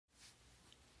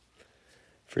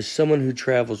For someone who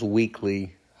travels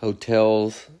weekly,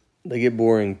 hotels, they get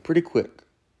boring pretty quick.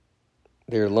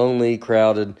 They're lonely,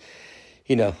 crowded.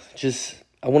 I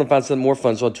want to find something more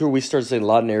fun. So on tour, we started staying a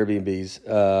lot in Airbnbs.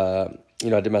 I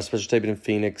did my special taping in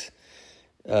Phoenix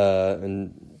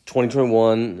in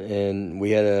 2021, and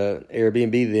we had an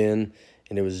Airbnb then,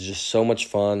 and it was just so much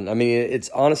fun. I mean, it's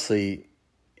honestly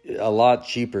a lot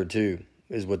cheaper, too,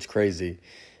 is what's crazy.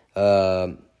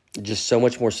 Just so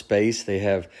much more space. They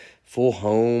have full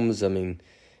homes. I mean,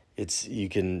 easy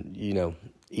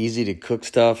to cook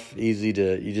stuff, you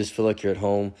just feel like you're at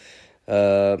home.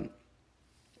 Did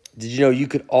you know you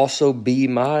could also be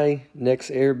my next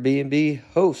Airbnb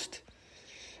host?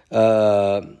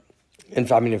 In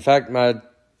fact, my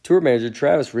tour manager,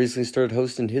 Travis, recently started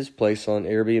hosting his place on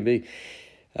Airbnb.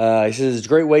 He says it's a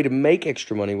great way to make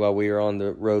extra money while we are on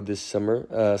the road this summer,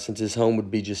 since his home would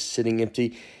be just sitting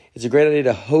empty. It's a great idea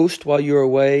to host while you're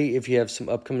away if you have some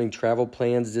upcoming travel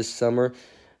plans this summer.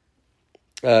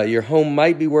 Your home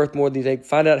might be worth more than you think.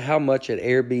 Find out how much at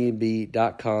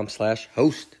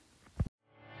airbnb.com/host.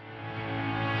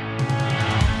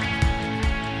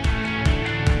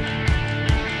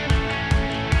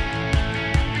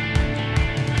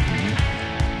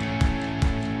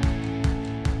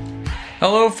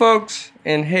 Hello, folks,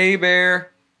 and hey,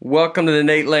 Bear. Welcome to the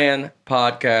Nate Land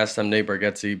Podcast. I'm Nate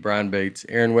Bargatze, Brian Bates,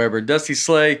 Aaron Weber, Dusty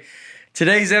Slay.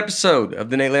 Today's episode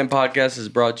of the Nate Land Podcast is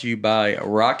brought to you by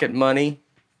Rocket Money,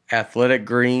 Athletic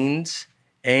Greens,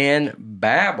 and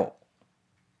Babbel.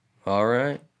 All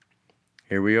right,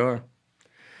 here we are.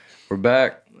 We're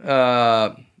back.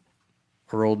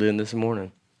 Rolled in this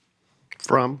morning.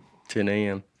 From? 10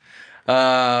 a.m.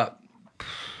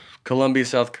 Columbia,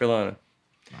 South Carolina.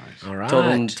 Nice. All right.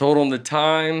 Told them the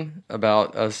time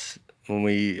about us when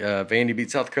we Vandy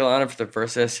beat South Carolina for the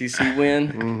first SEC win,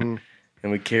 Mm-hmm.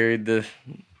 and we carried and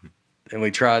we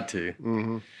tried to.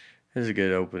 Mm-hmm. It was a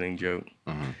good opening joke.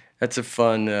 Uh-huh. That's a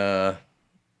fun, like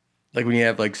when you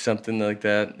have like something like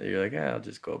that, you're like, I'll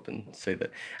just go up and say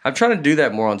that. I'm trying to do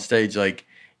that more on stage. Like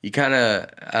you kind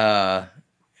of,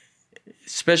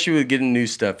 especially with getting new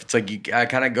stuff, it's like I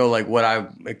kind of go like what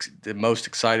I'm the most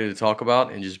excited to talk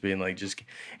about, and just being like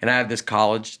and I have this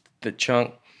college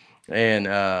chunk, and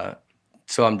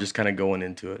so I'm just kind of going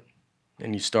into it,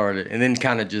 and you start it, and then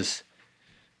kind of just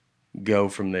go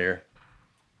from there,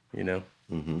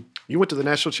 Mm-hmm. You went to the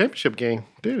national championship game,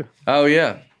 dude. Oh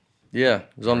yeah, it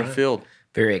was on the field.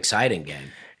 Very exciting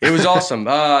game. It was awesome.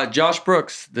 Josh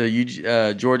Brooks,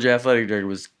 the Georgia athletic director,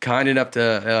 was kind enough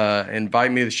to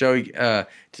invite me to the show.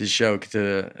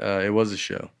 It was a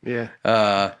show. Yeah.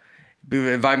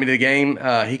 Invite me to the game.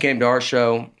 He came to our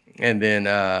show, and then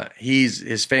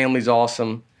his family's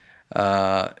awesome.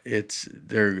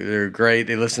 They're great.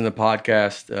 They listen to the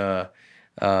podcast.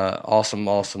 Awesome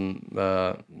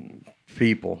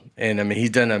people, and I mean he's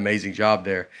done an amazing job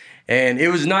there. And it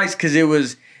was nice because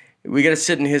we got to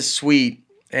sit in his suite.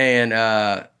 And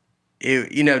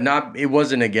it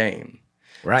wasn't a game,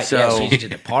 Right? So you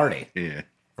did a party, Yeah.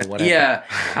 or whatever. yeah.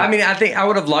 I mean, I think I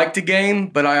would have liked a game,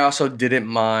 but I also didn't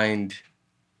mind,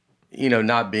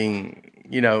 not being,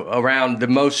 around the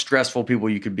most stressful people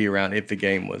you could be around if the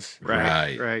game was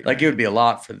Right. like it would be a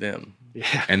lot for them.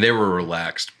 Yeah. And they were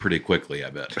relaxed pretty quickly,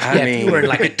 I bet. I Yeah, mean, if you were in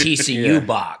like a TCU yeah.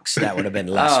 box, that would have been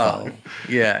less fun.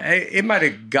 yeah, it might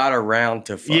have got around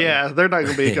to fun. Yeah, they're not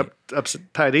going to be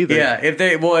uptight either. Yeah,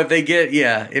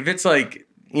 if it's like,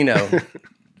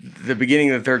 the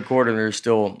beginning of the third quarter and they're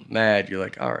still mad, you're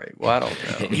like, all right, well, I don't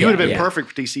know. You would have been Yeah. perfect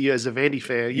for TCU as a Vandy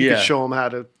fan. You Yeah. could show them how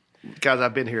to, guys,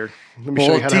 I've been here. Let me show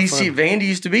Well, you how to have TCU, fun. Vandy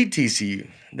used to beat TCU.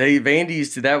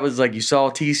 That was like you saw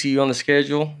TCU on the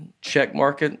schedule, check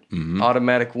market,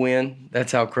 automatic win.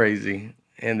 That's how crazy.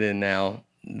 And then now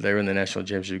they're in the national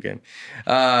championship game.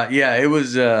 It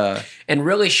was, And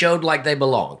really showed like they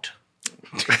belonged.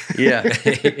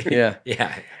 yeah.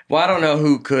 Yeah. Well, I don't know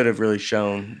who could have really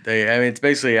shown. It's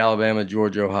basically Alabama,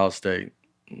 Georgia, Ohio State.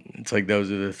 It's like those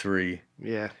are the three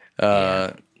Yeah.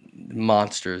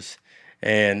 monsters.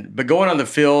 But going on the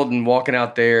field and walking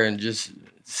out there and just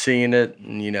seeing it,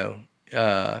 and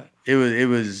it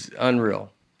was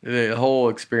unreal. The whole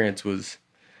experience was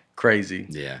crazy.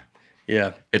 Yeah.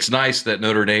 Yeah, It's nice that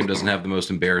Notre Dame doesn't have the most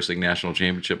embarrassing national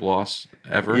championship loss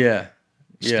ever. yeah.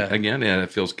 Again, yeah,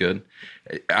 it feels good.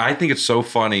 I think it's so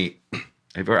funny.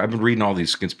 I've been reading all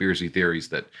these conspiracy theories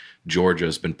that Georgia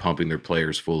has been pumping their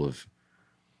players full of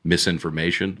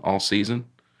misinformation all season.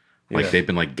 Like they've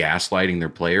been like gaslighting their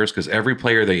players, because every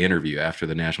player they interview after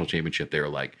the national championship, they were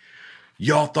like,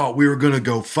 y'all thought we were going to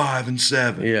go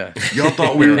 5-7. Yeah. Y'all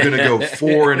thought we were going to go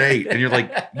 4-8. And you're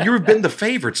like, you've been the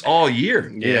favorites all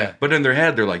year. Yeah. But in their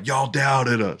head, they're like, y'all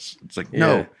doubted us. It's like,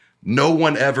 no, No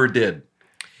one ever did.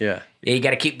 Yeah. Yeah, you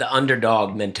got to keep the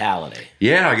underdog mentality.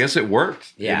 Yeah, I guess it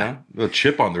worked. Yeah. You know? The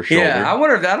chip on their shoulder. Yeah, I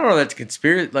wonder if I don't know if that's a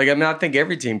conspiracy. Like, I mean, I think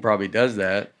every team probably does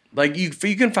that. Like, you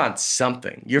can find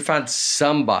something. You find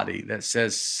somebody that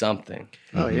says something.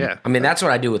 Oh yeah. I mean, that's what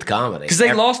I do with comedy. Because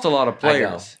they lost a lot of I go,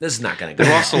 players. this is not going to They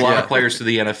go. lost a lot Yeah. of players to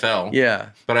the NFL. Yeah.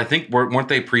 But I think, weren't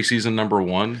they preseason number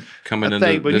one coming I into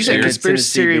think, but you this said year?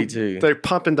 conspiracy Tennessee theory, too. they're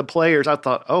pumping the players. I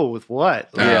thought, oh, with what?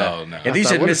 Oh, no. And he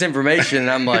said misinformation, and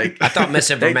I'm like, I thought they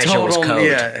misinformation told was him, code.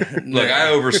 yeah. Look, I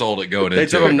oversold it going They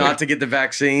into told it. him but- not to get the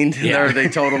vaccine, Yeah. or they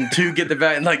told him to get the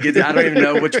vaccine. Like, I don't even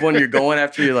know which one you're going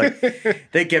after. You're like,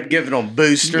 they kept giving them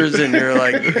boosters, and you're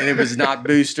like, and it was not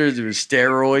boosters, it was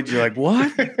steroids. You're like, what?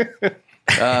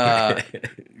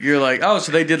 You're like, oh,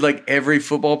 so they did like every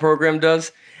football program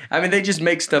does. I mean, they just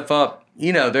make stuff up.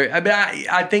 You know,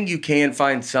 I think you can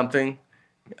find something.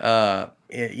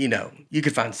 You know, you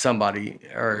could find somebody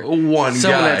or One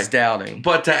someone guy. that's doubting.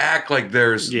 But to act like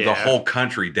there's the Yeah. whole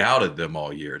country doubted them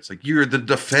all year. It's like you're the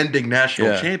defending national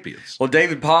Yeah. champions. Well,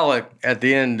 David Pollock at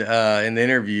the end in the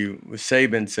interview with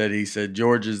Saban said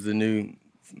Georgia's the new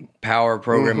power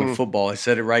program in football. He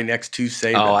said it right next to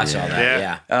Saban. Oh, I saw that.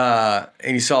 Yeah. Yeah.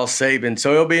 And you saw Saban,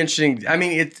 so it'll be interesting. I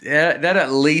mean, that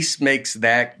at least makes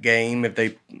that game if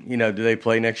they, you know, do they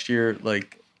play next year?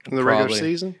 Like In the regular probably.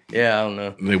 season, Yeah, I don't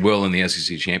know. They will in the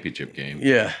SEC championship game.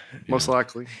 Yeah, most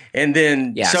likely. and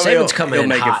then Yeah, so Saban's coming it'll in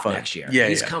make it hot fun. next year. Yeah,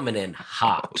 He's yeah. coming in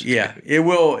hot. Yeah, it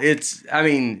will. I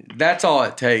mean, that's all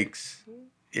it takes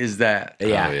is that.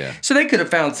 Yeah. Oh, yeah. So they could have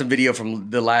found some video from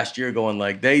the last year going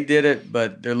like they did it,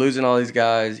 but they're losing all these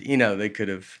guys. You know, they could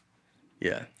have.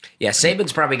 Yeah. Yeah,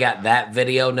 Saban's probably got that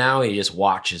video now. He just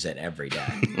watches it every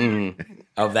day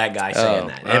of that guy saying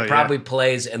that. Oh, It probably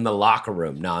plays in the locker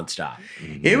room nonstop.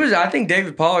 It was. I think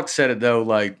David Pollock said it though.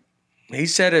 Like he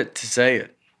said it to say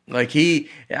it. Like I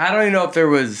don't even know if there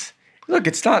was. Look,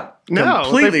 it's not No,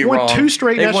 completely they've won wrong. 2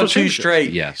 straight They've national won 2 championships.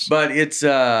 straight. Yes. but it's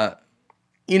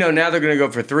you know, now they're going to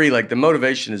go for 3. Like the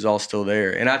motivation is all still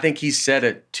there, and I think he said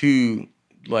it to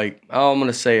like, oh, I'm going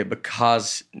to say it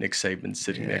because Nick Saban's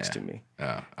sitting next to me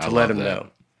I to let love him that. know.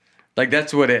 Like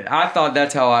that's what it. I thought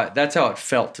that's how it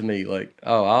felt to me. Like,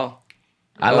 oh,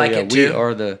 I like it We too.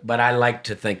 are the. But I like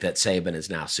to think that Saban is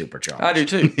now supercharged. I do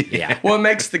too. Yeah. Well, it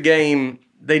makes the game.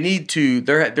 They need to.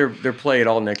 They're play it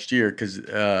all next year because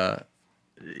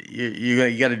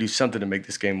you got to do something to make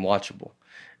this game watchable.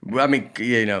 I mean,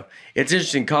 you know, it's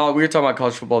interesting. We were talking about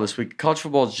college football this week. College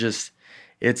football is just,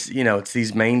 it's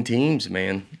these main teams,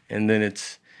 man, and then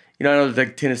it's I know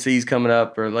like Tennessee's coming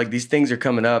up or like these things are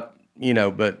coming up,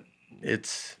 but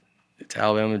it's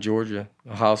Alabama, Georgia,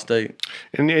 Ohio State.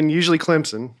 and usually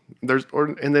Clemson.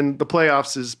 And then the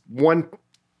playoffs is one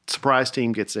surprise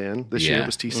team gets in. This year Yeah. it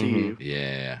was TCU.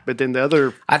 Yeah. But then the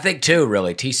other, I think too,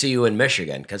 really, TCU and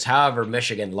Michigan, because however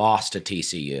Michigan lost to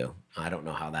TCU, I don't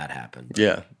know how that happened.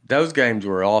 Yeah, those games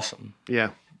were awesome.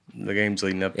 yeah, The games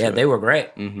leading up to Yeah, it. they were great.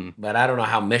 But I don't know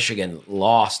how Michigan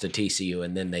lost to TCU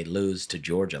and then they lose to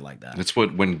Georgia like that. That's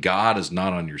when God is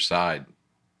not on your side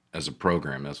as a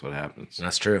program, that's what happens.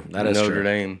 That's true. That is Notre true.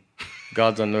 Dame.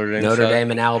 God's on Notre Dame. Notre side.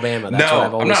 Dame and Alabama. That's what I've No,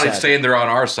 I'm always not said. saying they're on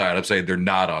our side. I'm saying they're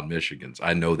not on Michigan's.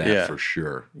 I know that Yeah. for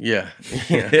sure. Yeah,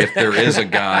 yeah, If there is a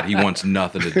God, he wants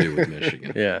nothing to do with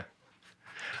Michigan. yeah.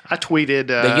 I tweeted.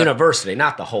 The university,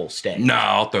 not the whole state. No,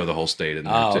 I'll throw the whole state in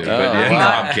there Oh, too. okay. But yeah, Oh, no,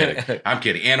 wow. I'm kidding. I'm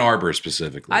kidding. Ann Arbor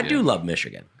specifically. I yeah. do love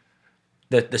Michigan,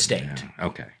 the state.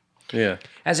 Okay. Yeah.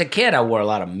 As a kid, I wore a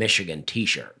lot of Michigan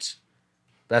T-shirts.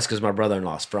 That's because my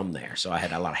brother-in-law's from there, so I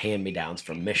had a lot of hand-me-downs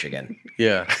from Michigan.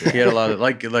 Yeah. He had a lot of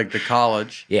like the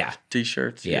college Yeah,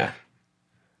 t-shirts. yeah.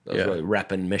 Those Yeah. really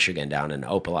repping Michigan down in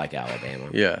Opelika, Alabama.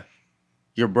 Yeah.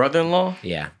 Your brother-in-law?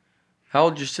 Yeah. How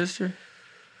old's your sister?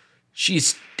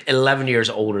 She's 11 years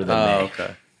older than Oh, me.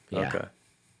 okay. Yeah. Okay.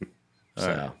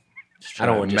 So Just I trying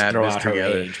don't to want to just map throw this out her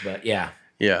together. age, but yeah.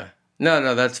 Yeah.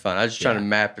 No, that's fine. I was just trying to Yeah.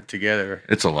 map it together.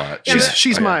 It's a lot.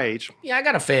 she's my age. Yeah, I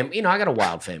got I got a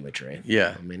wild family tree.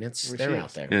 Yeah. I mean, they're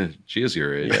out there. Yeah, she is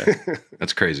your age.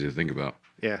 That's crazy to think about.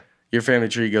 Yeah, Your family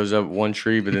tree goes up one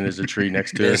tree, but then there's a tree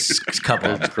next to There's it. a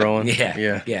couple of It's them. growing. Yeah,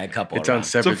 Yeah. yeah, a couple. It's on around.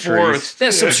 separate It's a forest. trees.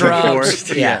 There's some a shrubs.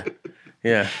 forest. Yeah,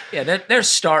 Yeah. yeah. They're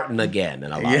starting again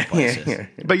in a lot of places. Yeah.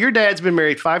 but your dad's been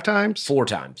married 5 times, 4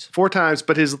 times, 4 times,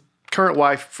 but his current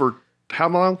wife for how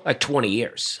long? like 20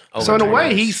 years. Over So in a 20 way,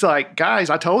 years. he's like, guys,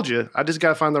 I told you, I just got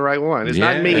to find the right one. It's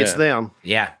not me, it's Yeah. them.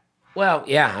 Yeah. Well,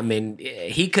 yeah. I mean,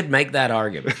 he could make that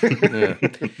argument.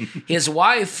 His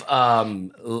wife,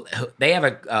 they have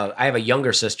I have a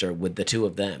younger sister with the 2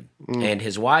 of them, and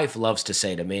his wife loves to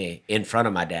say to me in front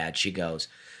of my dad,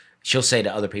 she'll say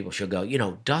to other people, she'll go,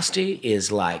 Dusty is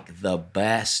like the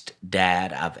best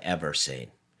dad I've ever seen.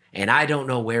 and I don't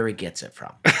know where he gets it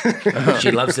from.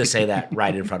 She loves to say that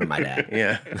right in front of my dad.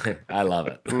 Yeah. I love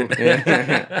it.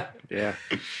 Yeah.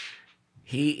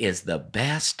 He is the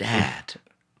best dad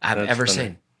I've That's ever funny.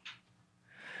 seen.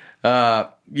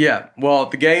 Yeah. Well,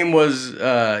 the game was,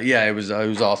 it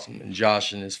was awesome. And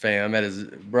Josh and his family, I met his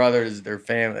brothers, their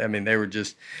family. I mean, they were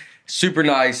just super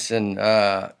nice, and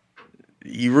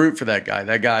you root for that guy.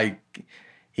 That guy,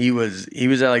 he was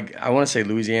at, like, I want to say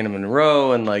Louisiana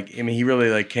Monroe, and like, I mean, he really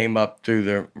like came up through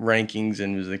the rankings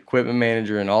and was the equipment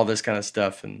manager and all this kind of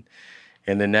stuff, and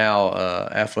then now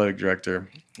athletic director,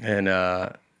 and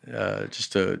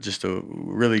just a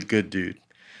really good dude.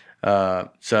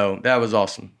 So that was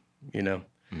awesome. You know,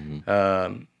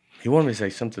 he wanted me to say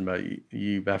something about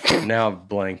you, but now I've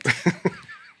blanked.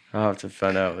 I'll have to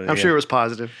find out. I'm sure it was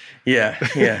positive. Yeah,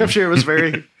 yeah. I'm sure it was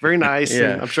very, very nice.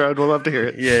 Yeah. And I'm sure I'd love to hear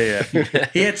it. Yeah.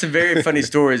 He had some very funny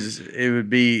stories. It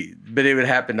would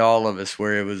happen to all of us,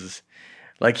 where it was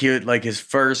like he would, like his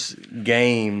first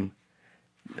game,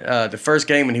 the first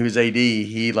game when he was AD,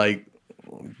 he like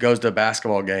goes to a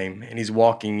basketball game and he's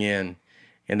walking in,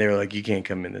 and they were like, "You can't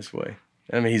come in this way."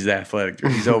 I mean, he's the athletic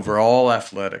director. He's over all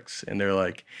athletics, and they're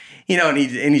like, you know, and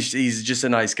he's just a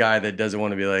nice guy that doesn't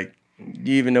want to be like,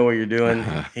 "Do you even know what you're doing?"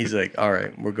 He's like, "All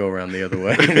right, we'll go around the other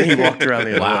way." And then he walked around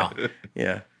the other way.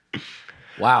 Yeah.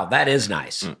 Wow, that is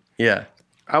nice. Yeah.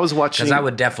 I was watching. Because I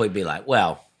would definitely be like,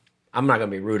 well, I'm not going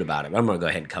to be rude about it. I'm going to go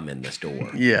ahead and come in this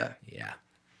door. Yeah. Yeah,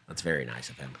 that's very nice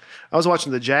of him. I was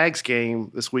watching the Jags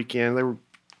game this weekend. They were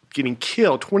getting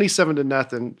killed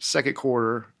 27-0 second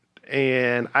quarter.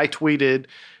 And I tweeted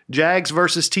Jags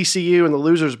versus TCU in the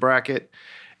losers bracket.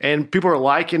 And people were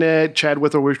liking it. Chad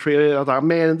Withrow retweeted it. I thought,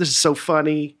 man, this is so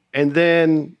funny. And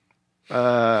then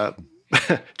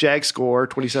Jags score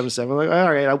 27-7. I'm like,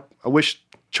 all right, I wish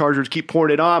Chargers keep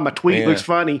pouring it on. My tweet looks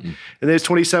funny. And then it's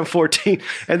 27-14.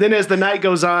 And then as the night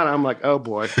goes on, I'm like, oh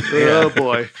boy. Oh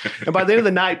boy. And by the end of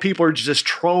the night, people are just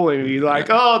trolling me like,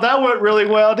 oh, that went really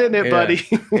well, didn't it, buddy?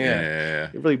 Yeah.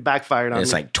 It really backfired on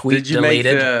It's me. like tweet Did you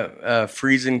deleted. make the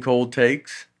freezing cold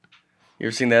takes? You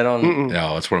ever seen that on?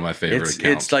 No, it's one of my favorite accounts.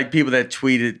 It's like people that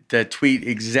tweet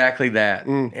exactly that,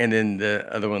 and then the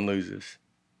other one loses.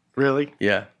 Really?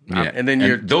 Yeah. Yeah. And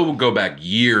then they'll go back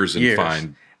years and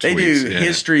find They tweets. do Yeah.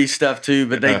 history stuff too,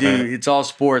 but they do. It's all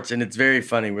sports, and it's very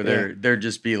funny where they're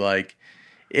just be like,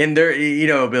 and they're, you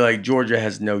know, it'll be like Georgia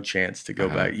has no chance to go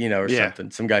back, you know, or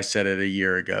something. Some guy said it a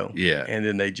year ago, and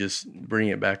then they just bring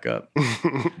it back up.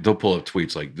 They'll pull up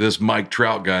tweets like, "This Mike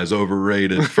Trout guy's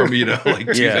overrated" from, you know,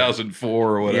 like 2004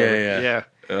 or whatever. Yeah.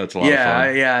 That's a lot of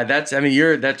fun. That's. I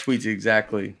mean, that tweet's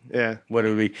exactly Yeah. what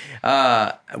it would be.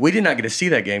 We did not get to see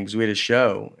that game because we had a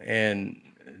show, and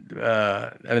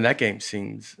I mean that game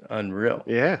seems unreal.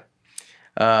 Yeah.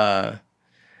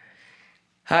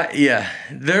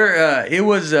 It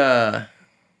was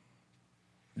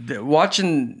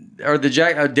watching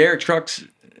Derek Trucks,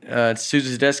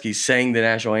 Susan Tedeschi sang the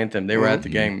national anthem. They were at the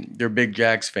game. They're big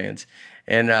Jags fans,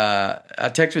 and I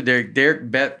texted Derek.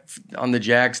 Derek bet on the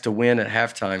Jags to win at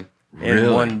halftime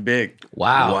and won big.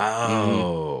 Wow.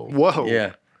 Wow. Whoa.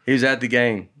 Yeah, he was at the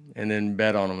game and then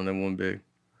bet on them and then won big.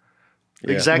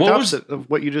 The exact What was- opposite of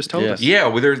what you just told us. Yeah,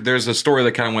 well, there's a story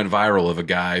that kind of went viral of a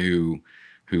guy who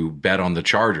bet on the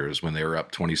Chargers when they were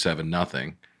up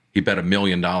 27-0. He bet $1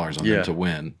 million on them to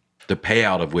win, the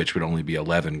payout of which would only be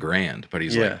 $11,000. But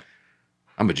he's like,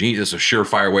 I'm a genius. It's a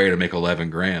surefire way to make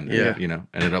 $11,000. Yeah. You know,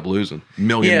 ended up losing $1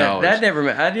 million. Yeah,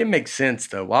 that didn't make sense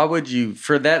though. Why would you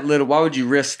why would you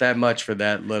risk that much for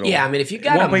that little? Yeah, I mean, if you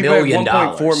got $1 million,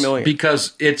 $1.4 million.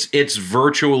 Because it's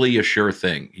virtually a sure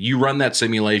thing. You run that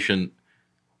simulation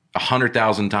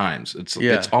 100,000 times.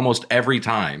 It's almost every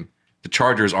time the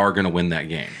Chargers are going to win that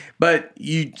game. But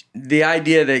the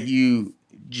idea that you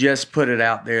just put it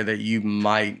out there that you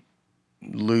might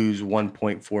lose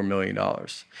 $1.4 million.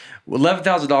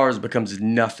 $11,000 becomes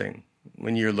nothing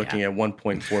when you're looking at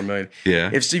 $1.4 million. Yeah.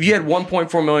 If you had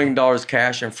 $1.4 million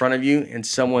cash in front of you and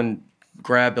someone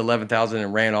grabbed $11,000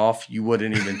 and ran off, you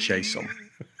wouldn't even chase them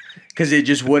because it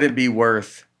just wouldn't be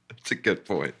worth That's a good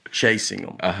point. chasing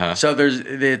them. Uh-huh. So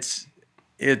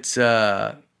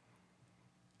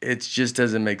it just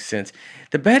doesn't make sense.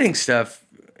 The betting stuff.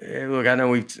 Look, I know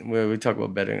we talk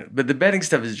about betting, but the betting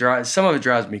stuff is some of it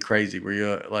drives me crazy. Where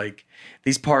you're like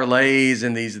these parlays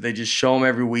and they just show them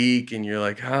every week, and you're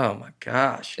like, oh my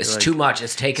gosh, it's like, too much.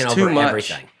 It's taken it's over too much.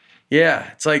 everything. Yeah,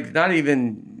 it's like not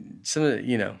even some of the,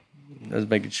 you know. I was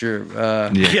making sure.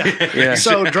 Yeah.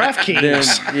 So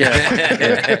DraftKings.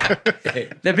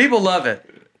 The people love it.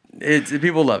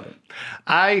 People love it.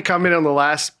 I commented on the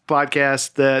last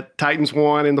podcast that Titans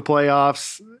won in the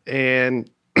playoffs, and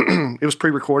it was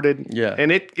pre-recorded. Yeah.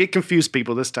 And it confused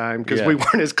people this time because Yeah. we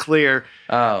weren't as clear.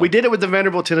 Oh. We did it with the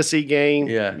Vanderbilt Tennessee game.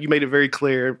 Yeah. You made it very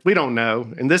clear. We don't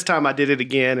know. And this time I did it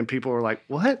again, and people were like,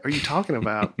 "What are you talking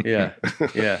about?" Yeah,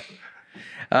 yeah.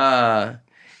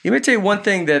 Let me tell you one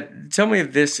thing that. Tell me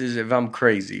if I'm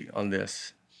crazy on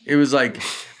this. It was like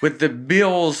with the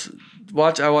Bills.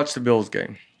 I watched the Bills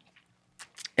game,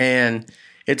 and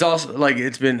it's also like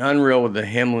it's been unreal with the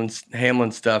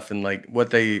Hamlin stuff and like what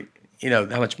they, how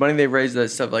much money they raised, that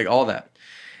stuff, like all that.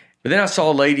 But then I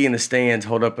saw a lady in the stands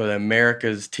hold up an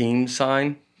America's team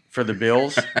sign for the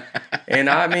Bills. And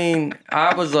I mean,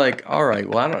 I was like, all right,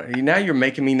 well, now you're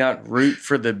making me not root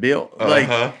for the Bill.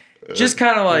 Like, just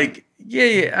kind of like,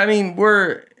 yeah. I mean,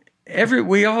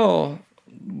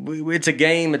 it's a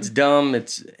game. It's dumb.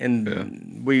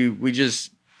 We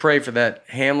just pray for that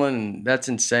Hamlin, and that's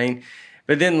insane.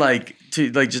 But then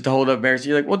just to hold up America,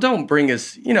 you're like, well, don't bring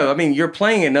us. You're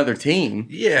playing another team.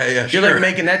 Yeah, You're like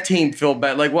making that team feel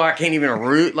bad. Like, well, I can't even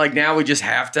root. Like now we just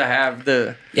have to have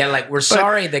the. Yeah, like we're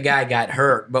sorry the guy got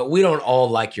hurt, but we don't all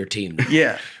like your team.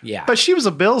 Yeah, Yeah. But she was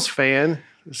a Bills fan,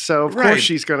 so of course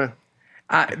she's gonna.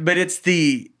 but it's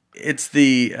the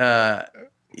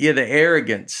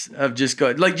arrogance of just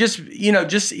going just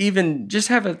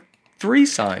have a 3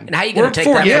 sign. And how you gonna take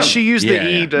that? Yeah, from she used the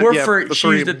E. To, She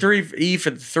used the 3 E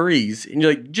for the 3s, and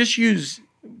you're like, just use.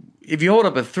 If you hold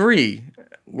up a 3,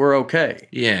 we're okay.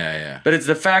 Yeah. But it's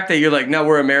the fact that you're like, no,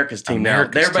 we're America's team now.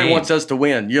 Everybody wants us to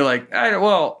win. You're like,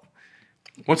 well,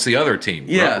 what's the other team?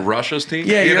 Yeah. Russia's team?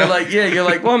 yeah. You're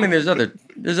like, well, I mean, there's other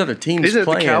teams Isn't it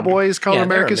playing. the Cowboys called Yeah,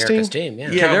 they're America's team?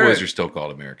 Yeah. Yeah, Cowboys are still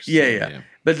called America's team. Yeah.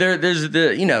 But there's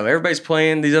everybody's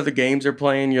playing. These other games are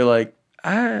playing. You're like,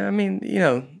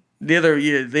 the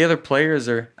other players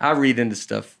are. I read into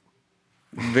stuff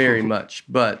very much,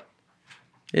 but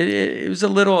it was a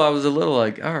little. I was a little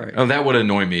like, all right. Oh, that would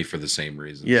annoy me for the same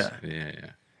reasons. Yeah.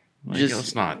 Like, Just-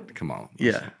 let's not. Come on.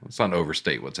 Yeah. Let's not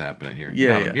overstate what's happening here.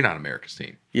 Yeah, You're not America's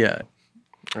team. Yeah.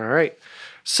 All right.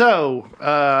 So,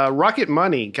 Rocket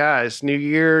Money, guys, new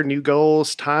year, new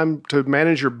goals, time to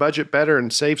manage your budget better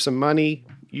and save some money.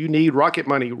 You need Rocket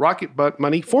Money. Rocket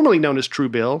Money, formerly known as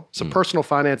Truebill, it's a personal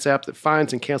finance app that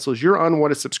finds and cancels your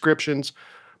unwanted subscriptions,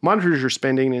 monitors your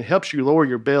spending, and helps you lower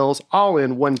your bills all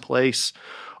in one place.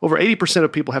 Over 80%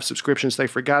 of people have subscriptions they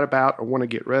forgot about or want to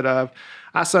get rid of.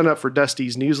 I signed up for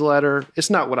Dusty's newsletter. It's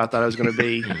not what I thought it was going to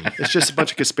be. It's just a bunch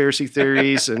of conspiracy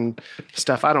theories and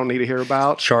stuff I don't need to hear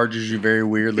about. Charges you very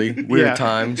weird Yeah.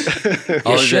 times.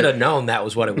 You should have known that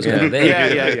was what it was going to be.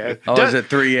 Yeah. Always at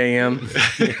 3 a.m.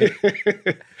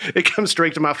 It comes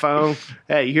straight to my phone.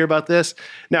 Hey, you hear about this?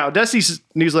 Now, Dusty's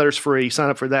newsletter is free. Sign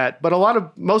up for that. But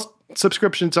most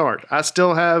subscriptions aren't. I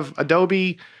still have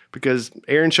Adobe because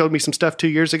Aaron showed me some stuff 2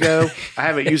 years ago. I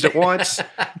haven't used it once.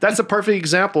 That's a perfect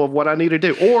example of what I need to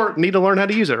do or need to learn how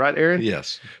to use it, right, Aaron?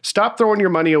 Yes. Stop throwing your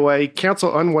money away,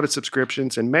 cancel unwanted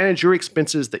subscriptions, and manage your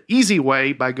expenses the easy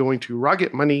way by going to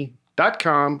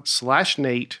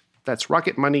rocketmoney.com/Nate. That's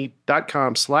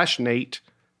rocketmoney.com/Nate.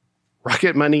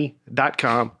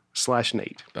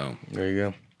 rocketmoney.com/Nate. Boom. There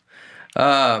you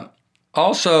go.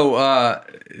 Also, I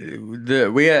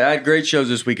had great shows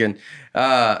this weekend.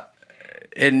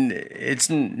 And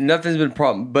nothing's been a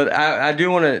problem, but I do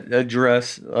want to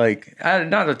address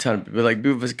not a ton, but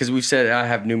because we've said I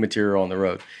have new material on the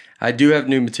road. I do have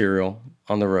new material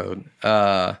on the road.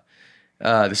 The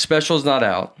special's not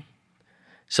out,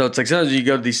 so it's like sometimes you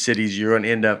go to these cities, you're going to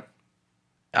end up.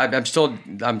 I'm still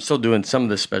doing some of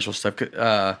the special stuff,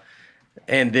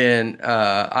 and then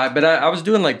I was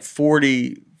doing like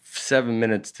 47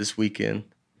 minutes this weekend.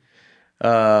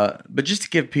 But just to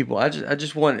give people, I'm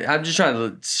just trying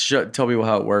to tell people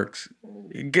how it works.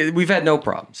 We've had no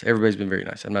problems. Everybody's been very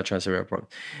nice. I'm not trying to say we have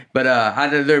problems,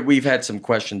 but we've had some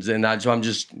questions, and I'll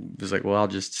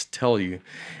just tell you.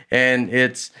 And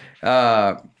it's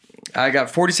I got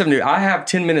 47 new. I have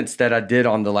 10 minutes that I did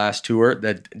on the last tour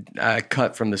that I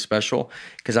cut from the special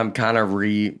because I'm kind of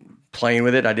replaying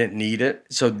with it. I didn't need it,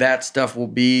 so that stuff will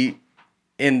be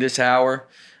in this hour,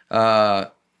 and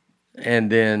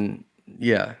then.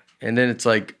 Yeah, and then it's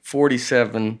like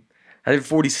 47. I did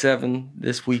 47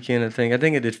 this weekend, I think. I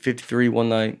did 53 one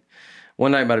night.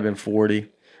 One night might have been 40.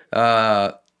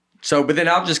 But then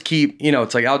I'll just keep,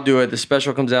 it's like I'll do it. The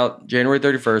special comes out January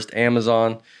 31st,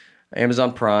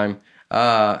 Amazon Prime.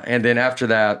 And then after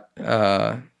that,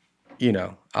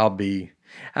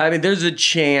 there's a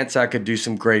chance I could do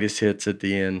some greatest hits at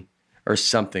the end or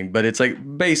something. But it's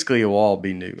like basically it will all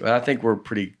be new. I think we're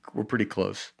pretty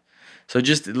close. So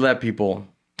just to let people.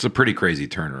 It's a pretty crazy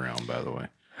turnaround, by the way.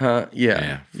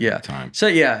 Yeah. time. So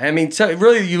yeah, I mean, so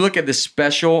really, you look at the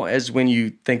special as when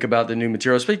you think about the new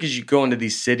material, especially because you go into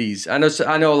these cities. I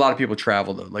know a lot of people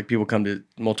travel though. Like people come to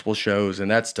multiple shows, and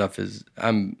that stuff is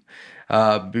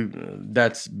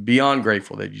that's beyond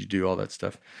grateful that you do all that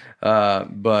stuff.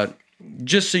 But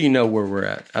just so you know where we're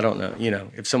at, I don't know.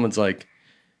 If someone's like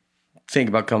think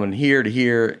about coming here to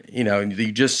here, and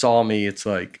you just saw me, it's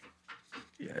like,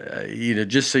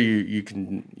 just so you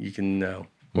can know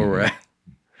where we're at.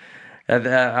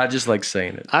 I just like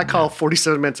saying it. I call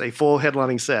 47 minutes a full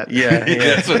headlining set. Yeah.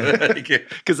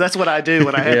 Because that's what I do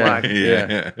when I headline.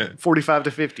 Yeah. 45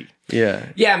 to 50. Yeah.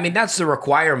 Yeah, I mean, that's the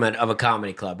requirement of a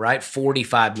comedy club, right?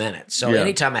 45 minutes. So Yeah.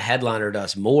 anytime a headliner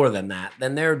does more than that,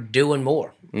 then they're doing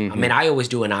more. Mm-hmm. I mean, I always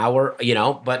do an hour,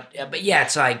 but yeah,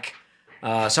 it's like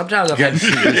sometimes I've had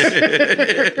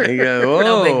You go, whoa.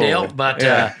 no big deal. But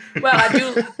Yeah. well, I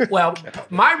do. Well,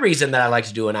 my reason that I like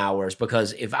to do an hour is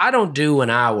because if I don't do an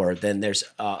hour, then there's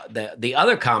the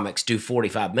other comics do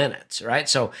 45 minutes, right?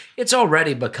 So it's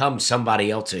already become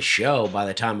somebody else's show by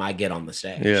the time I get on the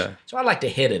stage. Yeah. So I like to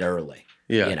hit it early.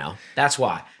 Yeah. That's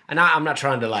why. And I'm not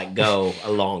trying to like go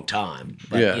a long time,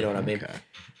 but Yeah. you know what I mean.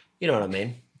 You know what I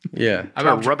mean. Yeah. I'm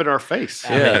going to rub it in our face. I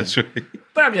mean, That's right.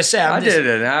 but I'm just saying. I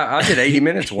did 80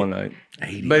 minutes one night.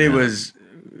 80 but minutes.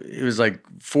 it was like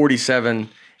 47,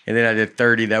 and then I did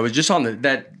 30. That was just on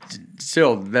that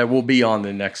will be on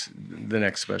the next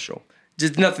special.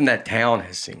 Just nothing that town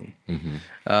has seen.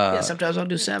 yeah, sometimes I'll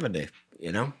do 70.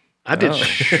 I did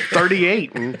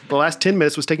 38, and the last 10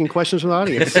 minutes was taking questions from the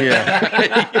audience.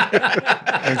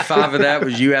 Yeah. And 5 of that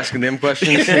was you asking them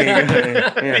questions.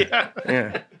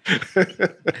 Yeah.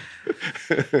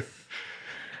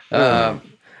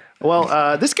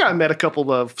 Well, this guy met a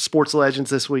couple of sports legends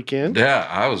this weekend. Yeah,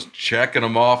 I was checking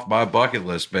them off my bucket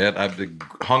list, man. I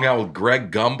hung out with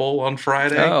Greg Gumbel on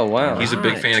Friday. Oh, wow. He's a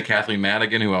big Right. fan of Kathleen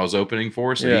Madigan, who I was opening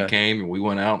for. So Yeah. he came and we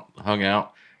went out, hung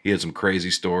out. He had some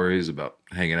crazy stories about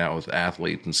hanging out with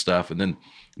athletes and stuff. And then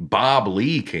Bob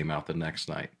Lee came out the next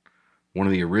night, one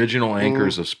of the original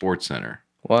anchors of SportsCenter.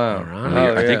 Wow.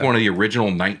 right. I think one of the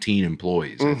original 19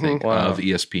 employees, I think, Wow. of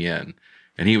ESPN.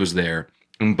 And he was there.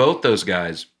 And both those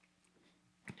guys,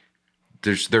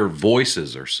 their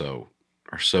voices are so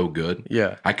good.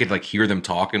 Yeah. I could like hear them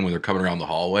talking when they're coming around the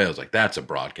hallway. I was like, that's a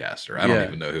broadcaster. I don't Yeah.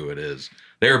 even know who it is.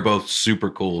 They were both super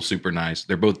cool, super nice.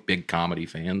 They're both big comedy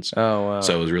fans. Oh, wow.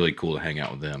 So it was really cool to hang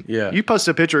out with them. Yeah. You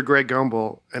posted a picture of Greg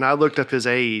Gumbel, and I looked up his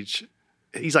age.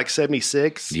 He's like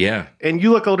 76. Yeah. And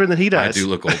you look older than he does. I do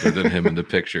look older than him in the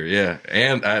picture. Yeah.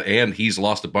 And he's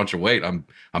lost a bunch of weight. I'm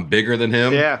bigger than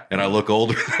him. Yeah. And I look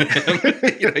older than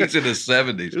him. He's in his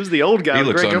 70s. It was the old guy. He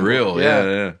looks Greg Gumbel. unreal.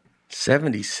 Yeah.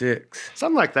 76.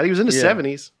 Something like that. He was in his Yeah.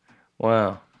 70s.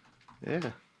 Wow. Yeah.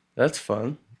 That's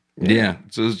fun. Yeah.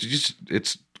 So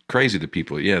it's crazy to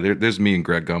people. Yeah. There's me and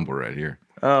Greg Gumbel right here.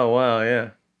 Oh, wow.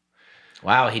 Yeah.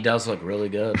 Wow, he does look really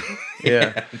good.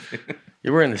 Yeah.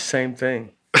 You're wearing the same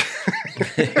thing.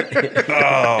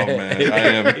 Oh, man. I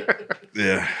am.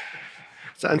 Yeah.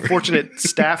 It's an unfortunate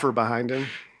staffer behind him.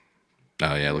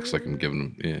 Oh, yeah. It looks like I'm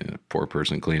giving him a poor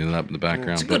person cleaning it up in the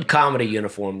background. It's a good comedy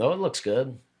uniform, though. It looks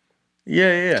good.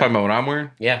 Yeah. Talking about what I'm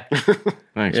wearing? Yeah.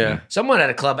 Thanks, Yeah. man. Someone at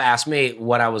a club asked me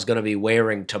what I was going to be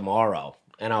wearing tomorrow.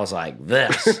 And I was like,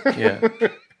 this. Yeah.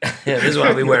 This is what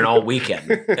I'll be wearing all weekend,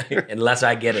 unless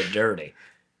I get it dirty.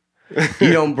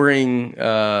 You don't bring,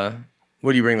 what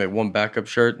do you bring? Like one backup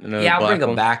shirt? And Yeah, I'll black bring a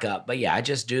one? backup. But yeah, I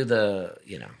just do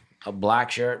a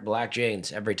black shirt, black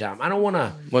jeans every time. I don't want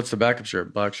to. What's the backup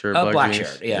shirt? Black shirt, A black jeans?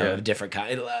 shirt, yeah, a different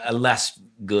kind, a less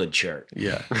good shirt.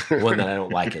 Yeah. One that I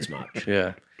don't like as much.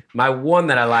 Yeah. My one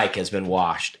that I like has been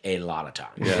washed a lot of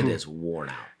times. Yeah. It is worn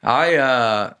out.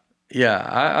 I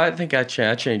think I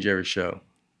change every show.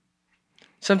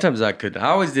 Sometimes I couldn't. I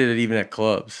always did it even at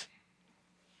clubs.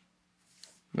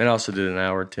 And I also did an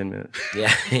hour, 10 minutes.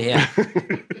 Yeah, yeah.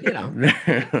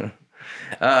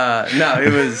 No,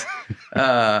 it was,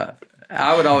 I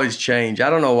would always change. I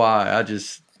don't know why. I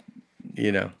just,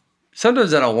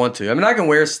 sometimes I don't want to. I mean, I can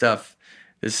wear stuff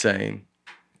the same.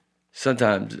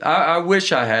 Sometimes I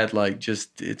wish I had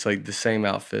it's like the same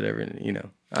outfit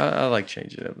I like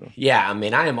changing it. Yeah, I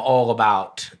mean, I am all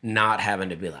about not having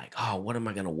to be like, oh, what am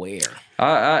I going to wear?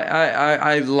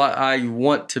 I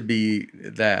want to be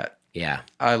that. Yeah.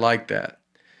 I like that.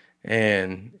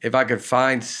 And if I could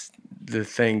find the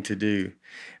thing to do,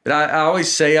 but I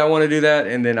always say I want to do that.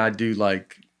 And then I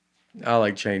like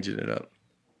changing it up.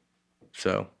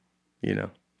 So, all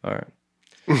right.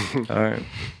 All right.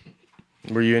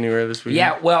 Were you anywhere this weekend?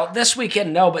 Yeah, well, this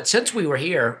weekend, no, but since we were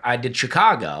here, I did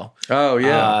Chicago. Oh,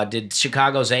 yeah. Did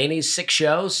Chicago Zanies, 6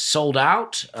 shows, sold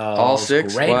out. All It was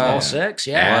 6? Great, Wow. all 6,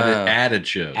 yeah. Added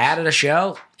shows. Added a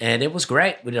show, and it was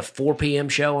great. We did a 4 p.m.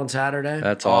 show on Saturday.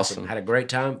 That's awesome. Had a great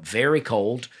time. Very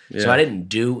cold. Yeah. So I didn't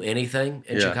do anything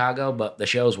in Yeah. Chicago, but the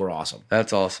shows were awesome.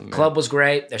 That's awesome, man. Club was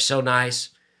great. They're so nice.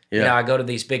 Yeah. You know, I go to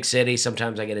these big cities.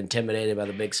 Sometimes I get intimidated by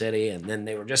the big city, and then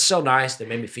they were just so nice. They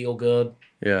made me feel good.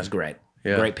 Yeah. It was great.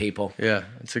 Yeah. Great people. Yeah,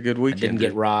 it's a good weekend. Didn't get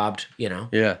dude. robbed, you know.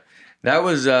 Yeah. That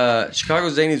was Chicago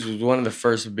Zanies was one of the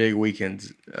first big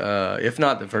weekends, if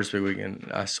not the first big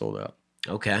weekend I sold out.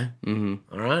 Okay. Mm-hmm.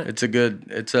 All right. It's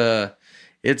because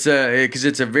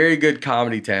it's a very good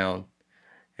comedy town,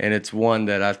 and it's one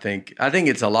that I think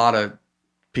it's a lot of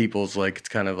people's like it's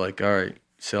kind of like, all right,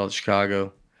 sell to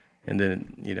Chicago, and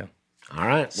then All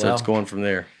right. so Well, it's going from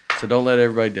there. So don't let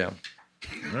everybody down.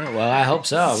 all right, well, I hope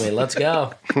so. I mean, let's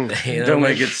go. You know, Don't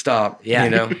make it stop.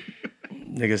 Yeah.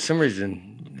 Because some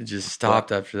reason it just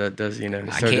stopped after that. Does I start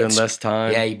can't doing less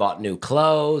time. Yeah, you bought new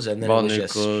clothes, and then Bought it was new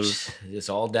just clothes. it's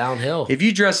all downhill. If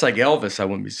you dress like Elvis, I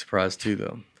wouldn't be surprised too,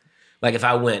 though. Like if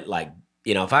I went like,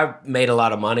 if I made a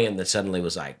lot of money and then suddenly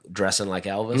was like dressing like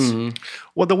Elvis. Mm-hmm.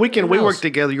 Well, the weekend we Who knows? worked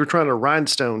together, you were trying a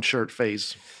rhinestone shirt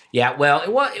phase. Yeah, well,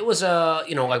 it was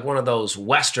like one of those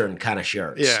Western kind of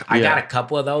shirts. Yeah. I got Yeah. a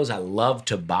couple of those. I love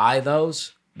to buy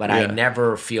those, but I Yeah.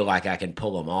 never feel like I can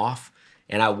pull them off.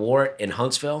 And I wore it in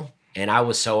Huntsville, and I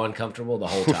was so uncomfortable the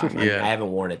whole time. Yeah. I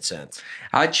haven't worn it since.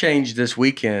 I changed this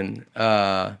weekend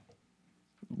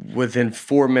within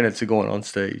 4 minutes of going on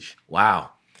stage.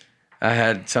 Wow. I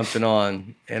had something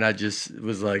on, and I just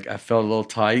was like, I felt a little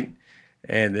tight.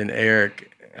 And then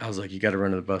Eric, I was like, you got to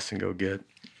run to the bus and go get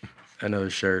another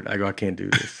shirt. I go, I can't do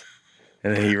this.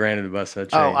 And then he ran to the bus and I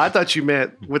changed. Oh, I thought you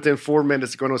meant within 4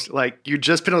 minutes going on, like you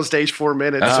just been on stage 4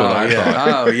 minutes. That's what I yeah.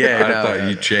 thought. Oh, yeah. I no, thought no.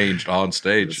 you changed on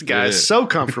stage. This guy is so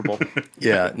comfortable.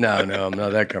 Yeah, no, I'm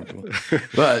not that comfortable.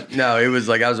 But no, it was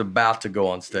like I was about to go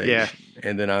on stage. Yeah.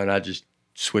 And then I just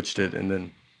switched it. And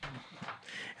then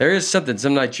there is something,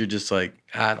 some nights you're just like,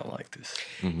 I don't like this.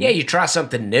 Yeah, you try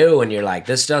something new and you're like,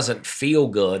 this doesn't feel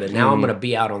good. And now Mm-hmm. I'm going to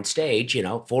be out on stage,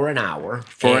 for an hour.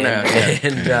 For an hour, yeah.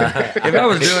 And If I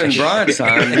was doing Brian's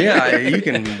time, yeah, you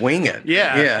can wing it.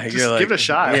 Yeah. You're Just like, give it a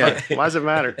shot. Yeah. Why does it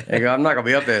matter? I go, I'm not going to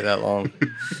be up there that long.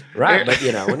 right. But,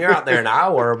 when you're out there an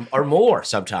hour or more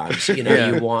sometimes,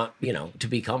 Yeah. you want, to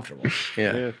be comfortable.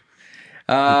 Yeah.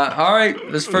 All right,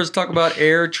 let's first talk about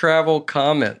air travel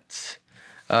comments.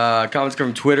 Comments come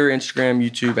from Twitter, Instagram,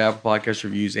 YouTube, Apple Podcast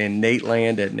reviews, and Nate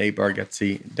Land at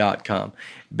natebargatze.com.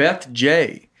 Beth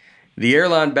J. The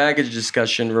airline baggage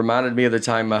discussion reminded me of the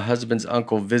time my husband's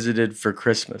uncle visited for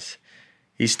Christmas.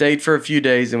 He stayed for a few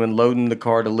days, and when loading the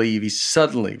car to leave, he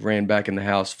suddenly ran back in the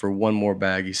house for one more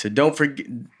bag. He said, don't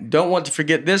want to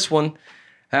forget this one.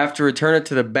 I have to return it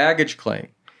to the baggage claim.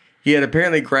 He had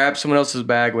apparently grabbed someone else's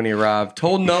bag when he arrived,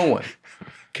 told no one,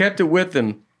 kept it with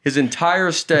him his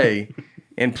entire stay,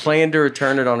 and planned to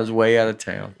return it on his way out of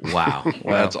town. Wow.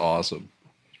 That's awesome.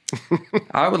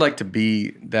 I would like to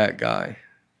be that guy.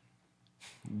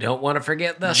 Don't want to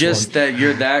forget this Just one. that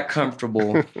you're that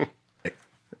comfortable.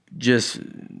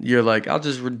 You're like, I'll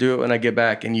just do it when I get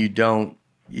back, and you don't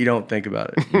think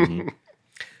about it.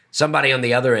 Somebody on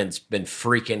the other end's been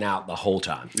freaking out the whole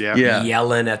time. Yeah. Yeah.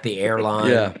 Yelling at the airline.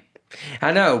 Yeah,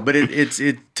 I know, but it's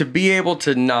to be able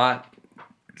to not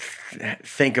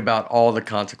think about all the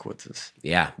consequences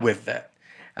Yeah. with that.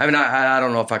 I mean, I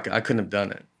don't know if I couldn't have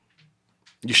done it.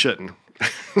 You shouldn't.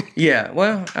 Yeah,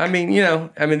 well, I mean,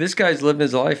 this guy's living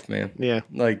his life, man. Yeah.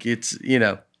 Like it's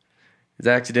it's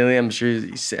accidentally. I'm sure.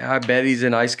 I bet he's a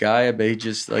nice guy. I bet he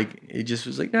just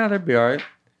was like, no, that'd be all right.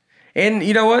 And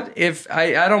you know what? If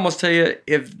I'd almost tell you,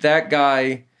 if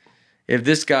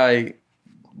this guy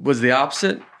was the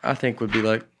opposite, I think would be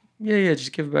like, yeah,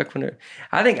 just give it back whenever.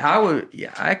 I think I would.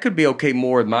 Yeah, I could be okay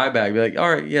more with my bag. Be like, all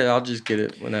right, yeah, I'll just get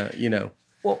it when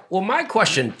Well, my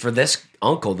question for this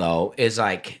uncle, though, is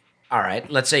like, all right,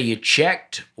 let's say you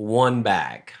checked one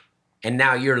bag and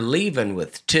now you're leaving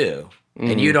with two.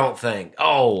 And you don't think,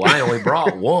 oh, I only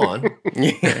brought one.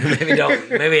 maybe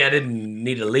I didn't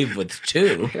need to leave with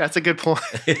two. That's a good point.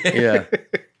 Yeah.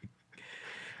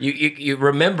 You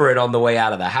remember it on the way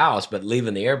out of the house, but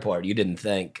leaving the airport, you didn't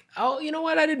think, oh, you know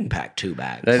what? I didn't pack two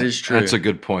bags. That is true. That's a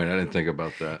good point. I didn't think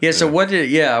about that. Yeah. So what did?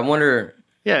 Yeah, I wonder.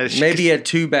 Yeah. Maybe he had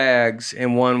two bags,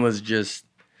 and one was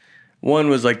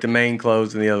like the main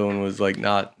clothes, and the other one was like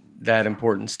not that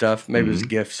important stuff. Maybe it was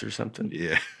gifts or something.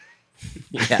 Yeah.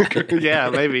 Yeah. Yeah,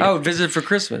 maybe. Oh, visit for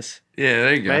Christmas. Yeah,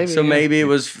 there you go. Maybe. So maybe it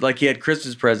was like he had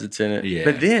Christmas presents in it. Yeah.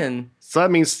 But then So that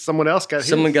means someone else got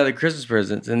Someone his. got the Christmas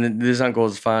presents, and then this uncle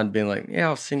was fine being like, "Yeah,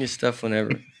 I'll send you stuff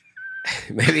whenever."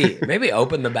 Maybe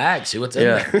open the bag, see what's in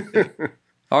there.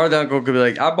 Or the uncle could be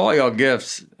like, "I bought y'all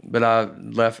gifts, but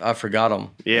I forgot them."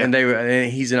 Yeah. And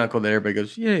he's an uncle that everybody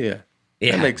goes, "Yeah,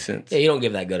 Yeah. that makes sense." Yeah, you don't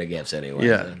give that good of gifts anyway.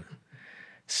 Yeah. So.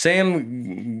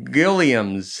 Sam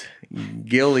Gilliams.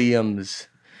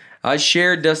 I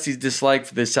share Dusty's dislike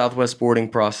for the Southwest boarding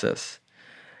process.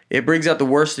 It brings out the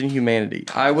worst in humanity.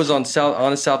 I was on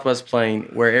a Southwest plane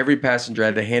where every passenger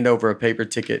had to hand over a paper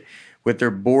ticket with their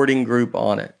boarding group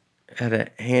on it. And I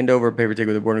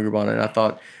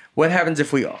thought, what happens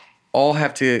if we all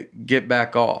have to get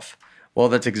back off? Well,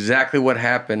 that's exactly what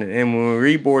happened. And when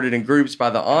we reboarded in groups by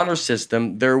the honor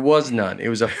system, there was none. It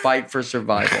was a fight for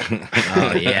survival.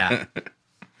 Oh, yeah.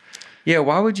 Yeah,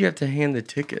 why would you have to hand the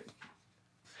ticket?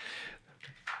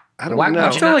 I don't Why- know.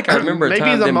 I feel like I remember a maybe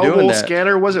time the them doing mobile that.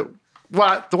 scanner was it.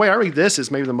 Well, the way I read this is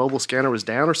maybe the mobile scanner was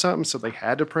down or something, so they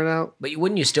had to print out. But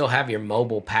wouldn't you still have your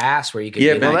mobile pass where you could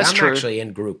Yeah, be but like, that's I'm true. actually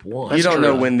in group one? You don't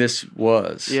know true. when this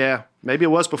was. Yeah, maybe it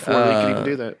was before they could even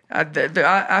do that.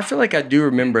 I feel like I do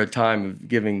remember a time of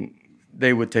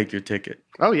they would take your ticket.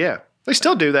 Oh yeah, they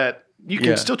still do that. You can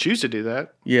Yeah. still choose to do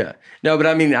that. Yeah. No, but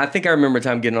I mean, I think I remember a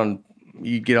time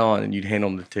you'd get on and you'd hand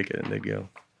them the ticket and they'd go.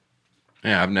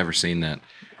 Yeah, I've never seen that.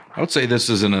 I would say this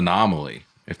is an anomaly.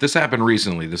 If this happened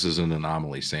recently, this is an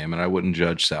anomaly, Sam, and I wouldn't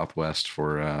judge Southwest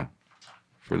for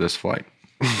this flight.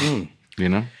 You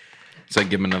know, it's like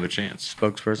give them another chance.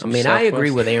 Spokesperson. I mean, I agree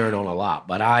Southwest. with Aaron on a lot,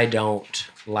 but I don't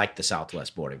like the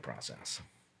Southwest boarding process.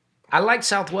 I like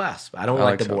Southwest, but I don't I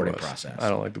like the boarding Southwest. process. I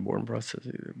don't like the boarding process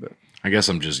either, but I guess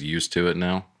I'm just used to it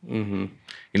now. Mm-hmm.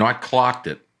 You know, I clocked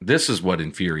it. This is what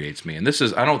infuriates me, and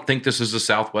I don't think this is a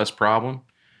Southwest problem,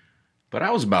 but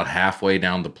I was about halfway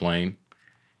down the plane.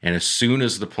 And as soon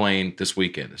as the plane this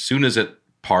weekend, as soon as it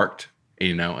parked,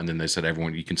 and then they said,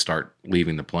 everyone, you can start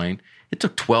leaving the plane. It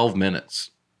took 12 minutes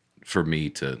for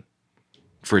it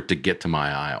to get to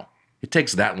my aisle. It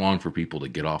takes that long for people to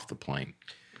get off the plane.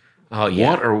 Oh,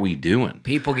 yeah. What are we doing?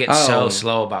 People get so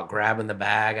slow about grabbing the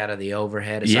bag out of the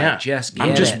overhead. It's like, just get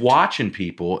I'm just it. watching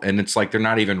people, and it's like they're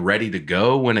not even ready to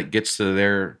go when it gets to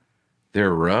their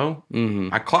row. Mm-hmm.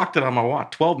 I clocked it on my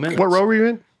watch, 12 minutes. What row were you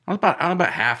in? I'm about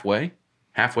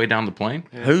halfway down the plane.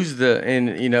 who's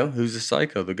the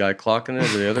psycho? The guy clocking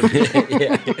it or the other?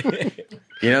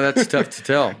 That's tough to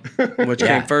tell. Which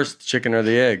came first, the chicken or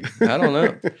the egg? I don't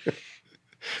know.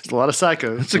 There's a lot of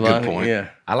psychos. That's a good point. Yeah.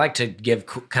 I like to give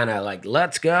kind of like,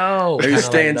 let's go. Who kinda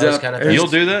stands like those up? Kind of Who's- You'll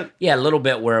do that? Yeah, a little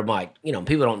bit where I'm like,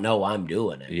 people don't know I'm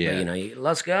doing it. Yeah. But,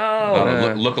 let's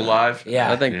go. Look alive. Yeah.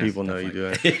 I think Yeah. people know you do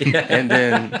it. And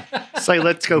then Say,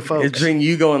 let's go, folks. it's between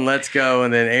you going, let's go,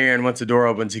 and then Aaron, once the door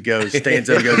opens, he goes, stands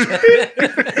up,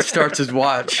 goes, starts his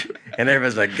watch. And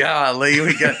everybody's like, golly,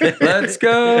 let's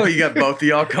go. You got both of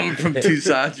y'all coming from two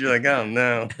sides. You're like, oh,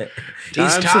 no.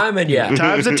 He's timing you.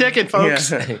 Time's a ticking,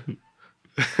 folks. Yeah.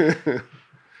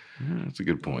 That's a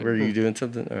good point. Were you doing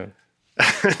something?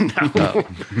 Oh.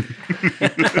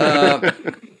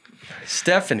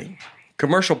 Stephanie,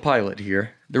 commercial pilot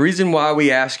here. The reason why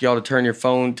we ask y'all to turn your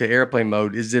phone to airplane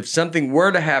mode is if something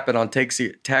were to happen on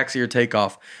taxi or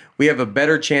takeoff, we have a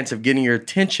better chance of getting your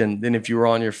attention than if you were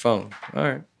on your phone.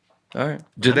 All right.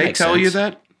 Did they makes tell you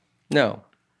sense. that? No.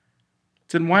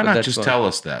 Then why not that's just fine. tell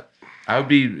us that? I would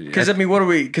be Because, I mean, what are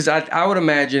we... Because I would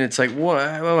imagine it's like, what?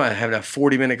 I'm having a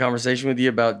 40-minute conversation with you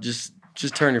about just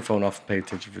turn your phone off and pay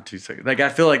attention for 2 seconds. Like, I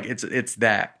feel like it's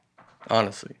that,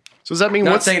 honestly. So does that mean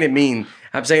Not saying it mean.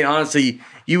 I'm saying honestly,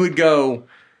 you would go.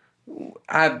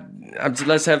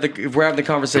 Let's have if we're having the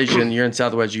conversation. You're in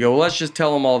Southwest. You go. Well, let's just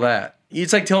tell them all that.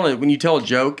 It's like telling it when you tell a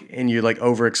joke and you like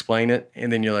over explain it,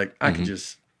 and then you're like, I can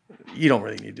just. You don't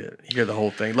really need to hear the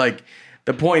whole thing. Like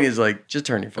the point is like just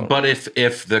turn your phone. But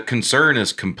if the concern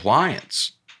is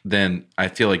compliance, then I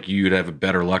feel like you'd have a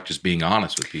better luck just being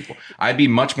honest with people. I'd be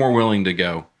much more willing to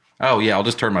go, oh yeah, I'll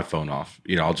just turn my phone off.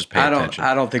 I'll just pay attention.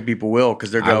 I don't think people will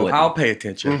because they go. wouldn't. I'll pay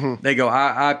attention. They go.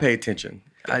 I pay attention.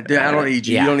 I don't need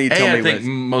you. Yeah. You don't need to Hey, tell I me. think What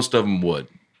most of them would.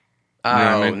 oh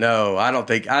know what I mean? no, I don't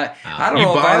think. I don't You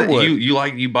know if buy I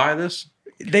would. you buy this?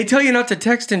 They tell you not to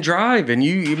text and drive, and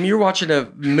you're watching a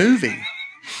movie.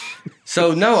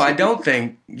 So no, I don't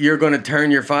think you're going to turn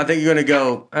your phone. I think you're going to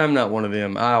go. I'm not one of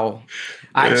them.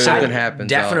 If something happens,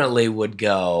 definitely would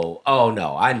go, oh,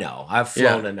 no, I know. I've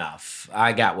flown enough.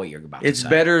 I got what you're about to It's say.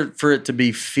 better for it to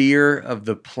be fear of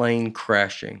the plane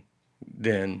crashing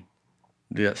than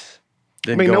this.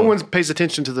 I mean, no one pays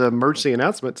attention to the emergency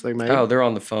announcements they make. Oh, they're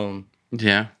on the phone.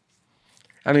 Yeah.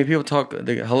 I mean, people talk.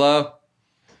 They go, hello,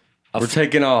 we're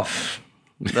taking off.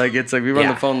 Like it's like we run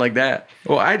Yeah. the phone like that.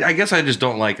 Well, I guess I just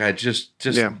don't like. I just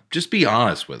be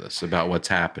honest with us about what's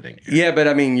happening. Yeah, but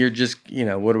I mean, you're just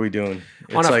what are we doing?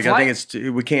 It's On a like I flight-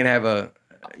 think we can't have a.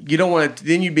 You don't want to.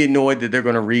 Then you'd be annoyed that they're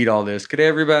going to read all this. Could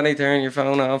everybody turn your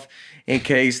phone off in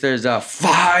case there's a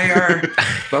fire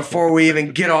before we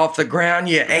even get off the ground?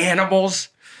 You animals!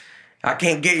 I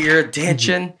can't get your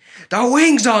attention. The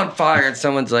wing's on fire, and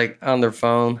someone's like on their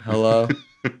phone. Hello,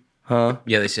 huh?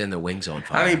 Yeah, they send the wings on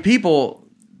fire. I mean, people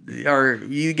are.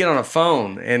 You get on a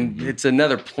phone, and it's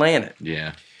another planet.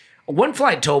 Yeah. one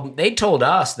flight told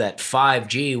us that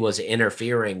 5G was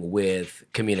interfering with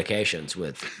communications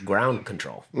with ground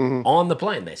control on the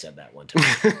plane. They said that one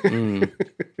time.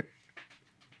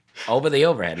 Over the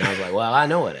overhead. And I was like, well, I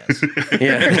know it is.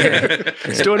 Yeah,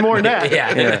 It's doing more than that.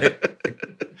 Yeah.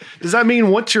 Does that mean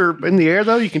once you're in the air,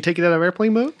 though, you can take it out of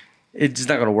airplane mode? it's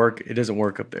not going to work. It doesn't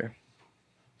work up there.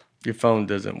 Your phone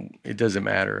doesn't. It doesn't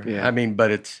matter. Yeah. I mean, but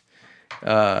it's.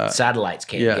 Satellites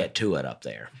can't Yeah. get to it up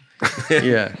there.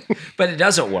 Yeah, But it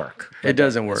doesn't work. it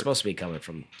doesn't It's work. supposed to be coming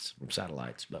from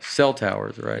satellites. But Cell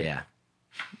towers, right? yeah.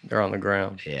 They're on the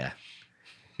ground. Yeah.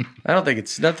 I don't think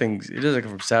it's nothing. It doesn't come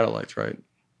from satellites, right?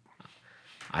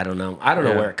 I don't know. I don't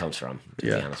know Yeah. where it comes from, to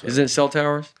be Yeah. honest with Isn't it cell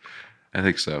towers? I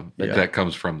think so. Yeah. That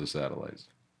comes from the satellites.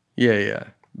 Yeah, yeah.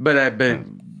 But the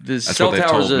That's cell what they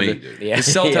towers told are me. the, Dude. Yeah. the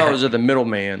cell Yeah. towers are the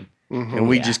middleman, and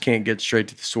we Yeah. just can't get straight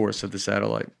to the source of the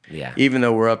satellite. Yeah. Even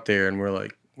though we're up there and we're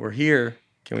like, we're here.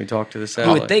 Can we talk to the You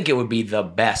satellite? would think it would be the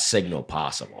best signal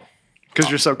possible. Because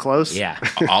you're so close? Yeah.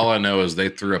 All I know is they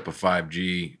threw up a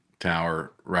 5G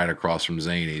tower right across from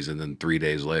Zany's, and then 3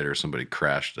 days later, somebody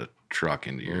crashed a truck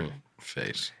into your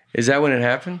face. Is that when it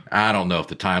happened? I don't know if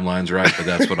the timeline's right, but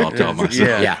that's what I'll tell myself.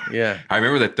 Yeah, Yeah. yeah. I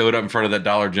remember they threw it up in front of that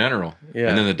Dollar General, Yeah.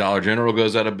 and then the Dollar General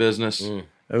goes out of business, Ooh.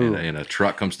 and a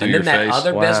truck comes through And your then that face.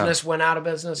 other Wow. business went out of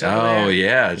business. Over Oh there.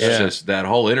 yeah, it's Yeah. just that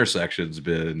whole intersection's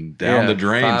been down the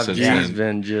drain 5G's since then.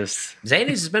 been just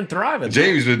Zany's has been thriving.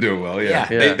 Jamie's been doing well. Yeah,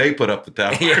 Yeah. Yeah. They put up the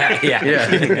tower. Yeah,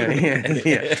 yeah.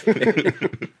 yeah.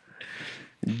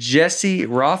 Jesse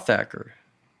Rothacker.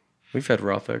 We've had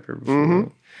Rothacker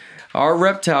before. Our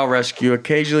reptile rescue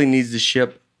occasionally needs to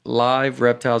ship live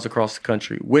reptiles across the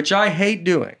country, which I hate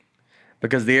doing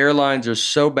because the airlines are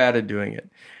so bad at doing it.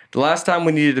 The last time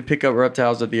we needed to pick up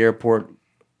reptiles at the airport,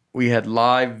 we had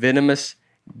live venomous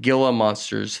Gila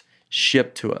monsters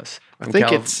shipped to us. I from think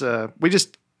Calif- it's, we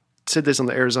just said this on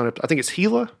the Arizona, I think it's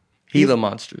Gila. Gila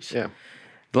monsters. Yeah.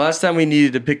 The last time we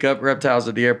needed to pick up reptiles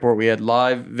at the airport, we had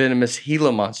live venomous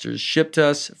Gila monsters shipped to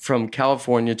us from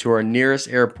California to our nearest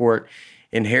airport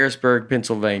in Harrisburg,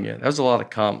 Pennsylvania. That was a lot of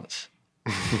commas.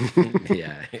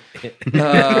 Yeah.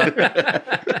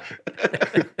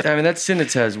 I mean, that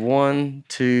sentence has 1,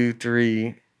 2,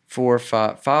 3, 4,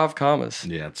 5 commas.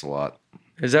 Yeah, it's a lot.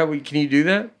 Is that what? Can you do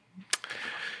that?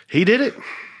 He did it.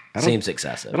 Seems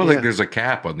excessive. I don't think there's a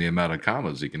cap on the amount of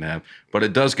commas you can have, but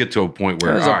it does get to a point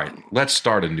where, There's all a- right, let's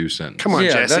start a new sentence. Come on,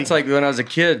 Yeah, Jesse. that's like when I was a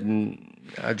kid and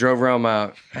I drove around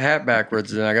my hat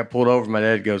backwards and I got pulled over. My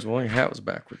dad goes, "Well, your hat was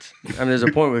backwards." I mean, there's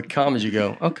a point with commas you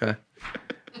go, "Okay,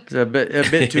 it's a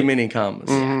bit too many commas."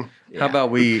 How about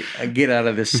we get out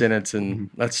of this sentence and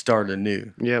let's start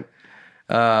anew? Yep.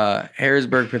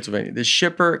 Harrisburg, Pennsylvania. The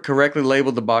shipper correctly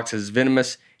labeled the box as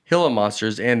venomous Gila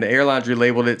monsters, and the airlines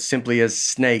relabeled it simply as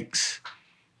snakes.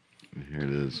 Here it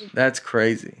is. That's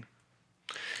crazy.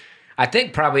 I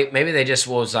think probably maybe they just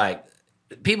was like,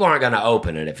 people aren't going to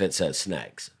open it if it says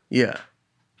snakes. Yeah.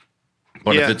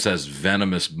 But Yeah. if it says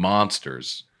venomous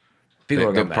monsters, People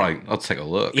are they'll going to probably, let's take a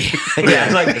look. Yeah,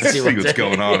 I'd like to See what's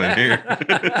going on in here.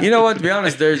 You know what? To be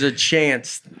honest, there's a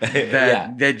chance that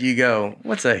Yeah. that you go,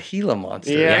 "What's a Gila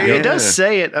monster?" Yeah, Yeah. it does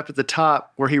say it up at the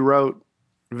top where he wrote,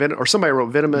 or somebody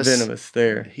wrote venomous. Venomous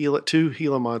there. Gila, 2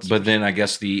 Gila monsters. But then I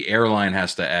guess the airline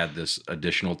has to add this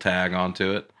additional tag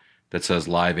onto it that says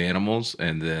live animals,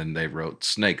 and then they wrote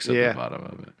snakes at Yeah. the bottom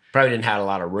of it. Probably didn't have a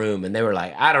lot of room, and they were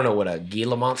like, I don't know what a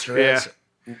Gila monster Yeah. is.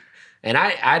 And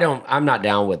I'm not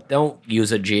down with, don't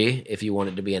use a G if you want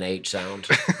it to be an H sound.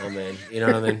 I mean, you know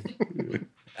what I mean?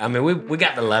 I mean, we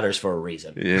got the letters for a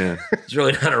reason. Yeah. It's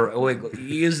really not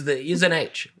use an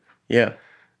H. Yeah.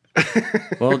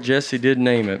 Well, Jesse did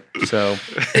name it. So,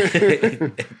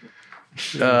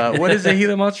 what is a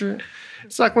Gila monster?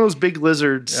 it's like one of those big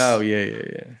lizards. Oh, yeah.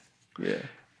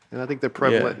 And I think they're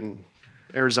prevalent in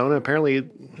Arizona. Apparently,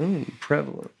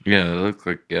 Prevalent. Yeah, they look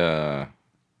like, here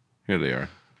they are.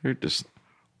 They're just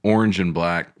orange and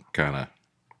black kind of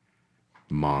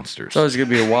monsters. So it's gonna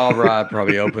be a wild ride,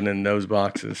 probably opening those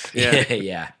boxes. Yeah.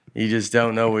 Yeah. You just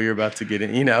don't know what you're about to get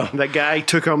in. You know. That guy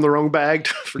took home the wrong bag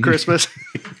for Christmas.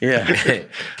 Yeah.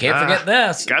 Can't forget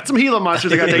this. Got some Gila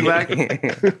monsters I got to take back.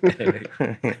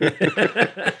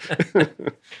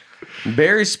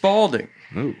 Barry Spalding.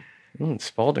 Ooh.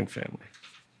 Spalding family.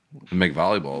 They make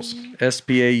volleyballs.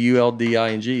 Spaulding.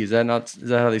 Is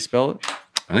that how they spell it?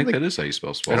 I think that is how you spell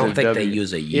I Spalding. don't think they W.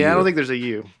 use a U. Yeah, I don't think there's a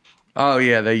U. Oh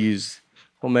yeah, they use.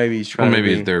 Well, maybe he's Well, trying.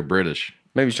 maybe to be, they're British.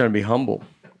 maybe he's trying to be humble.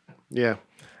 Yeah.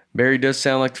 Barry does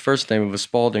sound like the first name of a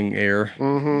Spalding heir.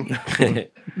 Mm-hmm.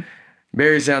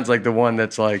 Barry sounds like the one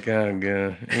that's like, oh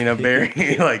god,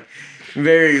 Barry, like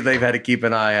Barry. They've had to keep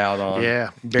an eye out on.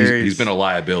 Yeah. He's been a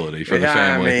liability for the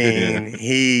family. I mean,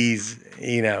 he's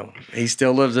he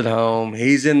still lives at home.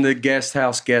 He's in the guest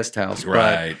house,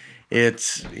 Right. But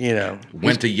it's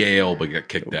Went to Yale but got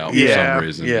kicked out for Yeah, some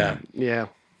reason. yeah. Yeah.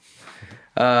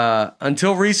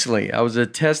 Until recently, I was a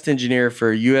test engineer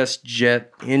for a U.S.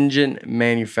 jet engine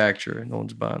manufacturer. No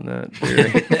one's buying that.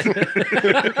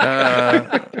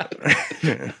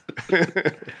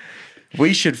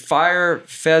 We should fire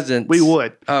pheasants. We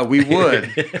would. We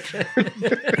would.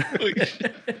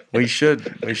 We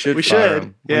should. We should fire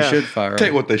them. Yeah. We should fire Tell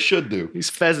you them. what they should do. These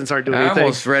pheasants aren't doing I anything.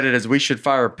 almost read it as we should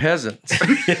fire peasants.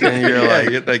 And you're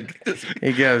like,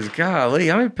 he goes, golly,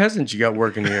 how many peasants you got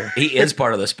working here? He is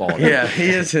part of the Spalding. Yeah,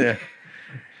 he is.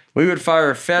 We would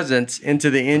fire pheasants into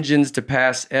the engines to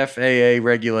pass FAA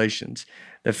regulations.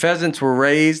 The pheasants were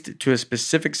raised to a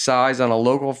specific size on a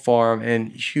local farm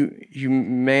and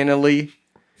humanely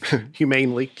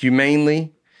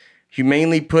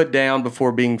put down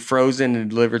before being frozen and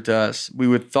delivered to us. We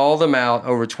would thaw them out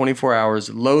over 24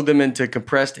 hours, load them into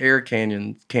compressed air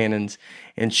cannons,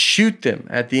 and shoot them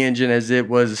at the engine as it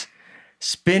was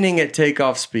spinning at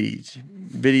takeoff speeds.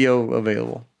 Video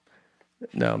available.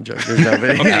 No, I'm joking. There's no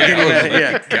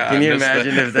video. Can you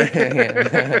imagine if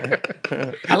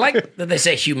they... I like that they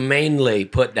say humanely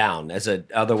put down as a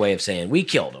other way of saying we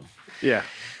killed him. Yeah.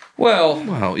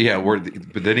 Well, yeah,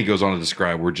 but then he goes on to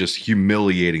describe we're just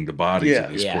humiliating the bodies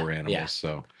of these Yeah, poor animals. yeah.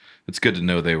 So it's good to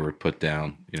know they were put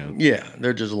down. yeah,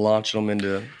 they're just launching them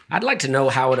into... I'd like to know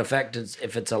how it affects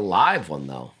if it's a live one,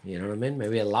 though. You know what I mean?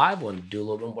 Maybe a live one do a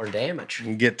little bit more damage.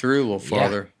 and get through a little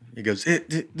farther. He goes, Yeah.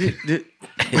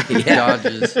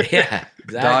 dodges. Yeah, exactly.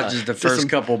 Dodges the first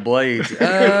couple blades.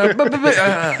 And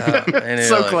it's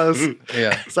So like- close.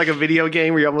 Yeah. It's like a video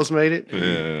game where you almost made it.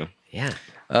 Yeah.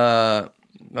 Yeah.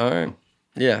 All right.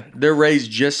 Yeah. They're raised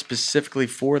just specifically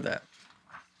for that.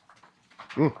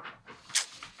 Not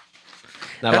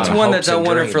a That's lot of one hopes that I and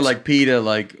wonder for dreams. like PETA,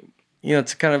 like,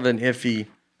 it's kind of an iffy.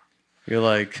 You're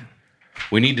like,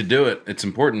 We need to do it. It's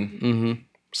important.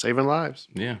 Saving lives.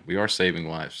 Yeah, we are saving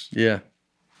lives, yeah.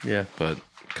 Yeah. but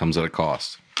it comes at a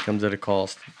cost. Comes at a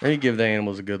cost. And you give the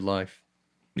animals a good life.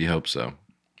 You hope so.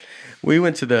 We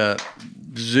went to the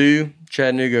zoo,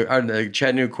 Chattanooga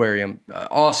Aquarium.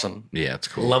 Awesome. Yeah, it's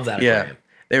cool. Love that. Yeah, Aquarium.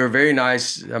 they were very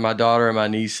nice. My daughter and my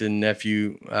niece and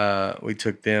nephew, we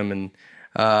took them and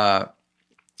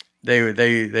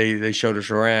they showed us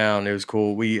around. It was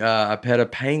cool. I pet a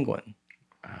penguin.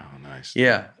 Oh, nice.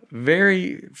 Yeah,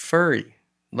 very furry,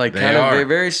 like They kind of are. very,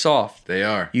 very soft. They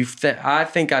are. I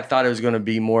thought it was going to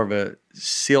be more of a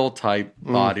seal type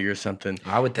body or something.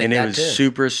 I would think and that it was too.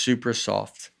 super, super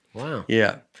soft. Wow.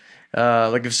 Yeah.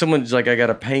 Like if someone's like, I got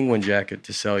a penguin jacket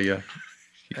to sell you.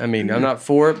 I mean, I'm not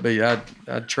for it, but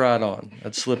I'd try it on.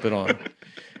 I'd slip it on.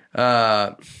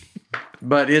 But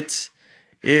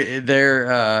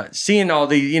they're seeing all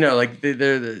the, like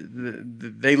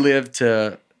they live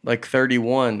to like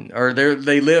 31 or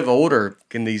they live older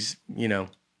in these,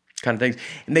 kind of things.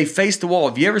 And they face the wall.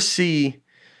 If you ever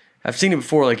I've seen it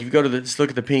before. Like if you go to just look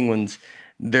at the penguins,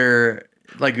 they'll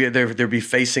be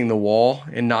facing the wall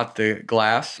and not the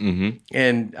glass. Mm-hmm.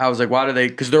 And I was like, why do they?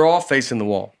 Because they're all facing the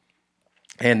wall.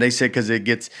 And they said because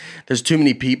there's too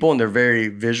many people and they're very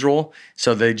visual,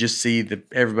 so they just see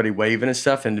everybody waving and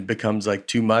stuff, and it becomes like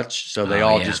too much. So they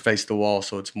all just face the wall,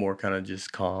 so it's more kind of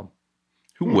just calm.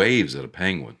 Who waves at a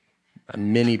penguin?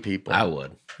 Many people. I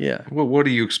would. Yeah. Well, what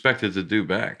do you expect it to do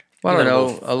back? Well, I don't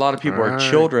know. A lot of people are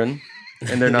children,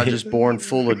 and they're not just born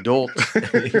full adults.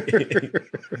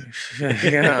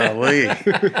 Golly.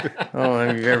 Oh,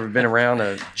 have you ever been around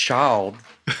a child?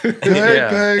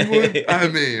 Penguin. I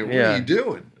mean, what Yeah. are you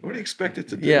doing? What do you expect it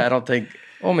to do? Yeah, I don't think.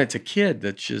 Oh, I mean, it's a kid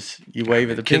that's just you wave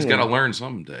at the Kid's penguin. got to learn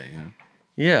someday. Yeah.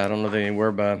 Yeah, I don't know if they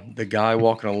anywhere by the guy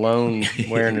walking alone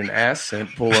wearing an accent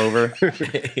pullover.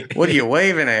 What are you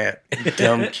waving at, you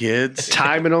dumb kids?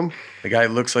 Timing them. The guy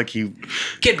looks like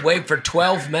Kid wait for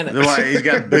 12 minutes. he's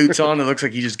got boots on. It looks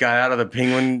like he just got out of the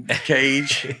penguin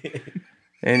cage.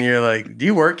 And you're like, do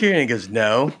you work here? And he goes,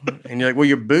 no. And you're like, well,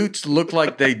 your boots look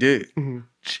like they do.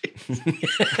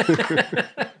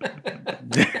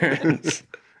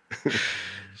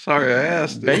 Sorry, I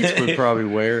asked. Bates would probably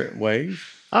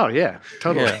wave. Oh yeah,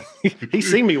 totally. He's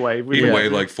seen me wave. He Yeah.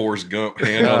 waved like Forrest Gump,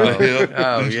 hand on the hip.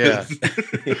 Oh, yeah.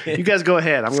 You guys go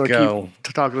ahead. I'm going go. to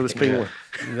keep talking to this penguin.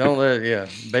 Don't let,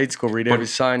 Bates will read every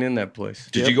sign in that place.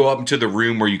 Did you go up into the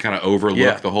room where you kind of overlook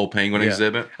Yeah. the whole penguin Yeah.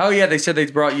 exhibit? Oh, yeah, they said they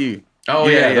brought you. Oh,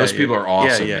 yeah, those people are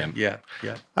awesome, yeah, man. Yeah.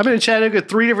 I've been in Chattanooga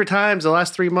 3 different times the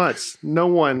last 3 months. No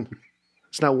one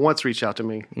has not once reached out to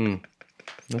me.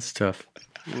 That's tough.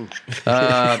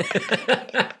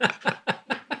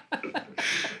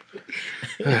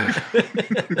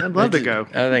 I'd love to go.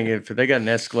 I think if they got an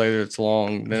escalator that's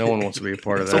long, then no one wants to be a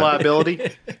part of It's a that.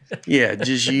 liability. Yeah,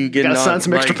 just you getting Gotta on. sign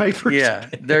some extra papers. Yeah,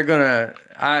 they're gonna.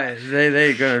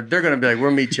 They're gonna be like,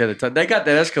 we'll meet you at the top. They got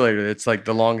that escalator. It's like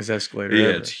the longest escalator Yeah,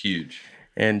 ever. it's huge.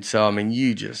 And so I mean,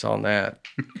 you just on that.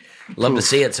 Love to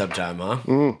see it sometime, huh?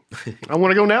 I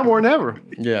want to go now more than ever.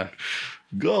 Yeah.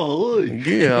 Golly.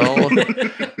 Yeah.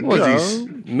 What was these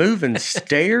moving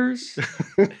stairs?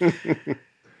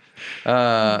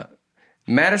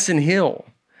 Madison Hill.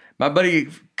 My buddy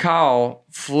Kyle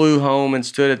flew home and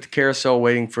stood at the carousel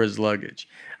waiting for his luggage.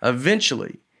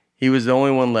 Eventually, he was the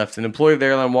only one left. An employee of the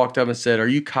airline walked up and said, "Are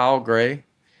you Kyle Gray?"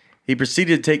 He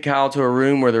proceeded to take Kyle to a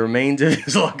room where the remains of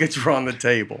his luggage were on the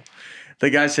table. The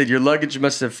guy said, "Your luggage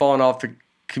must have fallen off the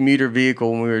commuter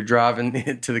vehicle when we were driving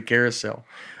it to the carousel.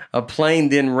 A plane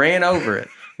then ran over it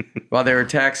while they were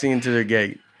taxiing into their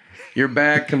gate. Your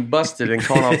bag combusted and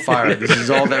caught on fire. This is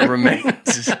all that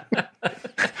remains."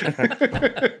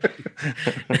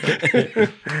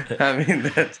 I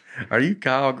mean, are you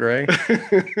Kyle Gray?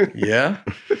 Yeah.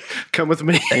 Come with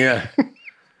me. Yeah.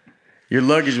 Your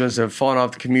luggage must have fallen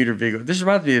off the commuter vehicle. This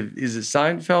reminds me of, is it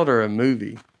Seinfeld or a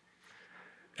movie?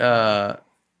 God,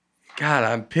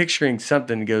 I'm picturing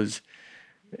something. He goes,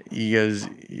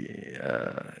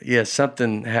 yeah,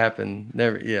 something happened.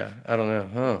 Never, yeah, I don't know.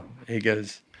 Oh, he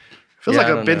goes, Feels yeah, like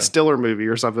I a don't Ben know. Stiller movie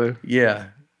or something. Yeah.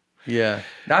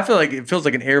 I feel like it feels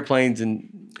like an airplanes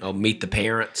and Oh, Meet the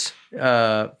Parents.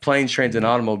 planes, trains, and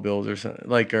automobiles or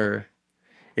something or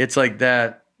it's like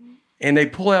that. And they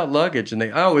pull out luggage and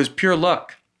it was Pure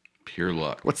Luck. Pure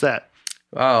luck. What's that?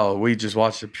 Oh, we just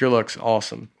watched it. Pure Luck's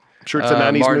awesome. I'm sure it's a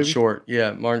 90s Martin movie. Short.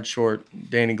 Yeah, Martin Short,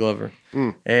 Danny Glover.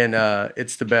 And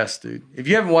it's the best, dude. If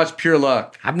you haven't watched Pure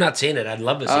Luck, I've not seen it. I'd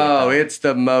love to see it. oh, though. it's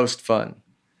the most fun.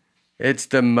 It's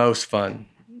the most fun.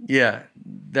 Yeah,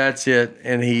 that's it.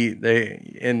 And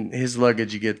his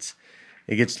luggage gets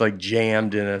like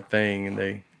jammed in a thing,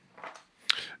 and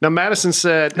Now, Madison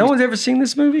said, no one's ever seen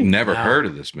this movie. Never heard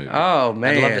of this movie. Oh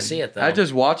man, love to see it, though. I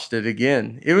just watched it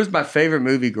again. It was my favorite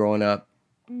movie growing up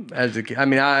as a kid. I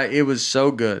mean, it was so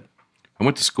good. I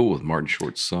went to school with Martin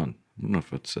Short's son. I don't know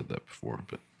if I've said that before,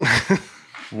 but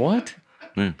What?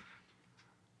 yeah.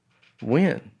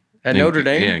 When? At Notre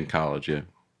Dame? Yeah, in college, yeah.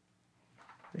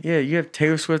 Yeah, you have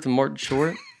Taylor Swift and Martin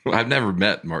Short. Well, I've never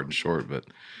met Martin Short, but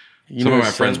You some know of my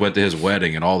his friends son? went to his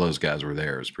wedding, and all those guys were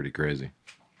there. It was pretty crazy.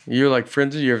 You're like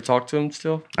friends. You ever talk to him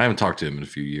still? I haven't talked to him in a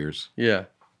few years. Yeah.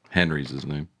 Henry's his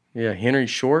name. Yeah. Henry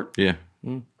Short. Yeah.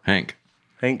 Hank.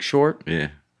 Hank Short. Yeah.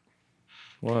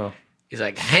 Wow. He's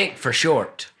like Hank for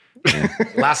short.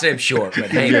 Last name short, but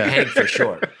Hank for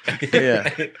short. Yeah.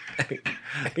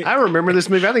 I remember this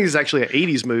movie. I think it's actually an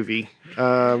 80s movie.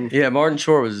 Yeah. Martin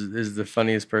Short is the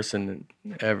funniest person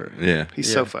ever. Yeah.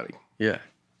 He's so funny. Yeah.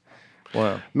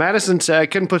 Wow. Madison said, I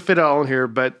couldn't fit it all in here,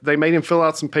 but they made him fill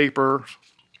out some paperwork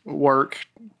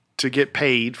to get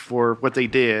paid for what they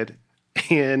did.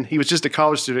 And he was just a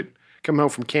college student coming home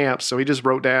from camp. So he just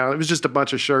wrote down, it was just a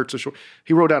bunch of shirts.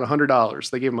 He wrote down $100.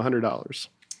 They gave him $100.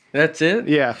 That's it.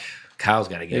 Yeah. Kyle's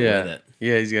got to get Yeah. with it.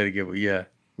 Yeah. He's got to get. Yeah.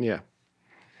 Yeah.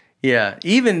 Yeah.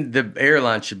 Even the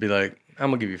airline should be like, I'm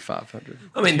gonna give you 500.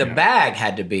 I mean, the bag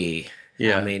had to be.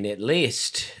 Yeah. I mean, at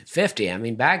least 50. I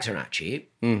mean, bags are not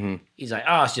cheap. Mm-hmm. He's like,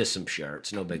 oh, it's just some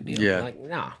shirts, no big deal. Yeah. I'm like,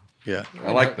 no. Yeah.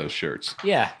 I like those shirts.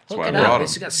 Yeah, hook why I it brought up. 'em.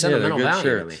 It's got sentimental good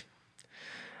value to me.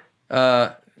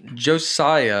 shirts.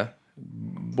 Josiah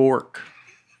Bork.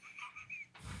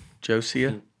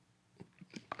 Josiah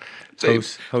Probably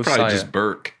Hosiah just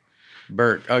Burke.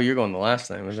 Burke. Oh, you're going the last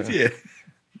name, isn't it? Yeah.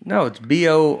 No, it's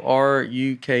Boruke.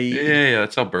 Yeah,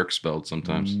 that's how Burke's spelled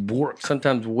sometimes.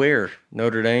 Sometimes where?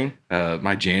 Notre Dame?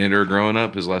 My janitor growing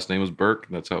up, his last name was Burke.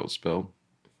 That's how it was spelled.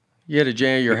 You had a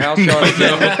janitor your house, Jonathan?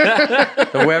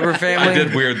 The Weber family? I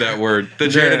did weird that word. The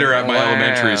janitor at my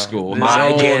elementary school.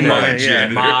 My janitor. My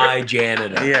janitor. My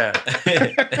janitor. Yeah.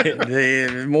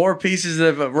 The more pieces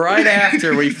of right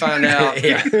after we find out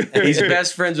he's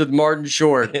best friends with Martin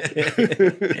Short.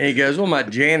 And he goes, well, my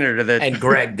janitor that And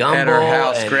Greg Gumbel. at our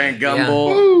house, Grant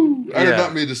Gumbel. Ooh, I did Yeah.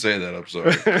 not mean to say that. I'm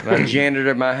sorry. My janitor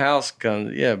at my house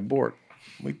comes. Yeah, Bort.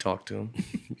 We talked to him.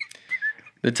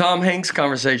 The Tom Hanks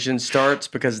conversation starts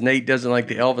because Nate doesn't like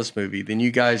the Elvis movie. Then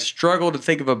you guys struggle to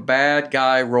think of a bad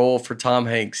guy role for Tom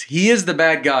Hanks. He is the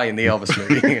bad guy in the Elvis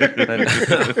movie.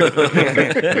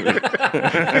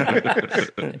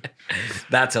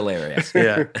 That's hilarious.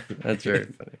 Yeah, that's very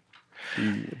funny.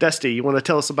 Dusty, you want to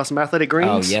tell us about some Athletic Oh,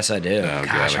 Greens? yes, I do. Oh,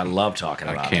 Gosh, God, I love talking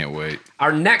I about it. can't wait.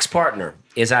 Our next partner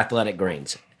is Athletic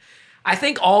Greens. I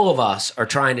think all of us are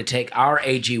trying to take our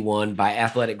AG1 by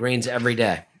Athletic Greens every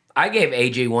day. I gave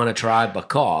AG1 a try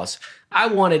because I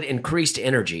wanted increased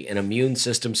energy and immune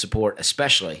system support,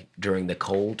 especially during the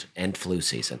cold and flu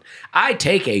season. I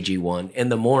take AG1 in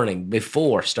the morning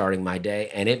before starting my day,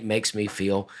 and it makes me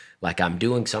feel like I'm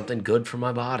doing something good for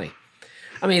my body.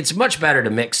 I mean, it's much better to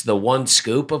mix the one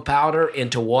scoop of powder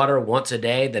into water once a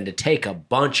day than to take a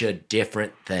bunch of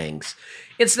different things.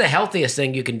 It's the healthiest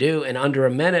thing you can do in under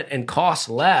a minute and costs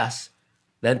less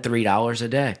than $3 a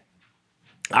day.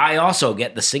 I also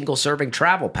get the single-serving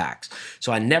travel packs,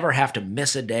 so I never have to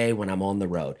miss a day when I'm on the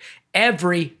road.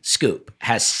 Every scoop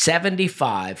has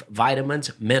 75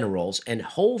 vitamins, minerals, and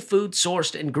whole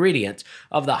food-sourced ingredients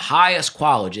of the highest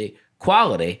quality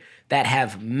that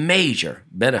have major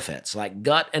benefits like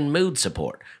gut and mood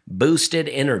support, boosted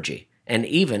energy, and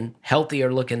even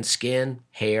healthier-looking skin,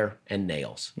 hair, and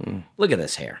nails. Look at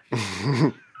this hair.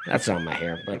 That's not my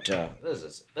hair, but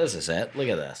this is it. Look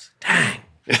at this. Dang.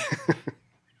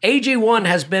 AG1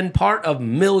 has been part of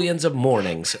millions of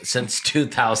mornings since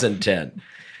 2010.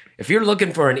 If you're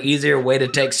looking for an easier way to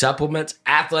take supplements,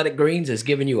 Athletic Greens is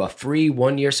giving you a free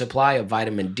 1-year supply of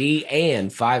vitamin D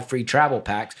and 5 free travel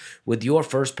packs with your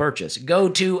first purchase. Go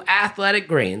to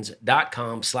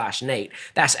athleticgreens.com/Nate.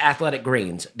 That's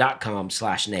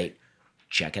athleticgreens.com/Nate.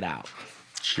 Check it out.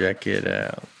 Check it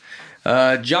out.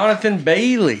 Jonathan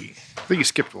Bailey, I think you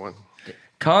skipped one.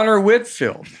 Connor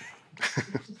Whitfield,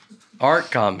 art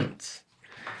comments.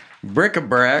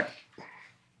 Bric-a-brac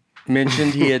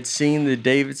mentioned he had seen the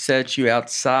David statue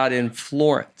outside in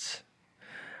Florence.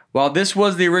 While this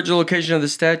was the original location of the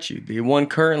statue, the one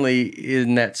currently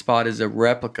in that spot is a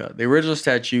replica. The original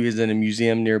statue is in a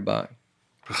museum nearby.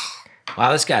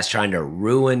 Wow, this guy's trying to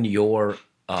ruin your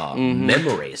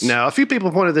memories. No, a few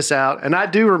people pointed this out, and I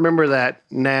do remember that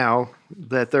now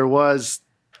that there was.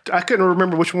 I couldn't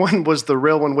remember which one was the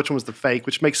real one, which one was the fake,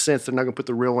 which makes sense. They're not going to put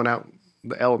the real one out,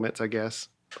 the elements, I guess.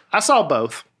 I saw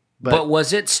both. But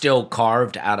was it still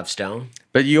carved out of stone?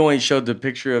 But you only showed the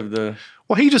picture of the...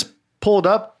 Well, he just pulled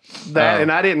up that,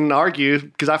 and I didn't argue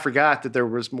because I forgot that there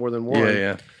was more than one.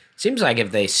 Yeah. Seems like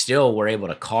if they still were able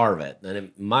to carve it, then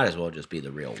it might as well just be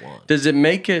the real one. Does it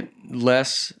make it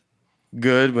less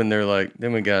good when they're like,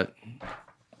 then we got,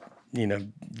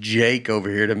 Jake over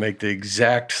here to make the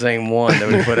exact same one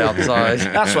that we put outside?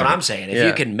 That's what I'm saying. If Yeah.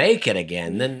 you can make it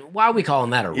again, then why are we calling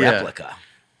that a replica?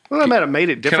 Well, I might have made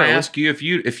it Can different. I ask you if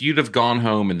you'd have gone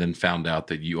home and then found out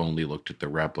that you only looked at the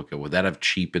replica, would that have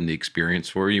cheapened the experience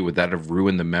for you? Would that have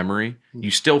ruined the memory?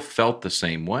 You still felt the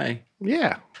same way.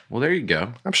 Yeah. Well, there you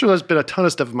go. I'm sure there's been a ton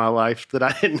of stuff in my life that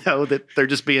I didn't know that they're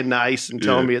just being nice and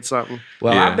telling me it's something.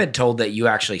 Well, Yeah. I've been told that you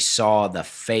actually saw the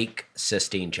fake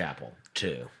Sistine Chapel,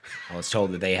 too. I was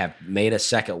told that they have made a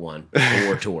second one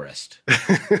for tourists.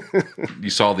 You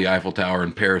saw the Eiffel Tower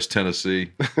in Paris,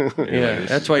 Tennessee. Yeah,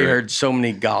 that's why you heard so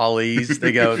many gollies.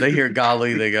 They hear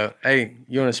golly, they go, hey,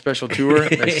 you want a special tour?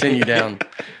 They send you down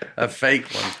a fake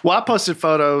one. Well, I posted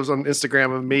photos on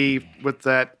Instagram of me with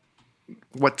that,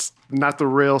 what's not the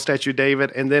real Statue of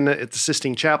David, and then at the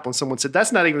Sistine Chapel, and someone said,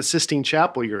 that's not even the Sistine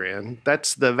Chapel you're in.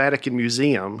 That's the Vatican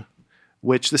Museum,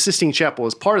 which the Sistine Chapel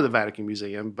is part of the Vatican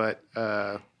Museum, but...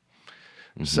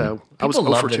 So I was People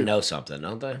love 0 for to 2. know something,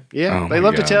 don't they? Yeah, Oh they my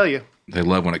love to God. tell you. They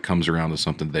love when it comes around to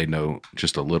something they know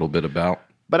just a little bit about.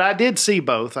 But I did see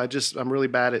both. I'm really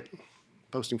bad at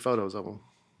posting photos of them.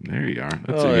 There you are.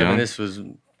 That's Oh, a yeah,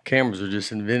 young. cameras were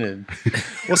just invented.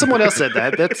 Well, someone else said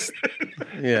that.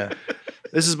 Yeah.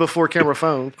 This is before camera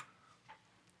phone.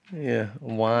 Yeah.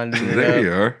 Winding it There up.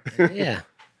 you are. Yeah.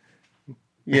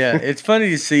 Yeah, it's funny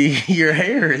to see your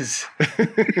hair is.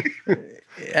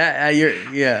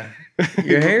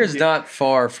 Your hair is not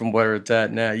far from where it's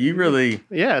at now. You really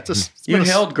Yeah, it's you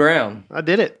held ground. I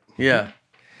did it. Yeah,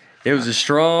 it was a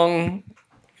strong.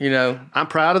 You know, I'm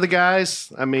proud of the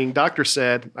guys. I mean, doctor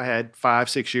said I had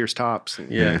 5-6 years tops.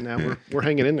 And Yeah. now we're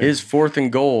hanging in there. his 4th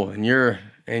and goal, and you're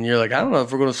like, I don't know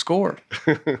if we're going to score.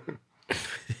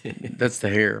 That's the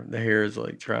hair. The hair is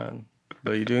like trying,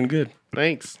 but you're doing good.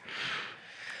 Thanks.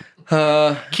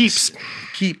 Keeps.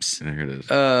 Here it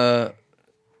is.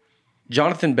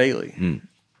 Jonathan Bailey.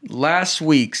 Last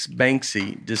week's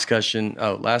Banksy discussion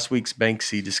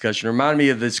reminded me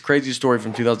of this crazy story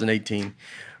from 2018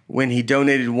 when he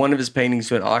donated one of his paintings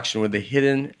to an auction with a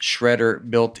hidden shredder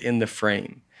built in the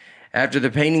frame. After the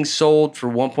painting sold for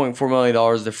 $1.4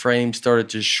 million, the frame started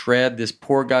to shred this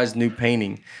poor guy's new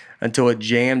painting until it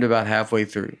jammed about halfway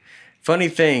through. Funny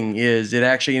thing is, it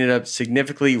actually ended up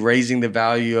significantly raising the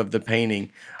value of the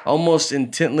painting almost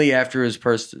instantly after it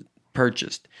was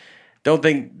purchased. Don't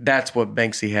think that's what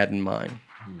Banksy had in mind.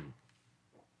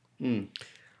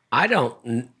 I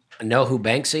don't know who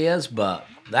Banksy is, but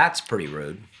that's pretty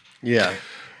rude. Yeah,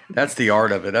 that's the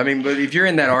art of it. I mean, but if you're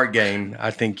in that art game,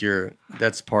 I think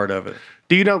that's part of it.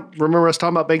 Do you remember us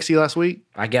talking about Banksy last week?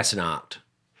 I guess not.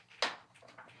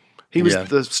 He was Yeah.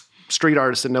 the street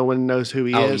artist and no one knows who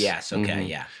he Oh, is. yes. Okay,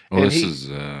 yeah. Well, and this he- is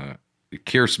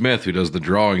Keir Smith, who does the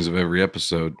drawings of every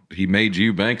episode. He made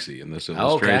you Banksy in this Okay,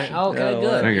 illustration. okay, Oh,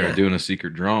 good. They're Yeah. doing a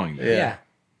secret drawing. Yeah.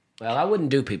 Well, I wouldn't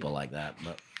do people like that,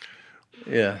 but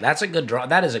Yeah. that's a good draw.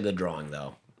 That is a good drawing,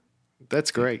 though.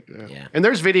 That's great. Yeah. And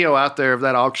there's video out there of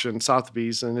that auction,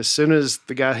 Sotheby's, and as soon as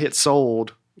the guy hit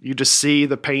sold, you just see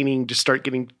the painting just start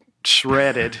getting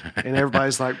shredded, and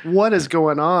everybody's like, "What is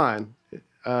going on?"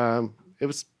 It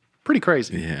was pretty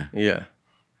crazy. Yeah. Yeah.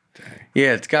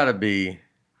 Yeah, it's got to be.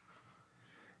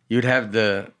 You'd have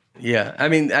I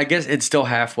mean, I guess it's still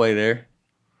halfway there.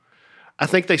 I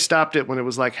think they stopped it when it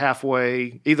was like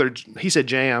halfway. Either he said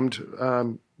jammed,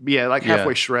 like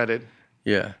halfway Yeah. shredded.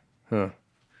 Yeah. Huh.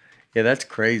 Yeah, that's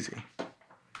crazy.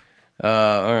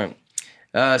 All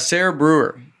right. Sarah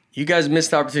Brewer, you guys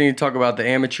missed the opportunity to talk about the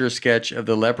amateur sketch of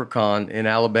the leprechaun in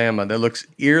Alabama that looks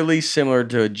eerily similar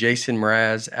to a Jason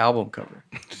Mraz album cover.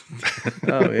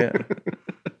 Oh, yeah.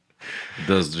 It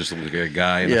does just look like a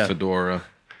guy in Yeah. a fedora.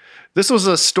 This was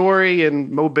a story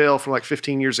in Mobile from like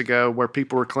 15 years ago where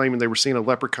people were claiming they were seeing a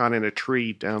leprechaun in a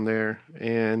tree down there,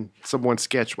 and someone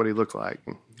sketched what he looked like.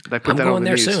 They put I'm that going on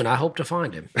the there news. soon. I hope to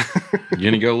find him. You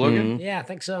gonna go looking? Yeah, I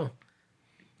think so.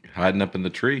 Hiding up in the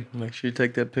tree. Make sure you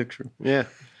take that picture. Yeah.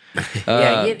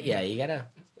 You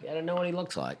gotta know what he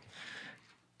looks like.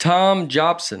 Tom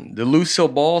Jobson, the Lucille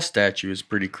Ball statue is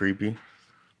pretty creepy.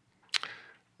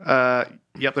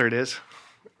 Yep, there it is.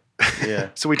 Yeah.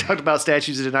 So we talked about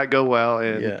statues that did not go well,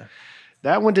 and Yeah.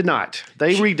 that one did not.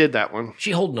 They redid that one.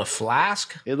 She holding a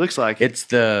flask? It looks like it. It's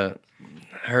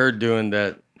her doing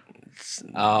that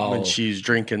when she's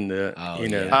drinking the,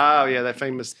 Oh, yeah, that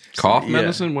famous. Cough Yeah.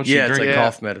 medicine? What's she Yeah, it's drinking? like Yeah.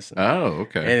 cough medicine. Oh,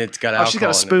 okay. And it's got Oh, alcohol she's got a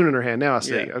in spoon it. in her hand. Now I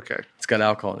see. Yeah. Okay. It's got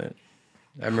alcohol in it.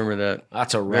 I remember that.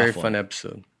 That's a rough Very one. fun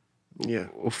episode. Yeah.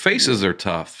 Well, faces are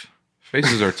tough.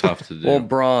 Faces are tough to do. Well,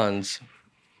 bronze.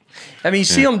 I mean, you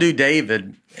see them do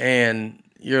David, and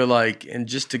you're like, and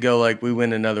just to go like, we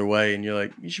went another way, and you're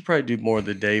like, you should probably do more of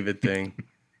the David thing.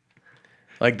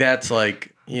 Like, that's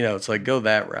like, it's like, go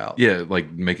that route. yeah,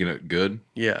 like making it good.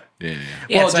 Yeah. Yeah,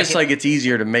 Yeah, Well, it's just like it's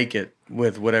easier to make it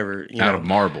with whatever, out of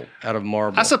marble. out of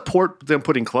marble. I support them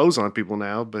putting clothes on people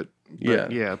now, but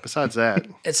Yeah. besides that,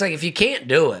 It's like if you can't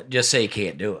do it, just say you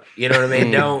can't do it. You know what I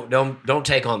mean? Don't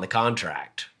take on the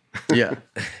contract. Yeah.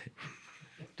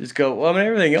 Just go, well, I mean,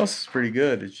 everything else is pretty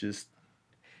good. It's just,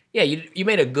 Yeah, you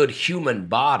made a good human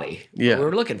body. Yeah.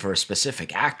 We're looking for a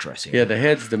specific actress here. yeah, the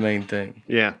head's the main thing.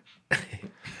 yeah.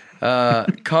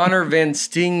 Connor Van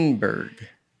Steenberg.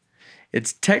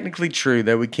 It's technically true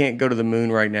that we can't go to the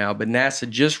moon right now, but NASA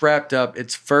just wrapped up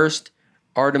its first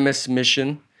Artemis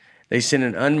mission. They sent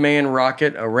an unmanned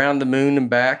rocket around the moon and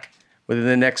back. Within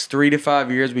the next 3 to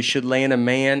 5 years, we should land a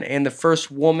man and the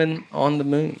first woman on the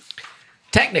moon.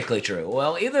 Technically true.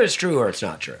 Well, either it's true or it's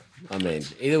not true. I mean,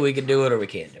 either we can do it or we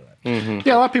can't do it.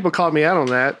 Yeah, a lot of people called me out on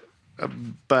that.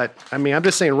 But, I mean, I'm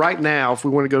just saying right now, if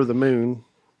we want to go to the moon,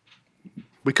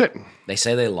 we couldn't. They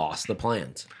say they lost the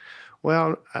plans.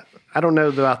 Well, I don't know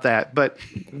about that, but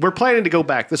we're planning to go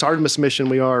back. This Artemis mission,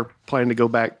 we are planning to go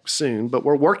back soon, but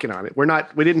we're working on it.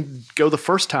 We didn't go the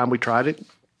first time we tried it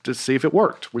to see if it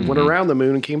worked. We went around the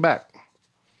moon and came back.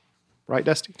 Right,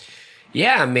 Dusty?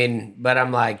 Yeah, I mean, but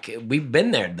I'm like, we've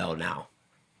been there though now.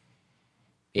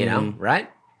 You know, right?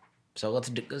 So let's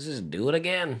just do it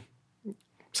again.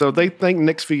 So they think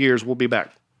next few years we'll be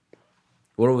back.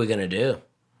 What are we gonna do?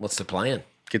 What's the plan?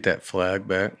 Get that flag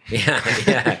back.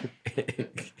 Yeah.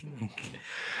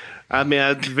 I mean,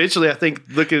 eventually I think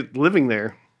look at living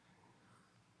there.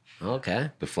 Okay.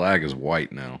 The flag is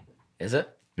white now. Is it?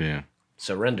 Yeah.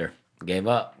 Surrender. Gave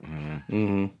up.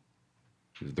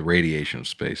 The radiation of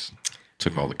space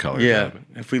took all the colors out Yeah. of it.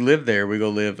 If we live there, we go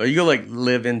live. Are you gonna like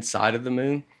live inside of the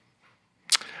moon?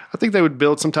 I think they would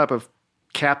build some type of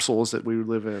capsules that we would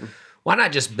live in. Why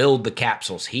not just build the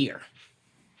capsules here?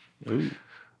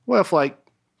 Well, if like,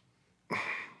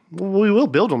 we will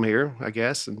build them here, I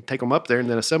guess, and take them up there and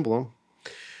then assemble them.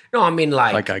 No, I mean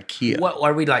like IKEA. What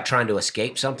are we like trying to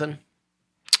escape something?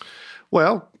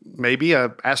 Well, maybe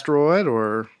a asteroid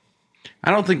or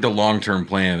I don't think the long-term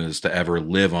plan is to ever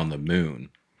live on the moon.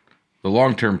 The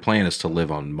long-term plan is to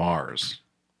live on Mars.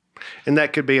 and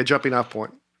that could be a jumping off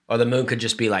point. Or the moon could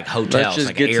just be like Let's hotels, just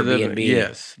like get to the Airbnb.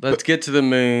 yes. Let's get to the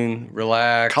moon.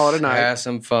 Relax. Call it a night. Have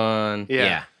some fun.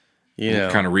 Yeah. You know.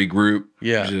 Kind of regroup.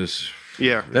 Yeah. Just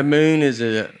Yeah. The moon is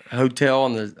a hotel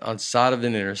on the side of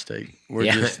an interstate. We're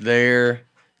Yeah. just there.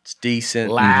 It's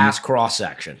decent. Last cross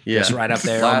section. Yeah. Just right up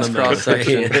there Last on the moon. cross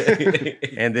section.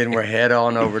 And then we're head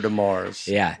on over to Mars.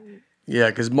 Yeah. Yeah,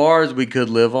 because Mars we could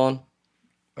live on,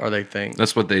 or they think.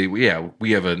 that's what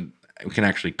we can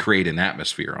actually create an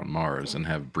atmosphere on Mars and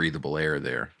have breathable air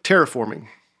there. Terraforming.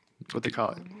 That's what they call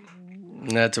it.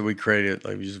 And that's what we created.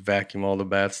 Like we just vacuum all the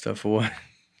bad stuff away.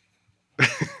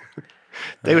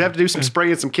 They would have to do some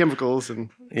spraying some chemicals, and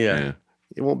Yeah.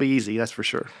 it won't be easy, that's for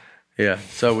sure. Yeah.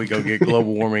 So we go get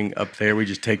global warming up there. We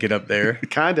just take it up there.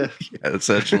 Kind of.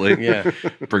 Essentially. Yeah.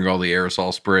 Bring all the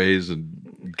aerosol sprays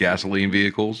and gasoline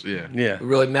vehicles. Yeah. Yeah. We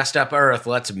really messed up Earth.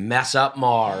 Let's mess up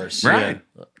Mars. Right.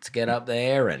 Let's get up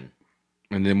there and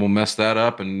And then we'll mess that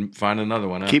up and find another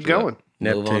one. Keep after that. going.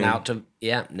 move on Neptune. out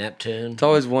to Neptune. It's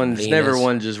always one. It's never Venus.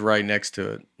 one just right next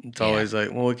to it. It's Yeah. always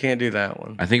like, well, we can't do that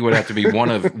one. I think it would have to be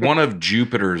one of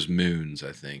Jupiter's moons,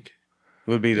 I think.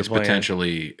 Would be the It's plan.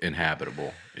 potentially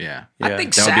inhabitable. Yeah. Yeah. I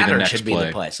think That would be the Saturn next should be play.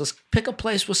 the place. Let's pick a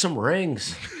place with some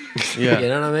rings. Yeah. You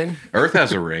know what I mean? Earth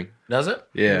has a ring. Does it?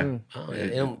 Yeah. Oh, they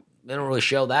don't really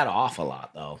show that off a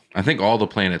lot, though. I think all the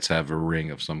planets have a ring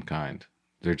of some kind.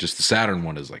 They're just the Saturn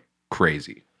one is like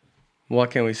crazy. Why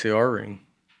can't we see our ring?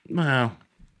 Well,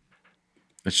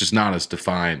 it's just not as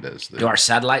defined as Do the. our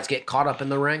satellites get caught up in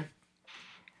the ring?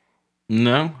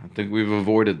 No, I think we've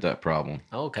avoided that problem.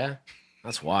 Okay.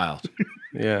 That's wild.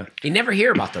 Yeah. You never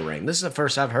hear about the ring. This is the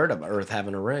first I've heard of Earth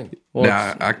having a ring. Well,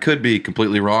 Now, I could be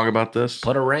completely wrong about this,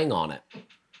 Put a ring on it.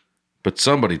 but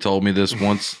somebody told me this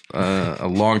once a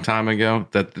long time ago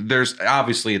that there's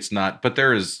obviously it's not, but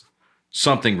there is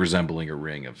something resembling a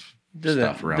ring of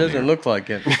stuff around doesn't here. look like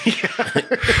it.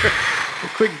 A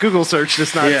quick Google search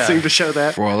does not Yeah. seem to show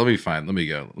that. Well, let me find. Let me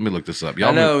go. Let me look this up. I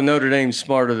Y'all know Notre Dame's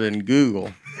smarter than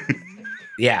Google.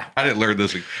 Yeah. I didn't learn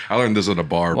this. I learned this at a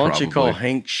bar. Why don't probably. you call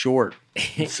Hank Short?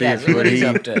 See Yeah, if see what what he's he.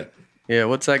 up to. Yeah,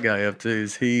 what's that guy up to?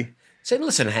 Is he? Say,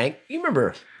 listen, Hank, you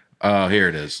remember Oh, here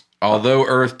it is. Although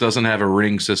Earth doesn't have a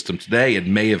ring system today, it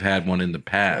may have had one in the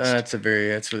past. That's what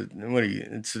are you?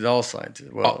 It's all science.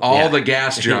 Well, All yeah. the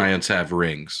gas giants have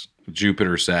rings: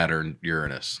 Jupiter, Saturn,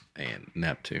 Uranus, and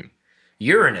Neptune.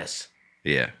 Uranus?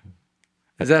 Yeah,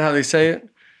 is that how they say it?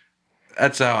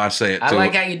 that's how I say it. I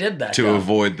like how you did that. to though.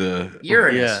 avoid the.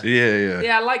 Uranus. Yeah.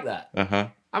 Yeah, I like that. Uh huh.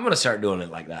 I'm going to start doing it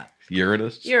like that.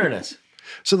 Uranus. Uranus.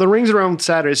 So the rings around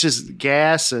Saturn, it's just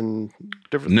gas and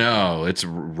different. No, it's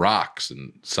rocks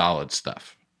and solid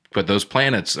stuff. But those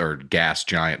planets are gas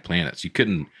giant planets. You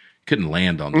couldn't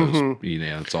land on those. You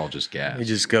know, it's all just gas. You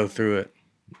just go through it.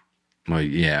 Well,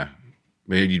 yeah.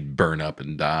 Maybe you'd burn up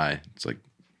and die. It's like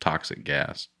toxic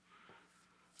gas.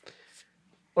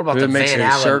 What about But the it makes Van it a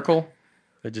Allen? circle.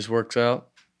 It just works out.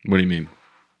 What do you mean?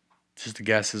 Just the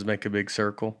gases make a big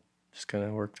circle. Just kind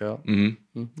of worked out.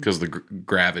 Because the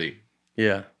gravity.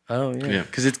 Yeah. Oh yeah. Yeah.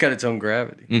 Because it's got its own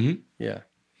gravity. Mm-hmm. Yeah.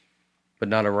 But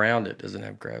not around it. Doesn't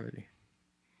have gravity.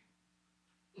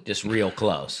 Just real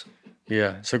close.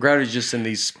 Yeah. So gravity's just in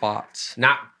these spots.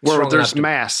 Not Where strong there's enough to,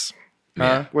 mass.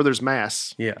 Huh? Where there's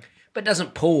mass. Yeah. but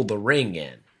doesn't pull the ring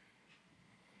in.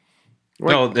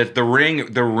 No, that the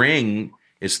ring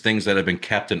is things that have been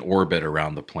kept in orbit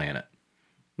around the planet.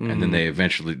 And then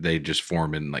they just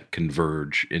form and like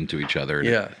converge into each other.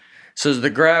 Yeah. So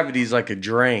the gravity's like a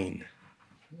drain,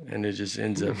 and it just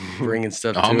ends up bringing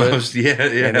stuff to Almost, it.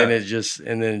 yeah. And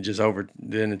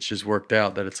then it's just worked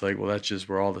out that it's like, well, that's just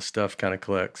where all the stuff kind of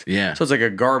collects. Yeah. So it's like a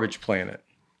garbage planet.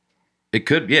 It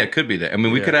could be that. I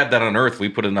mean, we Yeah. could have that on Earth. We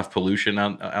put enough pollution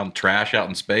out trash out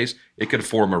in space. It could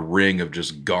form a ring of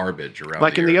just garbage around,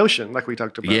 Like in the Earth. ocean, like we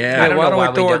talked about. Yeah. I don't why know don't why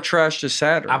we throw we our don't- trash to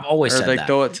Saturn? I've always or said they that.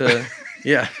 throw it to,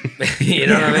 yeah, You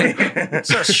know what I mean?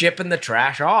 Start shipping the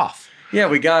trash off. yeah.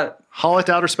 We got Haul it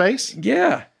to outer space?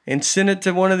 and send it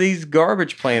to one of these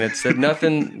garbage planets that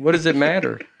nothing. What does it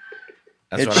matter?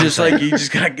 That's It's what I'm just saying. like you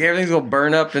just got everything's gonna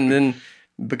burn up and then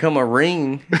become a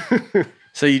ring.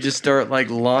 So you just start like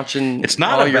launching It's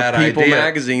not all a your bad People idea.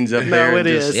 magazines up there. No, and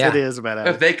it just- is. Yeah. It is a bad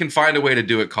idea. If they can find a way to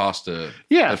do it cost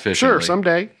Yeah, efficiently. sure,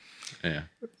 someday. Yeah.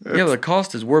 Yeah, but the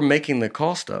cost is we're making the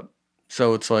cost up.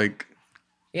 So it's like,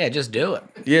 Yeah, just do it.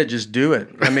 yeah, just do it.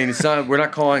 I mean, it's not. We're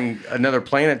not calling another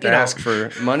planet to You know. ask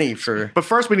for money for. But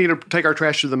first, we need to take our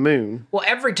trash to the moon. Well,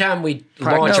 every time we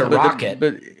launch No, a but rocket,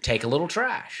 but- take a little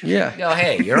trash. Yeah. Go,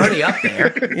 hey, you're already up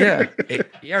there. Yeah,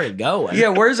 You're already going. yeah.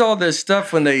 Where's all this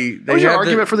stuff when they was your have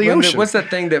argument for the when ocean. what's that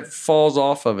thing that falls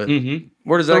off of it?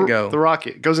 Where does that go? The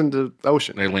rocket goes into the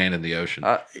ocean. They land in the ocean.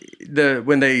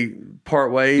 When they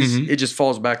part ways, it just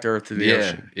falls back to Earth to the yeah.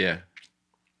 ocean. Yeah.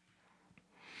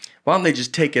 Why don't they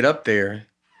just take it up there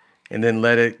and then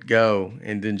let it go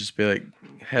and then just be like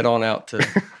head on out to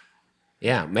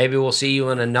Yeah, maybe we'll see you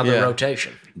in another Yeah.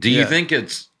 rotation. Do you Yeah. think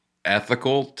it's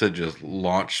ethical to just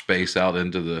launch space out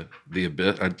into the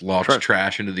abyss, launch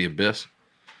trash into the abyss?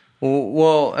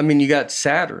 well, I mean, you got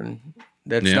Saturn.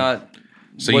 That's Yeah. not.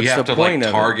 So what's you have the to like point of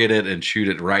it? target it and shoot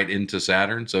it right into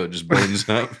Saturn, so it just burns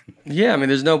up. Yeah, I mean,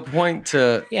 there's no point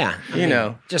to. Yeah. I You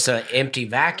know. just an empty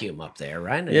vacuum up there,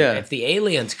 right? And Yeah. If the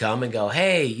aliens come and go,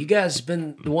 hey, you guys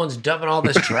been the ones dumping all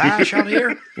this trash out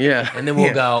here? Yeah, And then we'll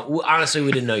yeah. go, well, honestly,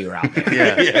 we didn't know you were out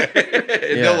there. Yeah,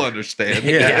 They'll understand.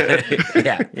 yeah,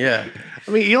 Yeah. yeah.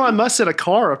 I mean, Elon Musk set a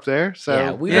car up there. So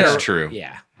Yeah, we Yeah. better- That's true.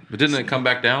 Yeah. But didn't it come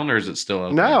back down, or is it still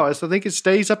up no, I think it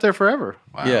stays up there forever.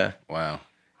 there? Wow. Yeah. Wow.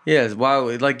 Yeah, wow,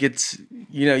 like it's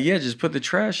just put the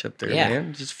trash up there, Yeah.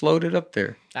 man. Just float it up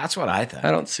there. That's what I think. I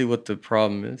don't see what the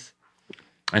problem is.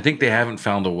 I think they haven't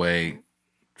found a way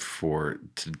to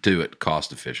do it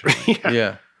cost efficiently.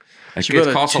 Yeah. Like, Should build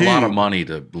it a costs a lot of tube. money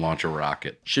to launch a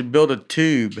rocket, Should build a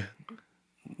tube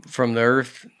from the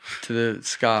earth to the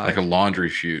sky. like a laundry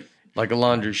chute. Like a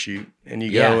laundry chute. And you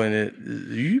Yeah. go and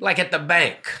it Like at the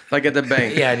bank. like at the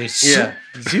bank. Yeah, just Yeah.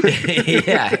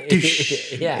 yeah.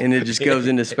 yeah. And it just goes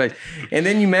into space. And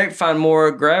then you might find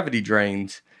more gravity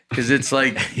drains. Because it's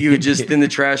like you would just then the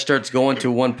trash starts going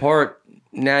to one part.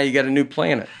 Now you got a new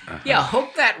planet. Yeah,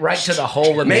 hook that right to the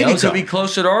hole in Maybe the it ozone. could be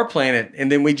closer to our planet,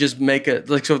 and then we just make it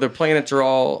like so. If the planets are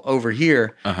all over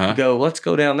here, Uh-huh. go. Let's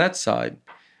go down that side,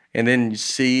 and then you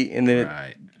see, and then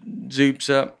Right. it zoops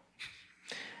up.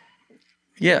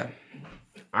 Yeah,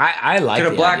 I like could a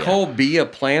the black idea. hole be a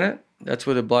planet? That's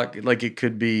what a black like it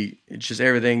could be. It's just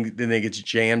everything. Then it gets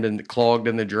jammed and clogged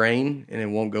in the drain, and it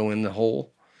won't go in the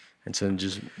hole, and so it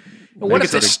just. What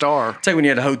it's if it's a star? It's like when you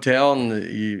had a hotel and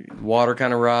the water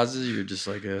kind of rises. You're just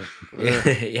like a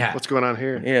yeah. What's going on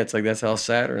here? yeah. It's like that's how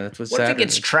Saturn. That's what What if Saturn it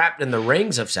gets is. trapped in the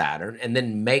rings of Saturn and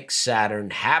then makes Saturn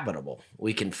habitable?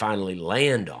 We can finally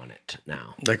land on it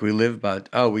now. Like we live by.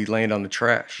 Oh, we land on the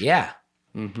trash. Yeah.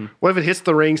 What if it hits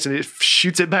the rings and it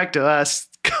shoots it back to us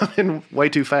coming way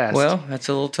too fast? Well, that's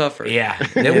a little tougher. Yeah.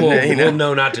 Then we'll, You know. we'll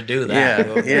know not to do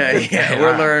that. Yeah.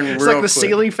 We're learning it's real like the quick.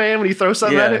 ceiling fan when you throw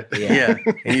something at Yeah, it.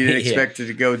 yeah. And you didn't Yeah. expect it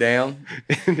to go down.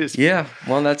 It's- Yeah.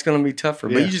 Well, that's going to be tougher.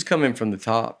 But Yeah. you just come in from the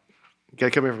top You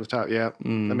gotta come in from the top. Yeah, that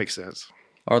makes sense.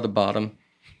 or the bottom.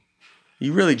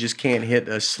 You really just can't hit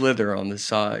a slither on the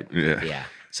side. Yeah. Yeah.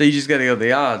 So you just got to go.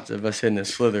 The odds of us hitting a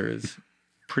slither is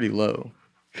pretty low.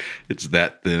 It's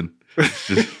that thin. It's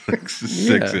just like 6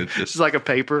 Yeah. inches. It's like a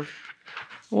paper.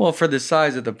 Well, for the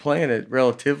size of the planet,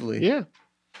 relatively, Yeah.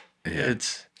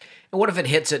 it's And what if it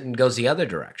hits it and goes the other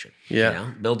direction? Yeah. You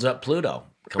know, builds up Pluto,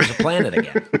 becomes a planet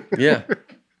again. yeah.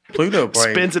 Pluto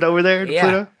probably. Spins it over there to Yeah.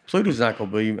 Pluto. Pluto's not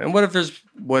going to be. And what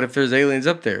if there's aliens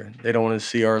up there? They don't want to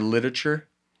see our literature.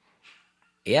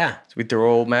 Yeah. So we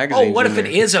throw old magazines. Oh, what in if it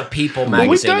there. is a people we've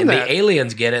magazine done and that. the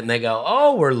aliens get it and they go,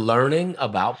 oh, we're learning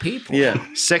about people. Yeah.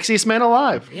 Sexiest man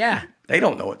alive. Yeah. They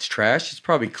don't know it's trash. It's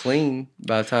probably clean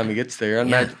by the time it gets there. I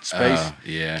imagine space.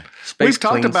 Yeah. Space We've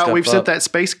talked cleans about stuff we've sent up. that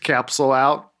space capsule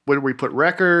out where we put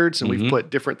records and we've put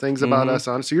different things about us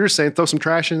on. So you're just saying throw some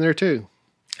trash in there too.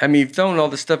 I mean, you've thrown all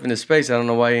this stuff into space. I don't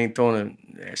know why you ain't throwing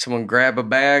someone grab a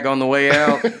bag on the way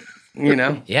out. You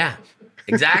know, Yeah.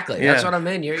 Exactly. Yeah. That's what I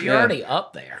mean. You're Yeah. already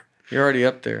up there. you're already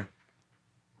up there.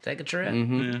 Take a trip.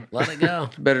 Mm-hmm. Let it go.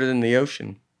 It's better than the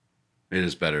ocean. It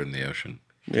is better than the ocean.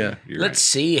 Yeah. You're Let's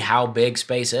see how big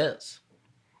space is.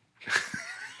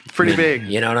 It's pretty big.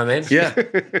 You know what I mean? Yeah.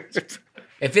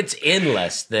 If it's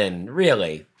endless, then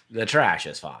really the trash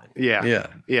is fine. Yeah. Yeah.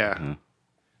 Yeah.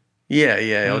 Yeah.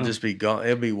 Yeah. It'll just be gone.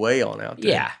 It'll be way on out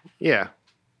there. Yeah. Yeah.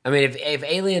 I mean, if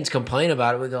aliens complain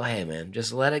about it, we go, hey man,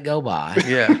 just let it go by,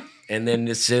 Yeah. and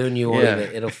then soon you won't Yeah.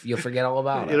 even, you'll forget all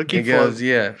about It'll it. It keep goes, floating.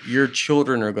 yeah, your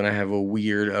children are going to have a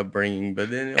weird upbringing,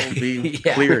 but then it'll be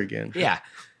Yeah. clear again. Yeah,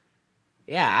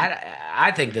 yeah.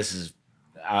 I think this is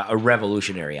a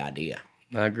revolutionary idea.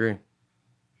 I agree.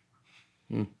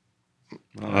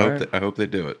 I hope they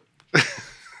do it.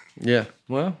 Yeah.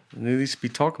 Well, at least be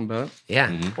talking about it.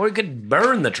 Yeah. Or you could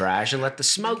burn the trash and let the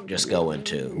smoke just go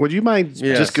into. Would you mind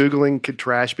Yes. just Googling could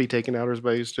trash be taken outer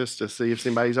space just to see if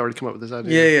anybody's already come up with this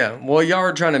idea? Yeah, yeah. Well, y'all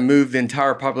are trying to move the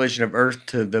entire population of Earth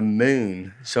to the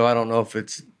moon, so I don't know if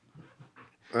it's.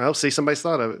 Well, see, somebody's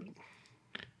thought of it.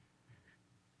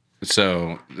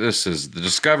 So this is the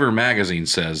Discover magazine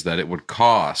says that it would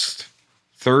cost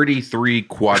 $33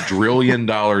 quadrillion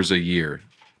a year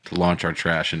to launch our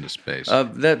trash into space.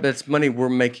 That's money we're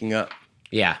making up.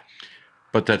 Yeah.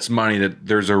 But that's money that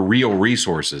there's a real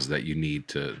resources that you need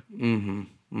to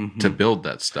to build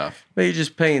that stuff. But you're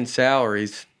just paying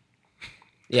salaries,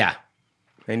 Yeah.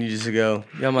 and you just go,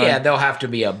 Yeah, there'll have to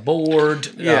be a board,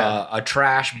 Yeah. a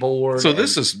trash board. So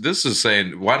this is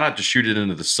saying why not just shoot it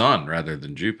into the sun rather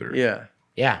than Jupiter? yeah.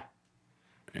 Yeah.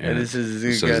 And this is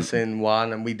you so guys saying why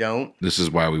and we don't. this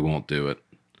is why we won't do it.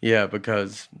 Yeah,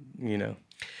 because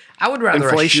I would rather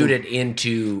us Inflation. shoot it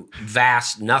into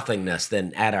vast nothingness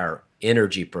than at our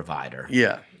energy provider.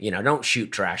 yeah, Don't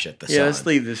shoot trash at the yeah. sun. Let's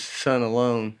leave the sun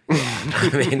alone. I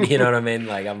mean, you know what I mean?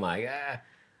 Like, I'm like,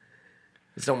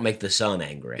 let's don't make the sun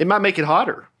angry. It might make it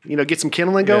hotter. Get some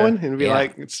kindling going and be Yeah.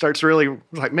 like, it starts really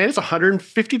like, man, it's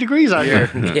 150 degrees out here.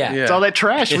 yeah. Yeah. It's all that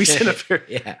trash we sent up here.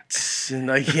 Yeah. And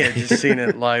just seeing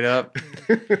it light up,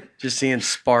 just seeing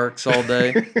sparks all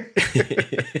day.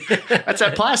 That's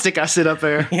that plastic I sit up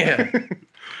there. Yeah,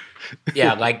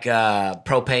 Yeah, like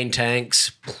propane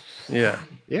tanks. yeah,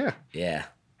 Yeah. Yeah.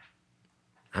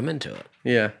 I'm into it.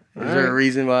 yeah. Is there a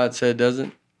reason why it said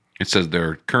doesn't? It says there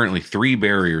are currently 3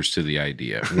 barriers to the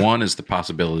idea. One is the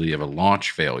possibility of a launch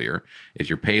failure. If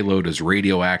your payload is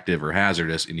radioactive or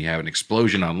hazardous and you have an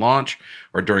explosion on launch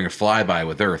or during a flyby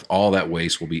with Earth, all that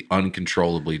waste will be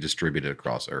uncontrollably distributed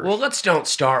across Earth. Well, let's don't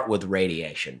start with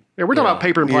radiation. Yeah, we're talking about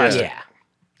paper and plastic.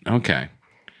 Yeah. Okay.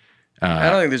 I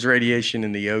don't think there's radiation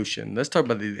in the ocean. Let's talk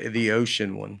about the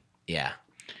ocean one. Yeah.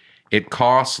 It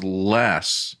costs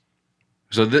less.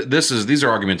 So these are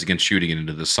arguments against shooting it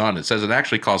into the sun. It says it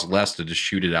actually costs less to just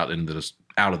shoot it out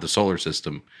of the solar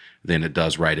system than it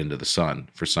does right into the sun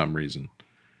for some reason.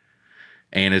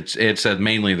 And it said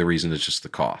mainly the reason is just the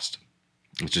cost.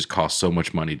 It just costs so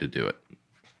much money to do it.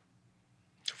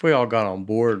 If we all got on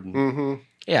board, and,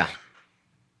 Yeah.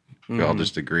 We all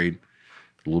just agreed.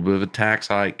 A little bit of a tax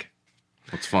hike.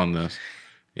 Let's fund this.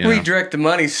 You we know? direct the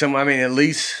money somewhere. I mean, at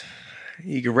least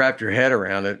you can wrap your head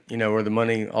around it. Where the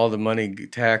money, all the money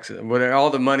taxes, whatever, all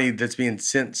the money that's being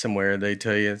sent somewhere, they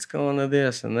tell you it's going to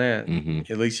this and that.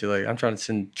 At least you're like, I'm trying to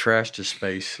send trash to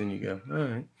space, and you go, all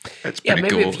right. That's Yeah,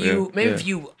 pretty maybe cool. if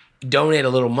you donate a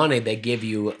little money, they give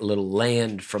you a little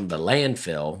land from the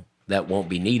landfill that won't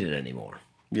be needed anymore.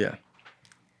 Yeah.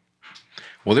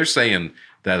 Well, they're saying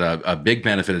that a big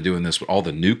benefit of doing this with all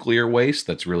the nuclear waste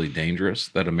that's really dangerous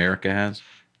that America has,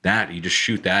 that you just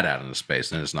shoot that out into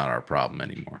space, and it's not our problem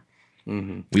anymore.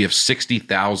 We have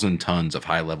 60,000 tons of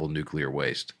high-level nuclear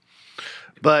waste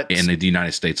But in the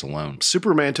United States alone.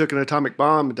 Superman took an atomic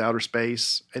bomb into outer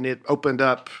space, and it opened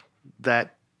up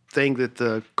that thing that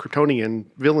the Kryptonian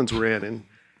villains were in, and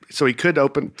so he could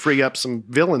free up some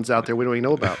villains out there we don't even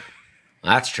know about.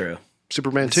 That's true.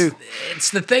 Superman 2. It's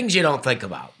the things you don't think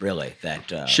about, really.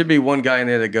 That Should be one guy in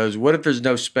there that goes, what if there's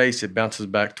no space? It bounces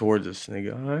back towards us. And they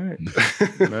go, all right.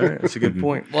 All right. That's a good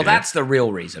point. well, that's the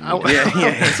real reason. we do it.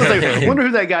 Yeah. So I wonder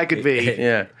who that guy could be.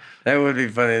 Yeah. That would be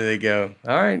funny. They go,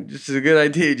 all right, this is a good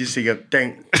idea. Just see go,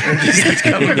 dang. And just keeps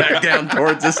coming back down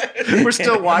towards us. We're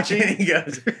still watching. And he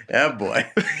goes, oh boy.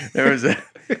 There was a.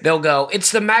 They'll go,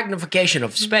 it's the magnification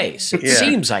of space. It Yeah.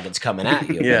 seems like it's coming at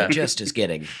you, Yeah. but it just is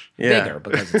getting Yeah. bigger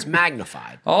because it's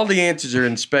magnified. All the answers are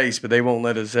in space, but they won't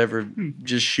let us ever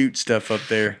just shoot stuff up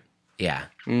there. Yeah.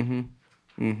 All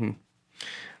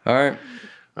right.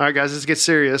 All right, guys, let's get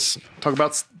serious. Talk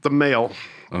about the mail.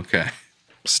 Okay.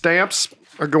 Stamps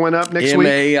are going up next week.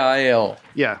 MAIL.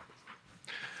 Yeah.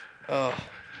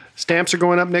 Stamps are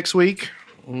going up next week.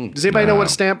 Does anybody know what a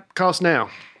stamp costs now?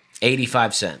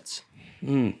 85 cents.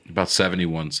 About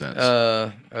 71 cents.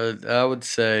 I would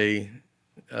say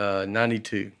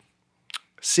 92.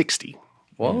 60.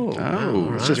 Whoa.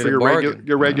 oh, It's just Get for a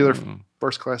your regular bargain.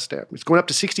 first class stamp. It's going up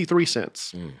to 63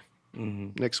 cents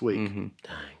next week.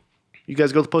 You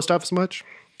guys go to the post office much?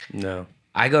 No.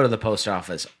 I go to the post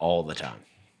office all the time.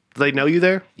 Do they know you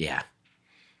there? Yeah.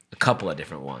 A couple of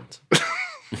different ones.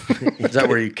 Is that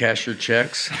where you cash your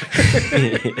checks?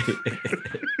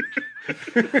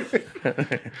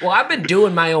 Well, I've been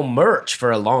doing my own merch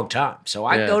for a long time, so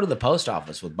I Yeah. go to the post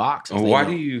office with boxes. Oh, They why know.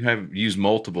 do you use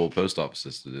multiple post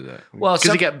offices to do that? Well,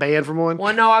 Because he got banned from one.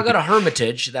 well, no, I go to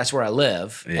Hermitage. That's where I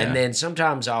live, Yeah. and then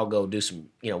sometimes I'll go do some.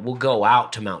 We'll go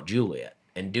out to Mount Juliet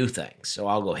and do things. So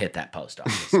I'll go hit that post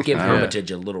office, give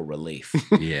Hermitage a little relief.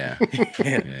 Yeah.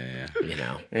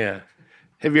 Yeah.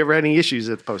 Have you ever had any issues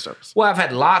at the post office? Well, I've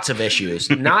had lots of issues,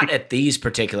 not at these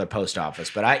particular post office,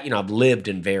 but I've lived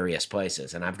in various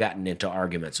places and I've gotten into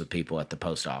arguments with people at the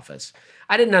post office.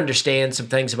 I didn't understand some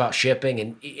things about shipping,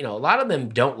 and a lot of them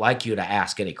don't like you to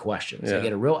ask any questions. Yeah. They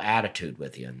get a real attitude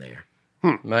with you in there.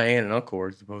 My aunt and uncle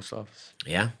worked at the post office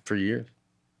Yeah. for years.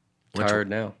 Which Tired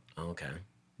now. Okay.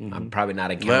 I'm probably not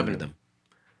encountered Lebanon. them.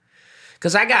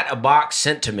 Because I got a box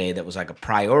sent to me that was like a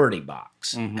priority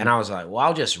box. And I was like, well,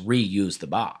 I'll just reuse the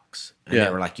box. And Yeah.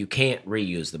 they were like, you can't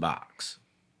reuse the box.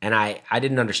 And I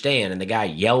didn't understand. And the guy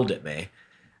yelled at me.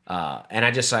 And I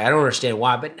just like, I don't understand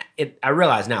why. But I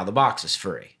realize now the box is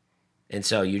free. And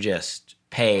so you just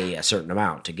pay a certain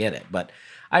amount to get it. But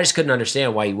I just couldn't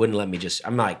understand why you wouldn't let me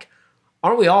I'm like,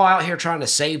 aren't we all out here trying to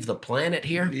save the planet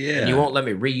here? Yeah. And you won't let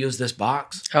me reuse this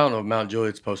box? I don't know if Mount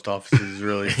Juliet's post office is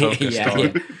really focused Yeah, on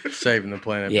yeah. saving the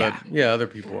planet, Yeah. but yeah, other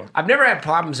people are. I've never had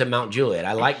problems at Mount Juliet.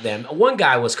 I like them. One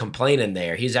guy was complaining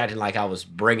there. He's acting like I was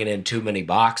bringing in too many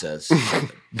boxes,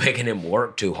 making him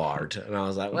work too hard. And I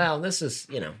was like, well, this is,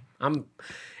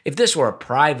 if this were a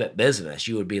private business,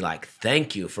 you would be like,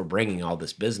 thank you for bringing all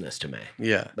this business to me.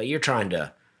 Yeah. But you're trying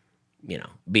to,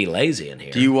 be lazy in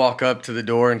here. Do you walk up to the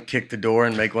door and kick the door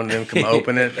and make one of them come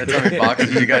open it? That's how many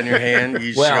boxes you got in your hand.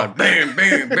 You just Well- go bam,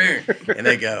 bam, bam, and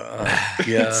they go,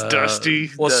 yeah, It's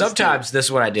dusty. Well, dusty. sometimes this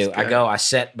is what I do. I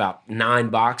set about 9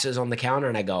 boxes on the counter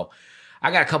and I go, I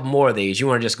got a couple more of these. You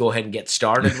want to just go ahead and get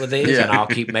started with these Yeah. and I'll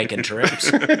keep making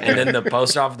trips. And then the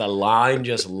post office, the line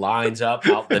just lines up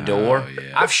out the door. Oh,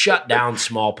 yeah. I've shut down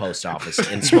small post office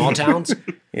in small towns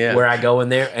Yeah. where I go in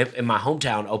there. In my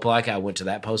hometown, Opelika, I went to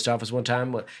that post office one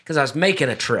time because I was making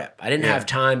a trip. I didn't have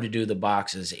time to do the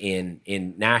boxes in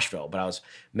Nashville, but I was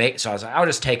like, I'll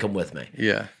just take them with me.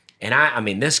 Yeah. And I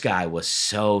mean, this guy was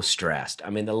so stressed.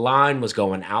 I mean, the line was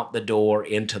going out the door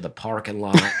into the parking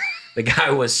lot. The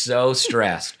guy was so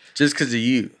stressed. Just because of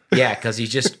you. Yeah, because he's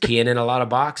just keying in a lot of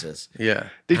boxes. Yeah.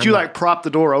 Did you like prop the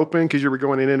door open because you were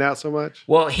going in and out so much?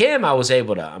 Well, him, I was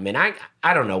able to. I mean, I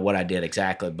don't know what I did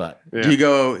exactly, but Yeah. Do you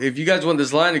go, if you guys want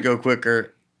this line to go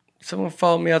quicker, someone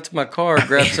follow me out to my car,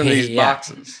 grab some of these Yeah.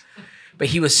 boxes.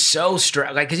 he was so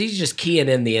stressed, like, because he's just keying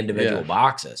in the individual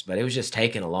boxes, but it was just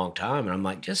taking a long time. And I'm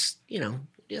like, just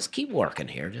keep working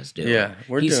here. Just do it. Yeah,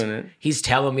 we're doing it. He's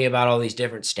telling me about all these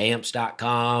different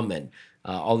stamps.com and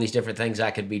all these different things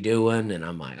I could be doing. And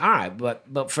I'm like, all right,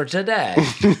 but for today,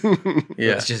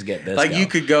 Yeah. let's just get this Like going. you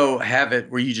could go have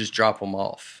it where you just drop them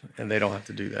off and they don't have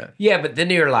to do that. Yeah, but then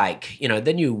you're like,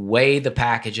 then you weigh the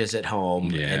packages at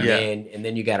home, Yeah. and Yeah.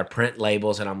 then you got to print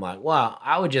labels, and I'm like, well,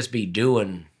 I would just be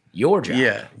doing your job.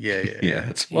 Yeah. Yeah.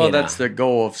 It's, Well, You that's know. the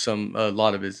goal of a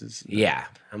lot of businesses. Yeah.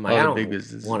 I'm like, All I the don't big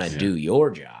businesses. want to do your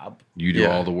job. you do Yeah.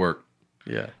 all the work.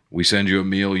 Yeah. We send you a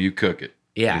meal, you cook it.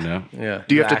 Yeah. You know? Yeah.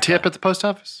 Do you have to Exactly. tip at the post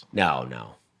office?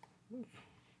 No.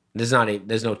 There's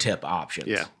no tip options.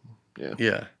 Yeah.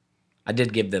 Yeah. I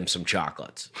did give them some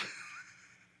chocolates.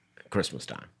 at Christmas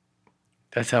time.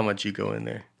 That's how much you go in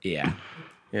there. Yeah.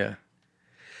 Yeah.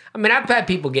 I mean, I've had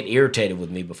people get irritated with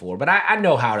me before, but I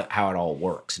know how it all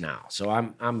works now. So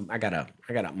I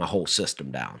got my whole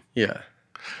system down. Yeah.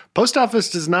 Post office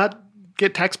does not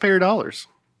get taxpayer dollars.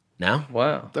 No?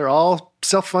 Wow. They're all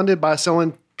self-funded by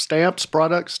selling stamps,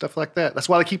 products, stuff like that. That's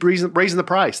why they keep raising the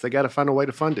price. They got to find a way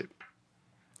to fund it.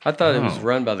 I thought it was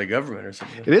run by the government or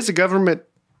something. It is a government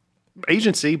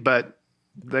agency, but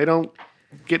they don't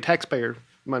get taxpayer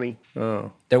money.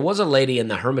 Oh. There was a lady in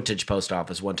the Hermitage post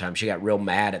office one time. She got real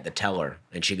mad at the teller,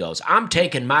 and she goes, "I'm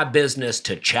taking my business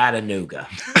to Chattanooga."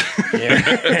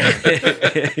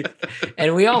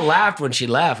 And we all laughed when she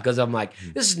left because I'm like,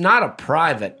 this is not a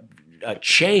private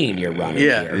chain you're running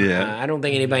Yeah, here. yeah. I don't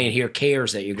think anybody in here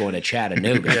cares that you're going to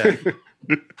Chattanooga.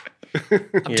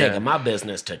 I'm taking my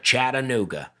business to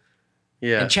Chattanooga.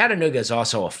 Yeah. And Chattanooga is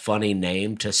also a funny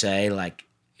name to say, like,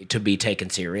 to be taken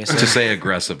seriously. To say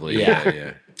aggressively. Yeah.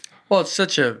 Yeah. Well, it's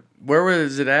such a. Where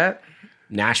was it at?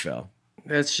 Nashville.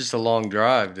 That's just a long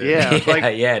drive. Dude. Yeah,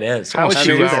 like yeah, it is. How would Almost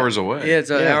she do 2 that? hours away. Yeah, it's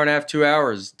an Yeah. hour and a half, 2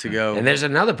 hours to go. And there's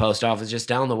another post office just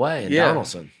down the way in Yeah.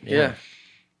 Donaldson. yeah.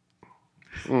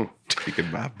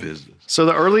 Taking my business. So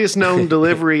the earliest known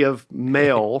delivery of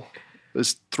mail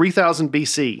was 3000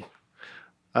 BC.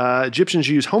 Egyptians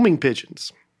use homing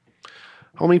pigeons.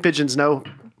 Homing pigeons they know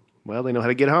how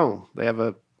to get home. They have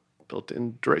a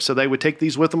built-in direct. So they would take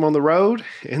these with them on the road,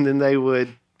 and then they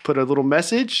would put a little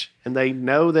message, and they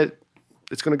know that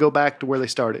it's going to go back to where they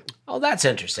started. Oh, that's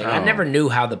interesting. I never knew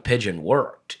how the pigeon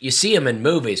worked. You see them in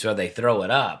movies where they throw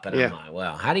it up, and I'm like,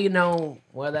 well, how do you know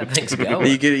where that thing's going?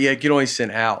 You can only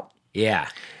send out. Yeah.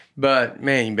 But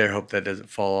man, you better hope that doesn't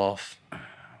fall off.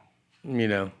 You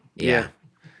know. Yeah.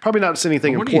 Probably not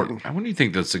anything important. What do you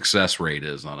think the success rate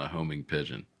is on a homing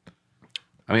pigeon?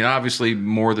 I mean, obviously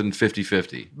more than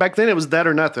 50-50. Back then, it was that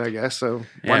or nothing, I guess. So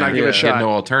why not give it a Get shot? no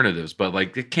alternatives, but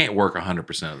like it can't work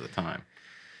 100% of the time.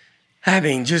 I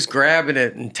mean, just grabbing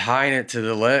it and tying it to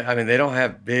the leg. I mean, they don't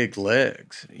have big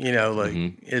legs. You know, like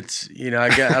it's, you know, I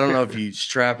don't know if you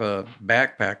strap a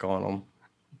backpack on them.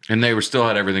 And they still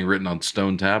had everything written on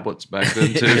stone tablets back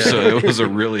then too, so it was a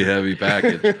really heavy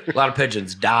package. A lot of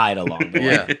pigeons died along the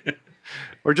way. Yeah.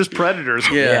 Or just predators.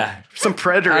 Yeah. Some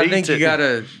predator I eats think you it.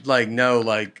 gotta know,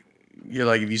 you're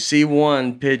like, if you see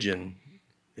one pigeon,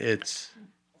 it's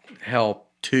help.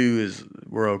 2 is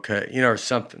we're okay, you know, or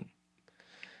something.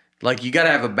 Like you gotta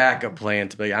have a backup plan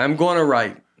to be. I'm going to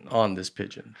write on this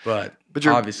pigeon, but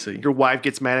obviously your wife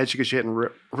gets mad at you because you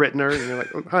hadn't written her, and you're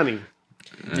like, oh, honey,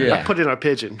 yeah. put it on a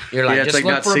pigeon. You're like, Yeah, it's just like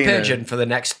look not for a seeing pigeon for the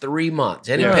next 3 months.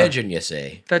 Any pigeon you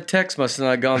see. That text must have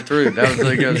not gone through. That was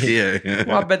like, Yeah.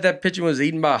 well, I bet that pigeon was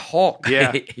eaten by a hawk.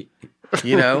 Yeah.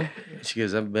 You know? She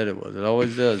goes, I bet it was. It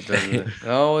always does, doesn't it? It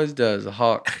always does. A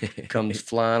hawk comes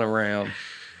flying around.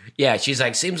 Yeah, she's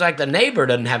like, seems like the neighbor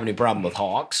doesn't have any problem with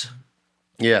hawks.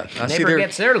 Yeah. I see Neighbor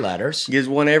gets their letters. gets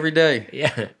one every day.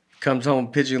 Yeah. Comes home,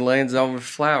 pigeon lands on with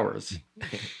flowers.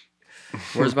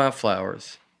 Where's my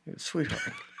flowers?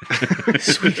 Sweetheart.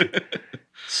 Sweet.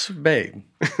 Babe.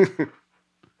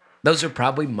 Those are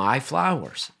probably my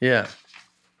flowers. Yeah.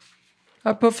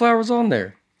 I put flowers on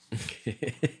there.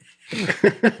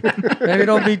 Maybe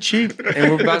don't be cheap,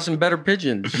 and we'll buy some better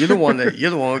pigeons. You're the one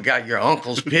who got your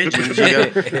uncle's pigeons. You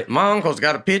go, my uncle's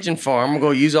got a pigeon farm. I'm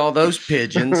going to use all those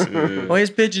pigeons. Well, his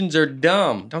pigeons are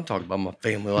dumb. Don't talk about my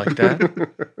family like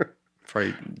that.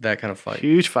 Afraid that kind of fight.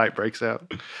 Huge fight breaks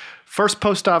out. First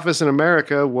post office in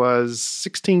America was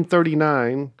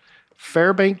 1639,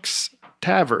 Fairbanks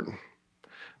Tavern.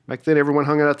 Back then, everyone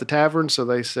hung out at the tavern, so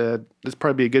they said this would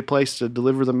probably be a good place to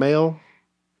deliver the mail.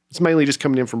 It's mainly just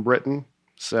coming in from Britain,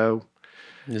 so...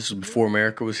 This was before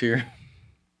America was here.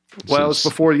 Well, it was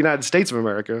before the United States of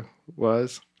America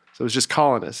was, so it was just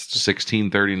colonists.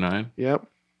 1639. Yep,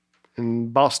 in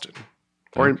Boston.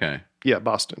 Okay.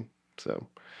 Boston. So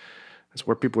that's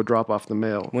where people would drop off the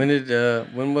mail. When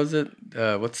was it?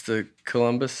 What's the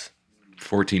Columbus?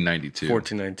 1492.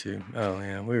 1492. Oh,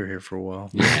 yeah. We were here for a while.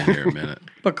 Yeah, here a minute.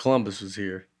 But Columbus was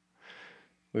here.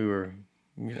 We were,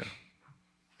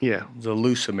 Yeah, it was a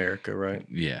loose America, right?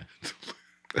 Yeah.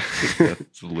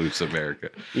 It's loose America.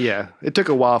 yeah. It took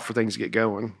a while for things to get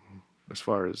going, as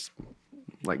far as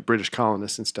like British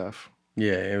colonists and stuff.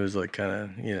 Yeah, it was like kind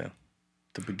of,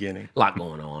 the beginning. A lot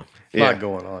going on. A lot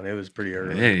going on. It was pretty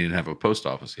early. They didn't have a post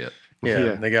office yet.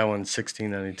 Yeah, they got one in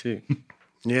 1692.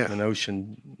 Yeah, An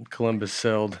ocean Columbus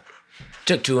sailed.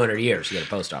 Took 200 years to get a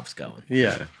post office going.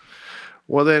 Yeah.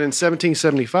 Well, then in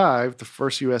 1775, the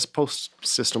first U.S. post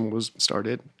system was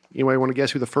started. Anybody want to guess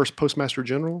who the first postmaster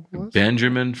general was?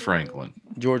 Benjamin Franklin.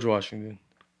 George Washington.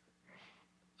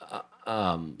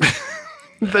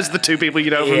 That's the two people you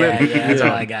know from Yeah, it. yeah, that's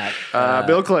all I got.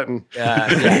 Bill Clinton.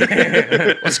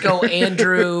 Let's go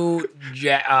Andrew.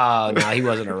 No, he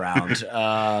wasn't around.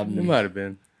 It might have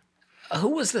been. Who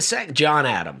was the second? John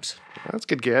Adams. That's a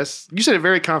good guess. You said it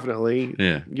very confidently.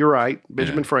 Yeah. You're right.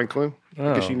 Benjamin Franklin.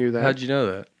 I guess you knew that. How'd you know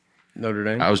that? Notre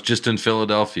Dame? I was just in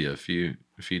Philadelphia a few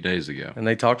days ago. And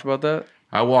they talked about that?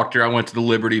 I walked here. I went to the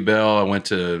Liberty Bell. I went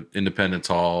to Independence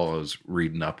Hall. I was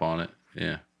reading up on it.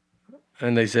 Yeah.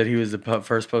 And they said he was the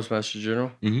first postmaster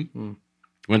general?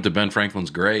 Went to Ben Franklin's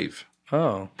grave.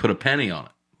 Oh, Put a penny on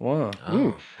it. wow.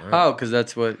 Oh, because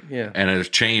that's what, yeah. And there's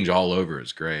change all over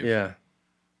his grave. Yeah.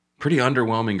 Pretty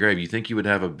underwhelming grave. You think you would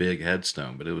have a big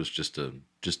headstone, but it was just a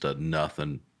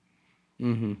nothing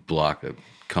block of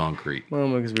concrete. Well,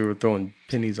 because we were throwing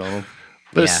pennies on him.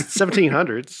 But Yeah. it's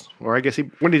 1700s, or I guess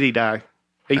when did he die?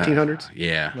 1800s?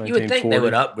 Yeah. You would think they 1940.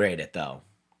 would upgrade it, though.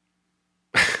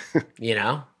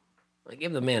 Like,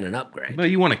 give the man an upgrade. But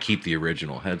you want to keep the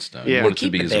original headstone. Yeah. You want it to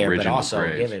Keep be it his there, but original also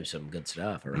grave. give him some good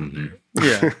stuff around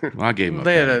Yeah. Well, I gave him a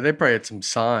they penny. they probably had some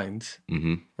signs,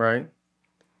 Mm-hmm. right?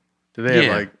 Do they Yeah.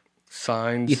 have like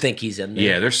signs? You think he's in there?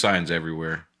 Yeah, there's signs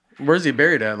everywhere. Where's he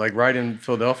buried at? Like right in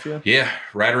Philadelphia? Yeah,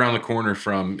 right around the corner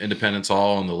from Independence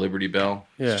Hall and the Liberty Bell.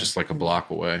 Yeah. It's just like a block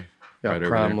away. Yeah, right over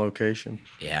prime there. location.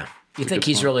 Yeah. You think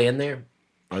he's really in there?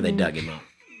 Or they dug him up?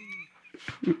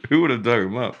 Who would have dug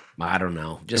him up? I don't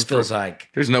know. Just feels like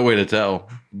There's no way to tell.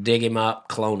 dig him up,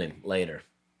 clone him later.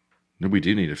 No, we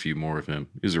do need a few more of him.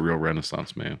 He's a real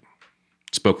Renaissance man.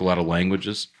 Spoke a lot of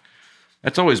languages.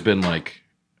 That's always been like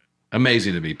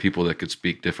amazing to me. People that could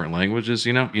speak different languages.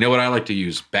 You know what I like to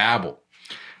use? Babbel.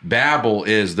 Babbel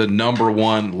is the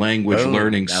 #1 language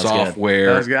learning that was good. software.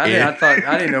 That was good.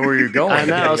 I didn't know where you were going. I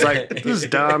know. I was like, this is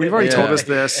dumb. You've already told us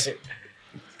this.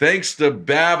 Thanks to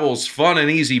Babbel's fun and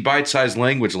easy bite-sized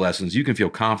language lessons, you can feel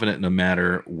confident no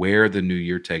matter where the new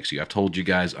year takes you. I've told you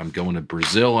guys I'm going to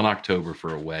Brazil in October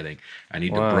for a wedding. I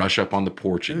need to brush up on the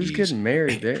Portuguese. Who's getting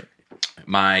married there?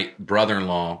 My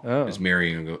brother-in-law is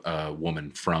marrying a woman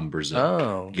from Brazil.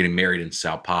 Oh. Getting married in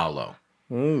Sao Paulo.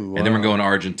 Ooh, And then we're going to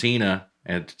Argentina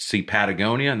and to see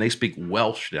Patagonia, and they speak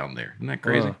Welsh down there. Isn't that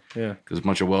crazy? yeah. Because a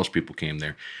bunch of Welsh people came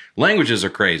there. Languages are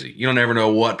crazy. You don't ever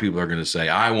know what people are going to say.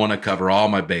 I want to cover all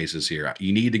my bases here.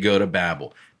 You need to go to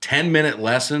Babbel. 10-minute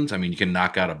lessons. I mean, you can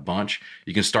knock out a bunch.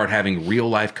 You can start having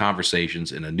real-life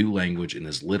conversations in a new language in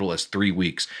as little as 3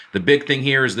 weeks. The big thing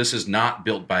here is this is not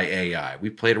built by AI.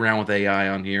 We played around with AI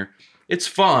on here. It's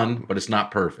fun, but it's not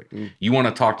perfect. You want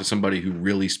to talk to somebody who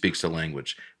really speaks the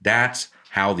language. That's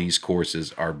how these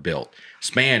courses are built.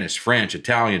 Spanish, French,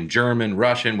 Italian, German,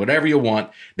 Russian, whatever you want,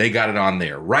 they got it on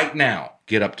there. Right now,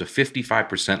 get up to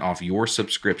 55% off your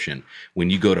subscription when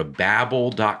you go to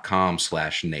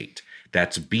babbel.com/Nate.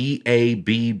 That's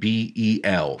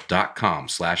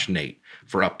BABBEL.com/Nate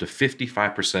for up to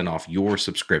 55% off your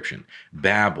subscription.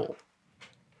 Babbel,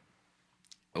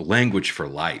 a language for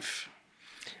life.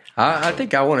 I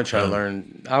think I want to try to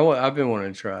learn. I've been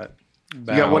wanting to try it. You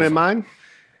got one in mind?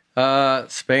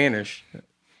 Spanish.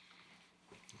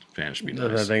 Spanish be I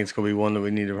nice. think it's going to be one that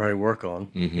we need to probably work on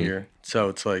here. So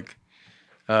it's like,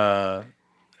 I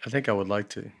think I would like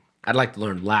to. I'd like to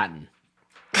learn Latin.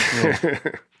 Yeah,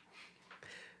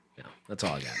 that's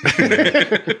all I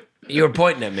got. You were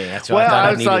pointing at me. That's why Well,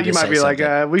 I I thought thought you might be like,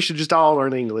 we should just all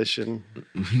learn English. And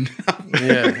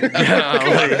Yeah.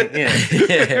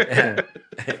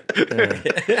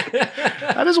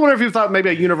 I just wonder if you thought maybe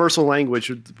a universal language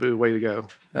would be the way to go.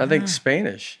 I think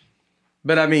Spanish.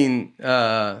 But I mean,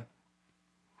 yeah.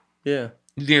 You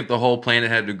think if the whole planet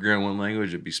had to agree on one language,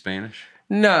 it'd be Spanish?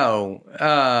 No.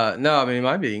 No, I mean, it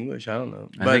might be English. I don't know.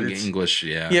 I think English,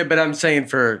 yeah. Yeah, but I'm saying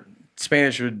for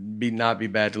Spanish would not be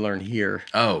bad to learn here.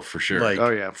 Oh, for sure. Like- Oh,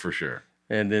 yeah. For sure.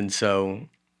 And then so,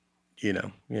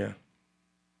 yeah.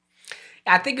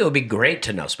 I think it would be great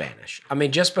to know Spanish. I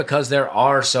mean, just because there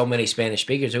are so many Spanish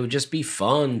speakers, it would just be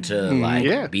fun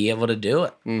to be able to do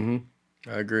it.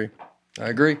 I agree.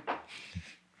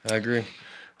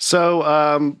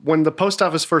 So when the post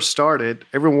office first started,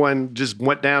 everyone just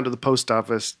went down to the post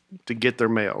office to get their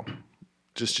mail,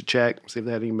 just to check, see if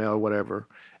they had email or whatever.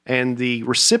 And the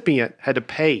recipient had to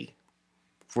pay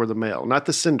for the mail, not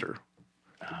the sender.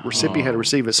 The recipient had to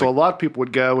receive it. So a lot of people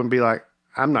would go and be like,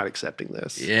 I'm not accepting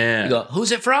this. Yeah. You go,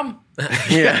 who's it from?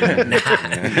 Yeah.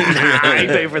 I ain't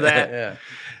pay for that. Yeah.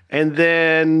 And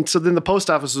then the post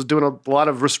office was doing a lot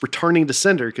of just returning to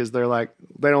sender because they're like,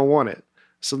 they don't want it.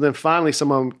 So then finally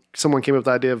someone came up with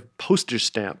the idea of postage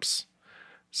stamps.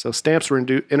 So stamps were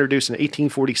introduced in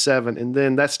 1847, and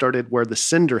then that started where the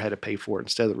sender had to pay for it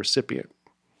instead of the recipient.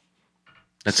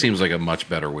 That seems like a much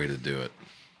better way to do it.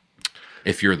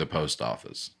 If you're the post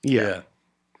office. Yeah.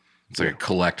 It's like a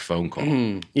collect phone call.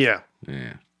 Yeah.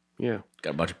 Yeah. Yeah.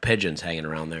 Got a bunch of pigeons hanging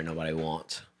around there nobody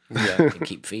wants. Yeah. They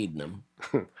keep feeding them.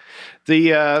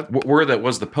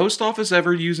 Was the post office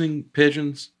ever using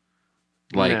pigeons?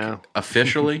 Like No.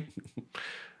 officially?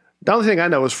 The only thing I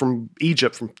know is from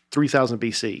Egypt from 3000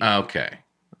 BC. Okay.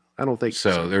 I don't think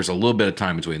So there's a little bit of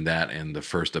time between that and the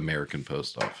first American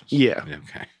post office. Yeah.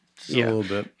 Okay. Just a little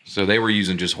bit. So they were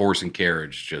using just horse and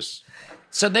carriage, just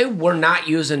So they were not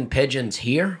using pigeons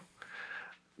here?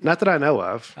 Not that I know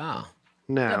of. Oh.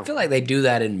 No. I feel like they do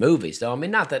that in movies, though. I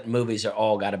mean, not that movies are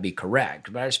all got to be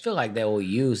correct, but I just feel like they will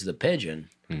use the pigeon.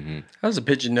 How does a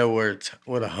pigeon know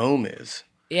what a home is?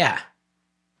 Yeah.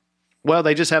 Well,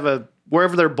 they just have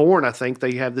wherever they're born, I think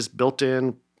they have this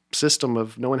built-in system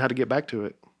of knowing how to get back to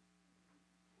it.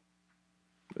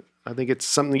 I think it's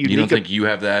something unique. you don't think you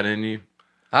have that in you?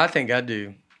 I think I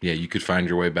do. Yeah, you could find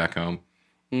your way back home.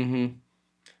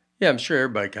 Yeah, I'm sure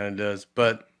everybody kind of does,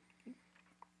 but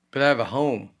I have a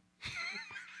home.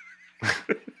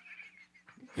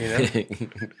 You know,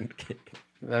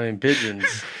 I mean, pigeons.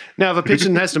 Now, if a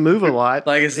pigeon has to move a lot,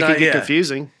 Like, it's it not- can get yeah.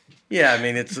 confusing. Yeah, I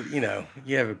mean, it's you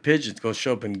have a pigeon go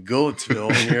show up in Goodlettsville,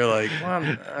 and you're like,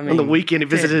 well, I mean, On the weekend, he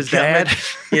visited his dad.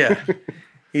 Yeah,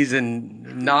 he's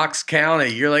in Knox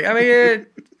County. You're like, I mean,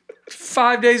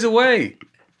 5 days away.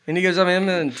 And he goes, I mean, I'm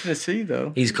in Tennessee,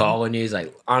 though. He's calling you. He's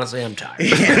like, honestly, I'm tired.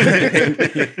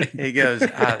 He goes,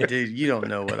 dude, you don't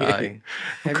know what Have you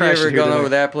ever gone over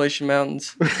the Appalachian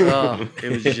Mountains? Oh, it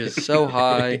was just so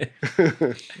high,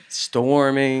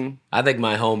 storming. I think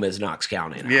my home is Knox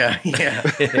County now. Yeah.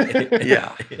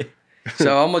 Yeah.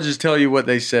 So I'm going to just tell you what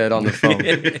they said on the phone.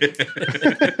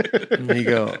 And you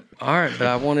go, all right, but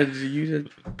I wanted you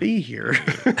to be here.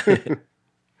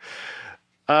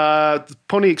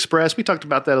 Pony Express, we talked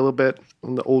about that a little bit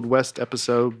on the Old West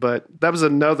episode, but that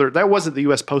wasn't the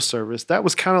U.S. Post Service. That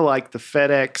was kind of like the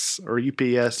FedEx or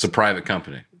UPS. It's a private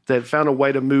company that found a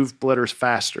way to move letters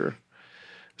faster.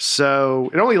 So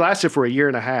it only lasted for a year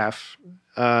and a half,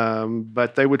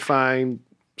 but they would find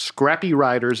scrappy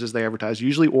riders, as they advertised,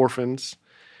 usually orphans,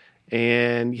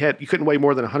 and you couldn't weigh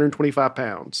more than 125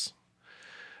 pounds.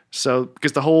 So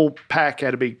because the whole pack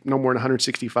had to be no more than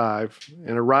 165,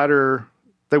 and a rider,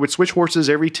 they would switch horses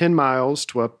every 10 miles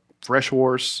to a fresh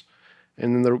horse,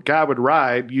 and then the guy would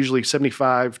ride usually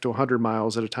 75 to 100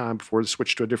 miles at a time before they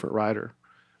switched to a different rider.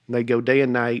 And they'd go day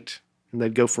and night, and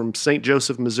they'd go from St.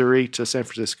 Joseph, Missouri to San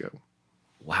Francisco.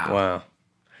 Wow.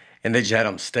 And they just had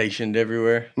them stationed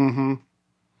everywhere? Mm-hmm.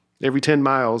 Every 10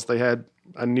 miles, they had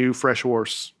a new fresh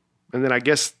horse. And then I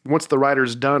guess once the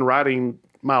rider's done riding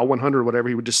mile 100 or whatever,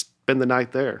 he would just spend the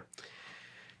night there.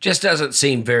 Just doesn't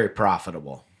seem very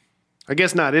profitable. I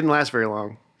guess not. It didn't last very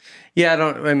long. Yeah,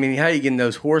 how are you getting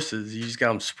those horses? You just got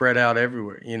them spread out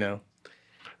everywhere, you know.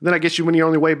 Then I guess when you're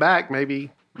on your way back,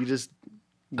 maybe you just...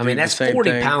 I mean, that's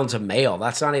 40 pounds of mail.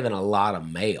 That's not even a lot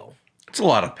of mail. It's a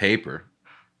lot of paper.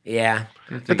 Yeah.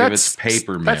 But that's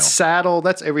paper mail. That's saddle.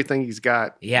 That's everything he's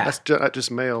got. Yeah. That's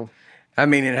just mail. I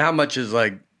mean, and how much is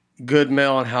like good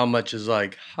mail and how much is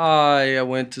like, hi, I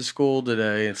went to school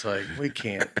today. It's like, we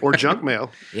can't. Or junk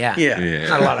mail. Yeah. Yeah.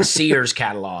 Not a lot of Sears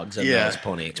catalogs in those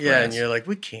Pony Express. Yeah, and you're like,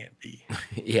 we can't be.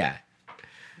 Yeah.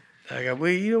 I go,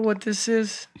 well, you know what this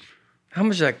is? How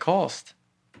much does that cost?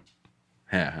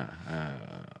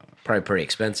 Probably pretty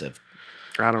expensive.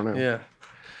 I don't know. Yeah.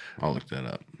 I'll look that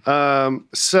up.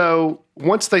 So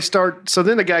once they start, so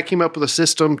then the guy came up with a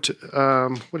system to,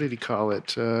 what did he call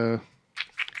it?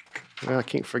 I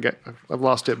can't forget. I've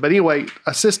lost it. But anyway,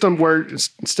 a system where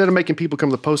instead of making people come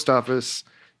to the post office,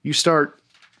 they start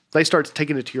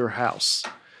taking it to your house.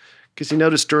 Because he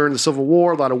noticed during the Civil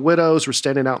War, a lot of widows were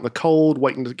standing out in the cold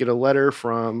waiting to get a letter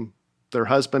from their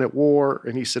husband at war.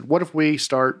 And he said, what if we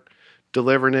start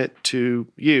delivering it to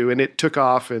you? And it took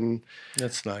off, and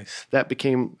that's nice. That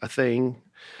became a thing.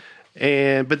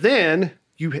 But then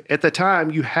at the time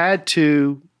you had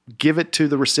to give it to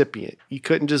the recipient. You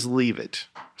couldn't just leave it.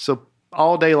 So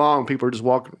all day long people are just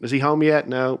walking. Is he home yet?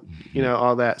 No. You know,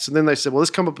 all that. So then they said, well, let's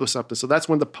come up with something. So that's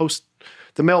when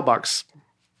the mailbox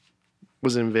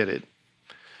was invented.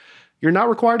 You're not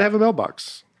required to have a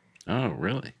mailbox. Oh,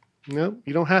 really? No,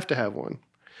 you don't have to have one.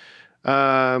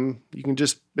 You can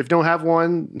just, if you don't have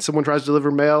one and someone tries to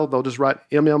deliver mail, they'll just write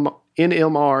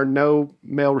NMR, no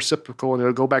mail reciprocal, and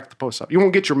it'll go back to the post office. You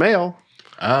won't get your mail.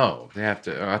 Oh, they have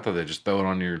to. I thought they just throw it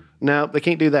on your. No, they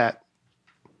can't do that.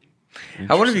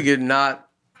 I wonder if you could not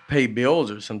pay bills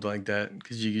or something like that,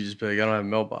 because you could just be like, I don't have a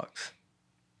mailbox.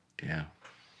 Yeah.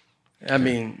 I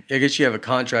mean, I guess you have a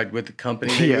contract with the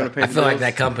company that you're going to pay. I feel like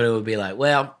that company would be like,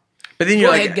 well, but then you're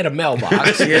go like, ahead and get a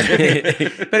mailbox.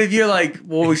 But if you're like,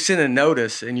 well, we sent a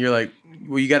notice, and you're like,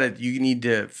 well, you need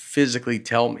to physically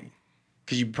tell me,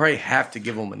 because you probably have to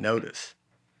give them a notice.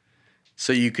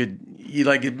 So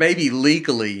maybe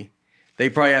legally, they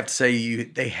probably have to say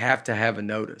they have to have a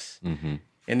notice. Mm-hmm.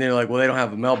 And they're like, well, they don't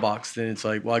have a mailbox. Then it's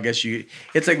like, well, I guess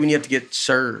it's like when you have to get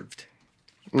served.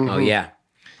 Mm-hmm. Oh, yeah.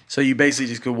 So you basically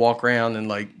just could walk around and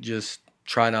like just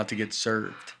try not to get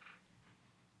served.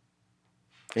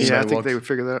 Yeah, I think they would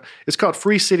figure that out. It's called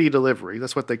free city delivery.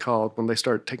 That's what they call it when they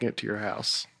start taking it to your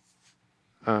house.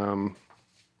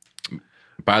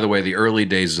 By the way, the early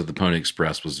days of the Pony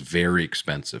Express was very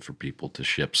expensive for people to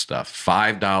ship stuff.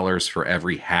 $5 for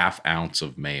every half ounce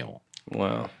of mail.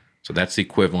 Wow. So that's the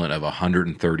equivalent of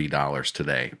 $130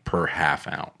 today per half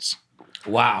ounce.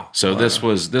 Wow. So this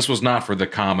was not for the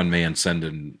common man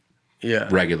sending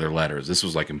regular letters. This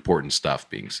was like important stuff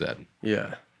being said.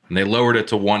 Yeah. And they lowered it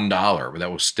to $1, but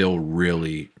that was still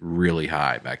really, really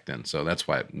high back then. So that's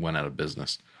why it went out of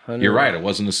business. You're right. It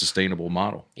wasn't a sustainable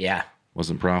model. Yeah. It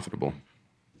wasn't profitable.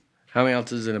 How many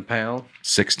ounces in a pound?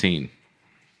 16.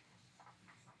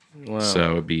 Wow.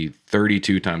 So it'd be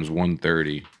 32 times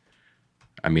 130.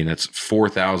 I mean, that's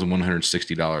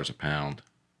 $4,160 a pound.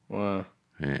 Wow.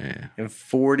 Yeah. And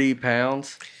 40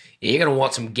 pounds? Yeah, you're going to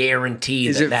want some guarantee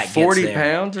Is that it that 40 gets there.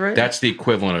 pounds, right? That's the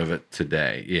equivalent of it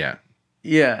today. Yeah.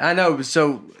 Yeah, I know.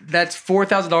 So that's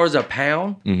 $4,000 a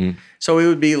pound. So it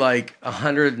would be like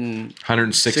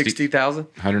 $160,000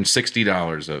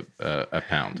 $160 a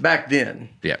pound. back then.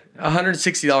 Yeah.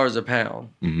 $160 a pound.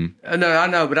 No, I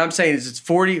know, but I'm saying it's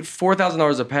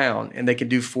 $4,000 a pound, and they can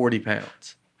do 40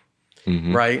 pounds.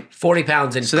 Right. 40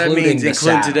 pounds including So that means the include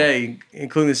saddle. today,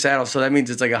 including the saddle. So that means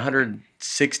it's like $160,000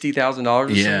 or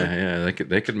something. Yeah, they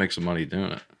could make some money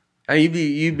doing it. I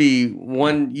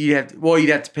mean, you'd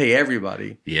have to pay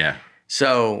everybody. Yeah.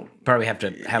 So Probably have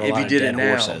to have a If lot you of did dead it now-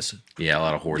 horses. Yeah, a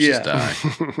lot of horses Yeah. die.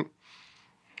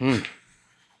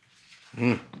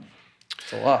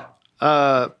 it's a lot.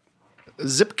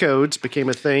 Zip codes became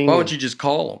a thing. Why don't you just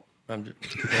call them?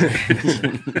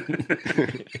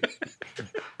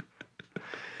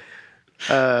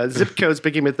 Zip codes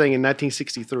became a thing in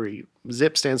 1963.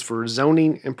 ZIP stands for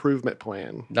Zoning Improvement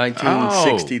Plan.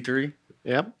 1963.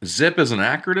 Yep. ZIP is an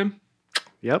acronym?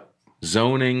 Yep.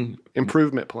 Zoning.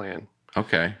 Improvement Plan.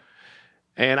 Okay.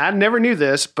 And I never knew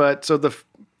this, but so the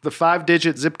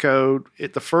 5-digit zip code,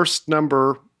 the first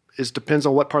number depends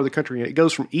on what part of the country you're in. It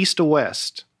goes from east to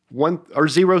west,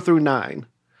 0 through 9.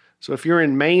 So if you're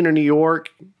in Maine or New York,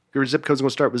 your zip code is going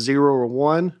to start with 0 or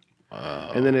 1.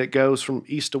 And then it goes from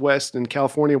east to west. In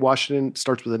California, Washington, it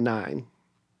starts with a 9.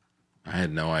 I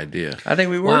had no idea. I think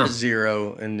we were Wow.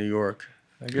 0 in New York.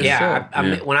 I guess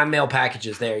Yeah, so. when I mail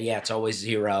packages there, it's always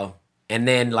 0. And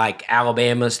then like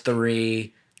Alabama's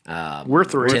 3. We're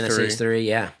 3. Tennessee's 3,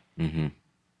 yeah.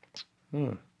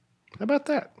 How about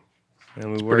that?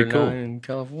 And we were pretty cool. 9 in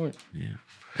California. Yeah.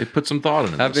 They put some thought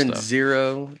into I've this been stuff.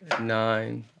 0,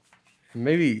 9.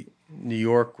 Maybe New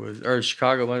York or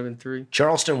Chicago might have been 3.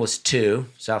 Charleston was 2.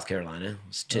 South Carolina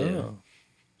was 2. Oh.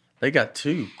 They got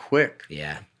 2 quick.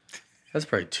 Yeah. That's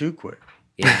probably too quick.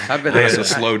 Yeah. I bet They had to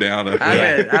slow down.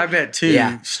 I bet 2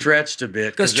 Yeah. stretched a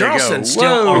bit. Because they go, Charleston's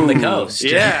still on the "Whoa." coast.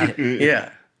 Yeah. Yeah.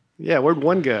 Yeah, where'd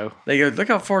 1 go? They go, look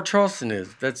how far Charleston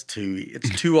is. That's 2. It's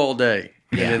 2 all day.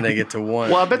 And then they get to 1.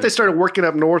 Well, I bet they started working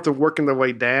up north and working their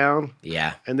way down,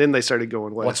 Yeah. and then they started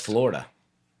going west. What's Florida?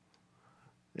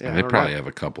 Yeah, I They don't probably know. have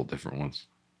a couple different ones.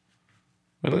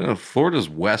 But Florida's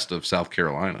west of South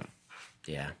Carolina,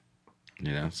 Yeah.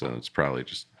 Mm-hmm. so it's probably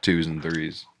just 2s and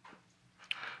 3s.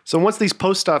 So once these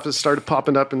post offices started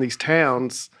popping up in these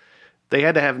towns, they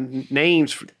had to have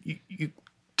names for,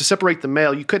 to separate the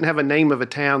mail. You couldn't have a name of a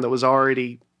town that was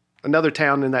already another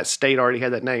town in that state already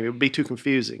had that name. It would be too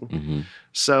confusing.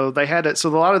 So they had it. So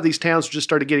a lot of these towns just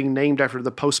started getting named after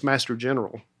the Postmaster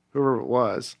General, whoever it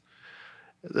was.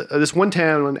 This one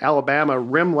town in Alabama,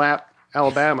 Rimlap,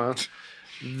 Alabama,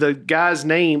 the guy's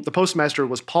name, the postmaster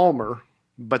was Palmer,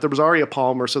 but there was already a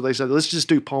Palmer, so they said, let's just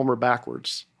do Palmer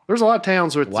backwards. There's a lot of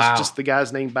towns where it's Wow. just the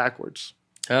guy's name backwards.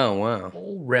 Oh, wow.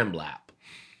 Old Remlap.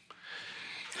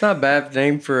 It's not a bad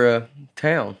name for a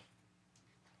town.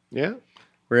 Yeah.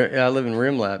 I live in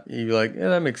Rimlap. You'd be like, yeah,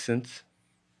 that makes sense.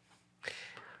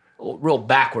 Real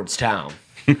backwards town.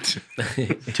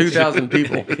 2,000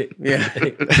 people. Yeah.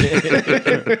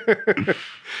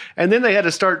 And then they had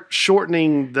to start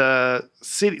shortening the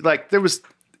city. Like there was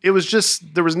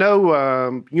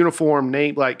no uniform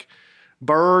name. Like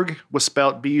Burg was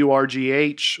spelled Burgh or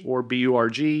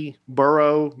Burg.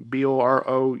 Borough,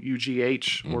 Borough,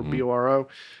 or Boro.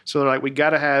 So they're like, we got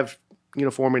to have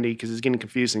uniformity because it's getting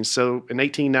confusing. So in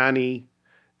 1890,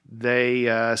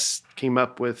 they came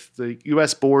up with the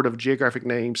U.S. Board of Geographic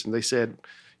Names, and they said,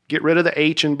 get rid of the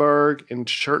H in Burg and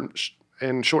shorten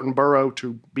borough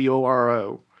to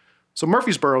Boro. So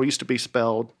Murfreesboro used to be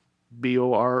spelled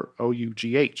Borough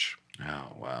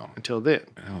Oh, wow. until then.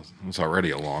 That was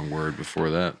already a long word before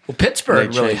that. Well,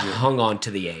 Pittsburgh They really changed it. hung on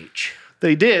to the H.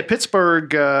 They did. Pittsburgh,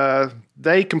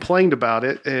 they complained about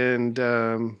it, and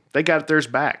they got theirs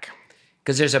back.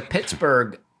 Because there's a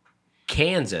Pittsburgh,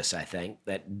 Kansas, I think,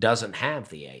 that doesn't have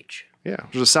the H. Yeah,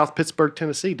 there's a South Pittsburgh,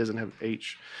 Tennessee, doesn't have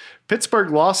H. Pittsburgh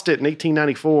lost it in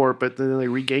 1894, but then they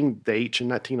regained the H in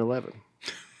 1911.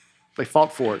 They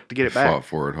fought for it to get it back. Fought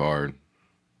for it hard.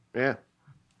 Yeah.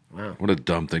 Wow. What a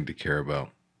dumb thing to care about.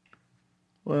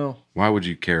 Well, Why would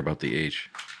you care about the H?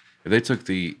 If they took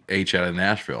the H out of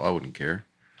Nashville, I wouldn't care.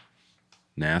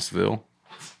 Nashville.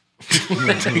 All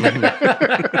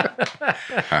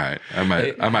right, I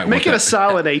might Make want it a that.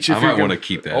 solid H if I you're might want to going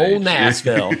keep that. Old H.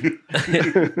 Nashville.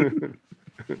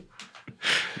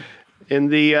 In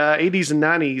the 80s and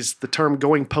 90s, the term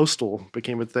going postal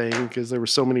became a thing because there were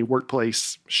so many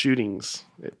workplace shootings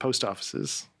at post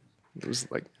offices. It was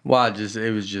like,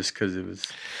 it was just because it was.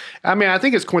 I mean, I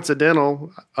think it's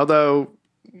coincidental, although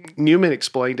Newman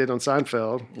explained it on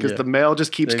Seinfeld because Yeah. the mail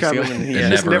just keeps It's coming. coming, It yeah.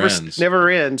 just Never ends. never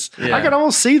ends. Yeah. I can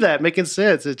almost see that making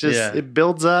sense. It just Yeah. it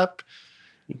builds up.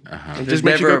 It There's just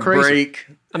makes you never go a crazy. break.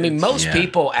 I mean, most Yeah.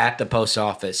 people at the post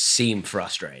office seem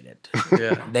frustrated.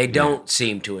 Yeah. They don't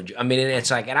seem to enjoy. I mean, and it's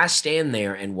like, and I stand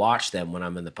there and watch them when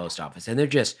I'm in the post office, and they're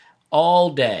just all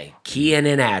day keying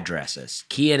in addresses,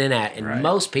 and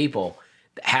most people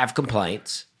have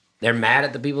complaints. They're mad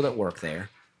at the people that work there.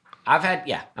 I've had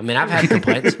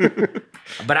complaints,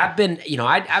 but I've been,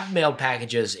 I've mailed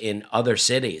packages in other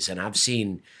cities, and I've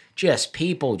seen just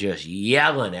people just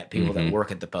yelling at people that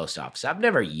work at the post office. I've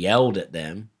never yelled at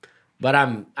them, but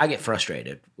I get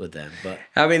frustrated with them. But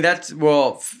I mean, then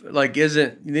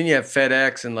you have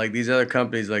FedEx and like these other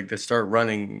companies like that start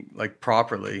running like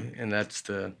properly, and that's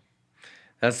the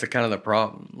kind of the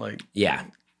problem. Like, yeah.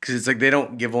 because it's like they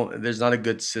don't there's not a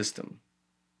good system.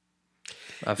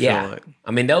 I feel like. I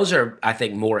mean, those are, I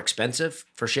think, more expensive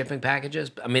for shipping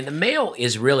packages. I mean, the mail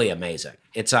is really amazing.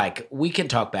 It's like, we can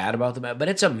talk bad about the mail, but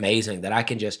it's amazing that I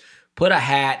can just put a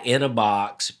hat in a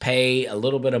box, pay a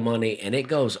little bit of money, and it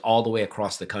goes all the way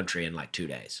across the country in like 2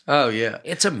 days. Oh yeah,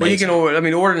 It's amazing. Well, you can order. I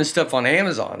mean, ordering stuff on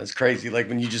Amazon is crazy. Like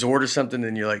when you just order something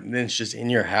and you're like, then it's just in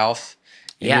your house.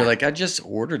 And Yeah. You're like, I just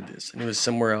ordered this and it was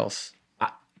somewhere else.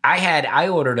 I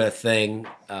ordered a thing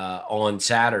on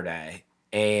Saturday,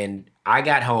 and I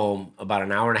got home about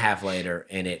an hour and a half later,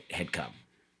 and it had come.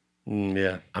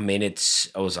 Yeah. I mean,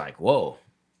 I was like, whoa,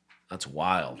 that's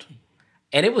wild.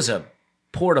 And it was a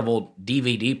portable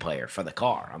DVD player for the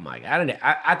car. I'm like,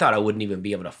 I thought I wouldn't even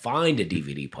be able to find a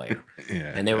DVD player.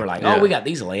 And they were like, oh, we got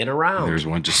these laying around. There's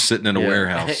one just sitting in a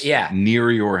warehouse Yeah. near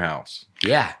your house.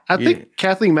 Yeah. I think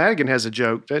Kathleen Madigan has a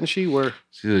joke, doesn't she? Where,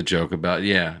 She's a joke about,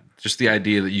 just the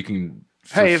idea that you can.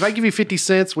 hey, if I give you 50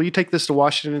 cents, will you take this to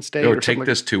Washington State? Or or take something like-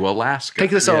 this to Alaska.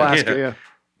 Take this to Alaska, yeah.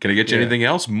 Can I get you anything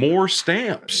else? More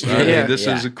stamps. I mean, this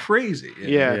is crazy.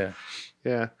 Yeah.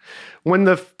 Yeah. When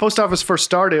the post office first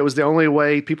started, it was the only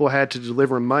way people had to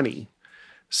deliver money.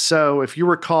 So if you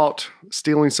were caught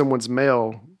stealing someone's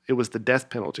mail, it was the death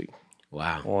penalty.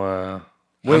 Wow. Wow.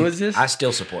 When was this? I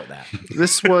still support that.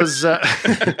 This was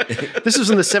this was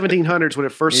in the 1700s when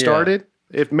it first started.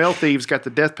 If mail thieves got the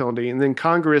death penalty, and then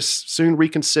Congress soon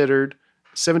reconsidered.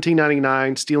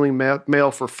 1799, stealing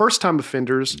mail for first-time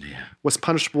offenders was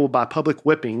punishable by public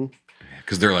whipping.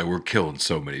 Because they're like, we're killing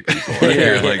so many people.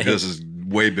 You're like, this is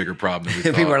way bigger problem than we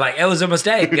thought. People are like, it was a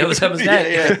mistake. It was a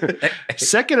mistake.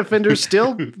 Second offenders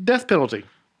still death penalty.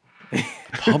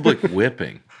 Public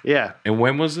whipping. Yeah, And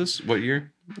when was this? What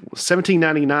year?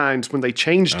 1799 is when they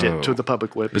changed it to the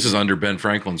public whipping. This is under Ben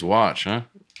Franklin's watch, huh?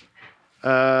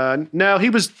 No,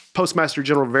 he was postmaster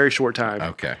general a very short time.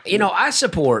 Okay. I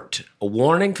support a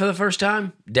warning for the first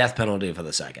time, death penalty for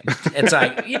the second. It's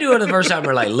like, you do it the first time,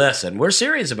 we're like, listen, we're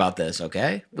serious about this,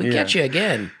 okay? We catch you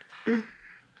again.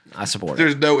 I support it.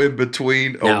 There's no in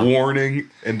between a warning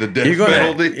and the death You're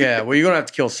penalty. you're gonna have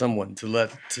to kill someone to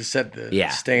set the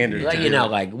standard. Like,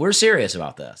 like, we're serious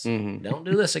about this. Don't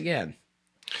do this again.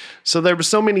 So there were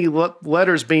so many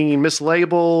letters being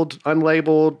mislabeled,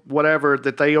 unlabeled, whatever,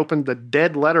 that they opened the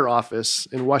dead letter office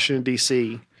in Washington,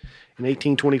 D.C. in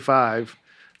 1825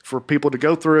 for people to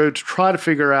go through to try to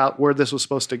figure out where this was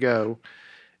supposed to go.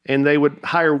 And they would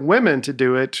hire women to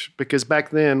do it because back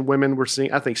then women were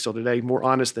seen, I think still today, more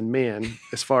honest than men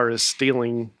as far as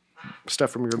stealing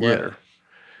stuff from your letter.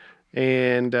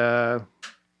 And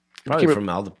Probably from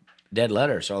all the dead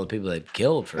letters, all the people they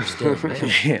killed for stealing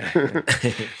mail.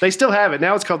 they still have it.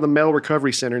 Now it's called the Mail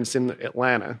Recovery Center, and it's in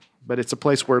Atlanta. But it's a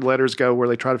place where letters go where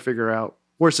they try to figure out,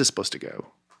 where's this supposed to go?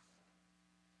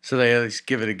 So they at least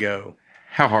give it a go.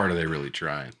 How hard are they really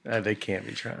trying? They can't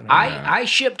be trying. I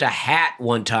shipped a hat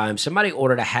one time. Somebody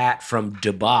ordered a hat from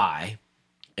Dubai,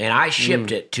 and I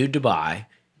shipped it to Dubai,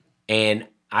 and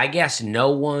I guess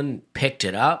no one picked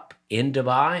it up in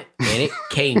Dubai, and it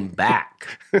came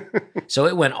back. So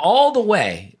it went all the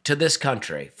way to this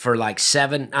country for like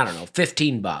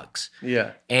 $15.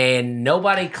 Yeah. And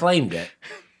nobody claimed it,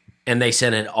 and they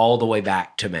sent it all the way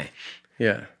back to me.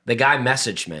 Yeah. The guy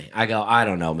messaged me. I go, I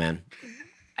don't know, man.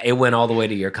 It went all the way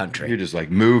to your country. You're just like,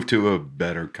 move to a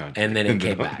better country. And then it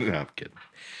came back. No, I'm kidding.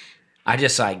 I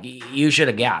just like, you should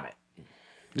have got it.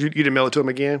 You didn't mail it to him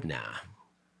again? Nah.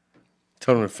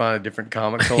 Told him to find a different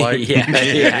comic to like.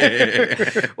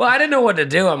 Yeah. Well, I didn't know what to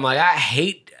do. I'm like, I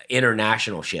hate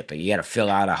international shipping. You got to fill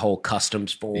out a whole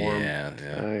customs form. Yeah.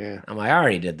 Oh, yeah. I'm like, I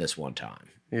already did this one time.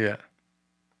 Yeah.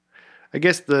 I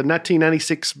guess the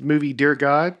 1996 movie Dear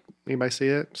God, anybody see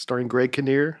it? Starring Greg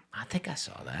Kinnear. I think I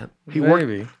saw that. He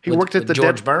Maybe. worked at With the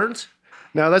George Burns?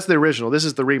 No, that's the original. This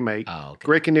is the remake. Oh, okay.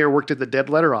 Greg Kinnear worked at the dead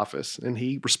letter office, and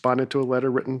he responded to a letter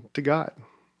written to God.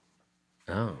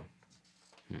 Oh.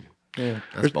 Yeah.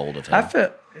 That's bold of him. I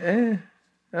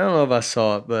don't know if I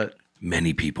saw it, but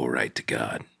Many people write to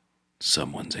God.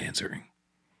 Someone's answering.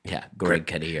 Yeah, Greg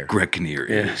Kinnear. Greg Kinnear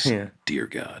is, yeah. dear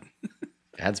God.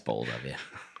 That's bold of you.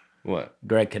 What?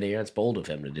 Greg Kinnear, it's bold of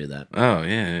him to do that. Oh,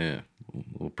 yeah. A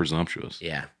little presumptuous.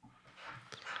 Yeah.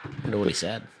 I wonder what he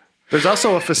said. There's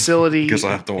also a facility. Guess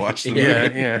I'll have to watch the Yeah,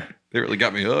 movie. yeah. They really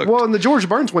got me hooked. Well, in the George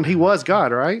Burns one, he was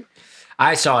God, right?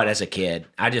 I saw it as a kid.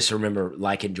 I just remember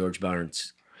liking George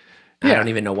Burns. I Yeah. don't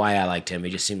even know why I liked him. He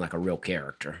just seemed like a real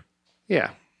character.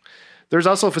 Yeah. There's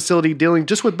also a facility dealing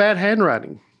just with bad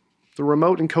handwriting. The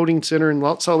Remote Encoding Center in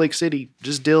Salt Lake City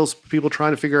just deals with people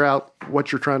trying to figure out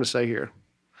what you're trying to say here.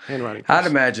 Handwriting. I'd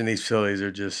imagine these facilities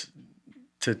are just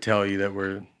to tell you that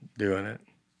we're doing it.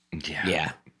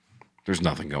 Yeah. There's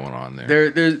nothing going on there.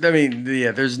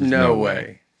 There's no no way.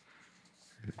 way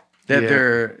that Yeah.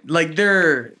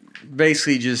 they're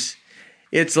basically just,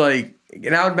 it's like,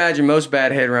 and I would imagine most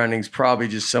bad handwriting's probably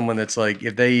just someone that's like,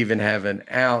 if they even have an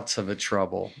ounce of a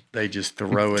trouble, they just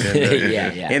throw it in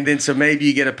there. Yeah. And then so maybe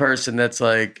you get a person that's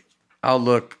like, I'll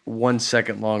look 1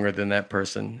 second longer than that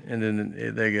person, and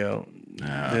then they go,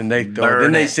 then they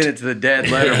burn it. send it to the dead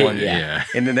letter one, Yeah.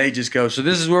 and then they just go, so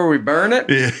this is where we burn it,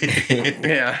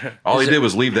 yeah. All he did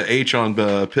was leave the H on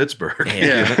Pittsburgh.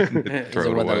 Yeah. Throw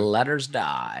it Where the away. letters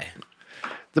die.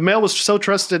 The mail was so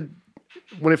trusted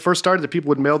when it first started that people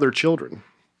would mail their children.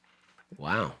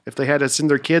 Wow. If they had to send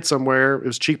their kid somewhere, it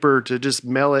was cheaper to just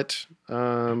mail it.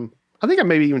 I think I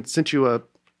maybe even sent you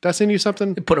did I send you something?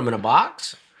 You put them in a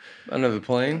box? Under the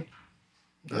plane,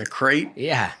 in a crate,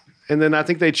 Yeah. And then I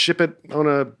think they'd ship it on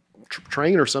a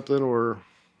train or something or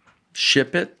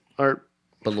ship it. or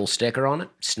Put a little sticker on it.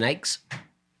 Snakes.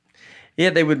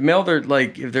 Yeah, they would mail their,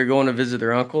 like, if they're going to visit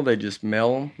their uncle, they just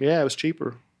mail them. yeah, it was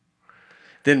cheaper.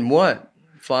 Then what?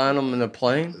 Flying them in a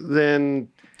plane? Then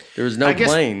There was no I guess-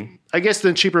 plane. I guess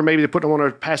then cheaper maybe to put them on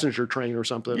a passenger train or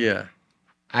something. Yeah.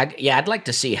 I'd like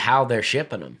to see how they're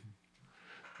shipping them.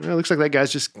 Well, it looks like that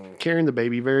guy's just carrying the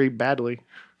baby very badly.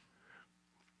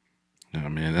 No,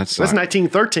 man, that's That's not,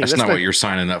 1913. that's not what you're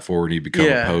signing up for when you become a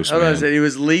Yeah. I was postman. gonna say, it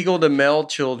was legal to mail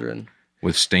children.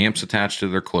 With stamps attached to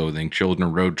their clothing,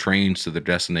 children rode trains to their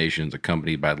destinations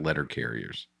accompanied by letter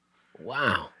carriers.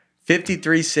 Wow.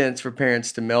 53 cents for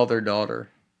parents to mail their daughter.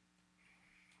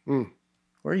 Hmm.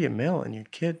 Where are you mailing your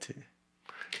kid to?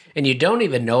 And you don't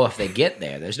even know if they get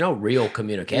there. There's no real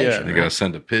communication. They right? got to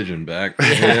send a pigeon back.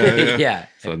 Yeah.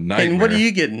 It's a nightmare. And what are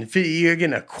you getting? You're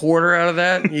getting a quarter out of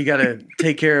that? You got to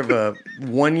take care of a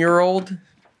 1-year-old?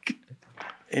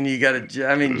 And you got to,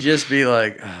 I mean, just be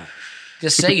like,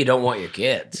 Just say you don't want your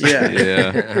kids. yeah.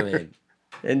 Yeah. I mean,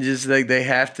 And just like they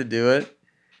have to do it.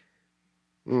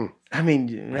 Mm. I mean,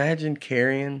 imagine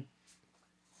carrying.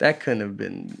 That couldn't have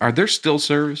been. Are there still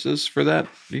services for that,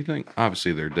 do you think?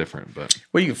 Obviously, they're different, but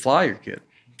Well, you can fly your kid.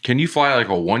 can you fly like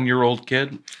a 1-year-old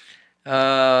kid?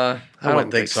 I don't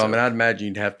wouldn't think think so. I so. mean, I'd imagine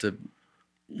you'd have to,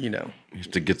 you know, You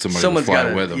have to get somebody someone's to fly got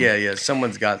to. with them. Yeah,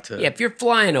 someone's got to. yeah, if you're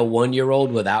flying a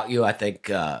 1-year-old without you, I think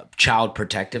Child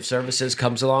Protective Services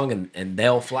comes along and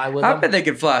they'll fly with I them. bet they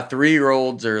could fly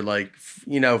 3-year-olds or like,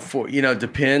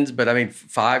 depends. But I mean,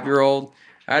 5-year-old.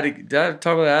 I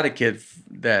had a kid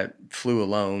that flew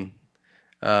alone,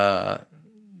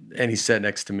 and he sat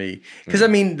next to me because I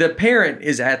mean, the parent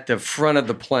is at the front of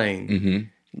the plane,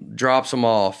 Mm-hmm. drops them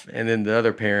off, and then the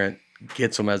other parent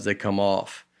gets them as they come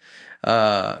off.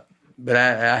 But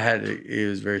it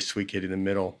was a very sweet kid in the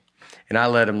middle, and I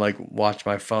let him like watch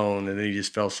my phone, and then he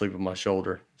just fell asleep on my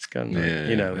shoulder. It's kind of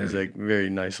Yeah, he's a very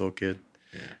nice little kid.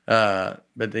 But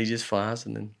he just flies,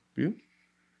 and then whoop.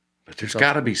 But there's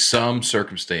got to be some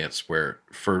circumstance where,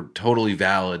 for totally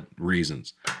valid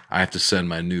reasons, I have to send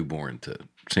my newborn to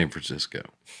San Francisco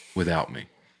without me.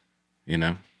 You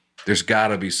know? There's got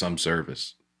to be some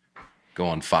service. Go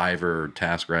on Fiverr or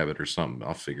TaskRabbit or something.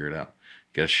 I'll figure it out.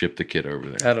 Got to ship the kid over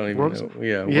there. I don't even Whoops. know.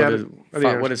 Yeah,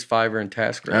 Yeah, what is Fiverr and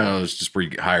TaskRabbit? Oh, it's just where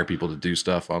you hire people to do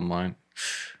stuff online.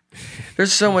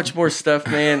 There's so much more stuff,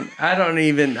 man. I don't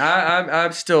even.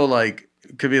 I'm still like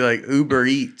could be like Uber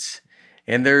Eats,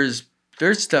 and there's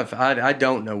stuff I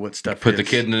don't know what stuff. Put the is.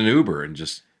 kid in an Uber and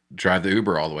just drive the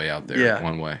Uber all the way out there Yeah.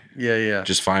 one way. Yeah.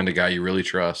 Just find a guy you really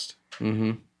trust.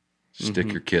 Mm-hmm.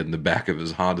 Stick your kid in the back of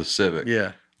his Honda Civic.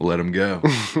 Yeah. Let him go.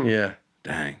 Yeah.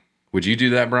 Dang. Would you do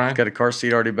that, Brian? Got a car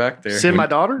seat already back there. Send my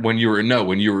daughter? When you were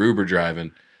Uber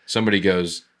driving, somebody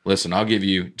goes, "Listen, I'll give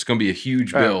you. It's going to be a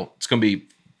huge bill. It's going to be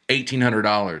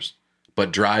 $1,800,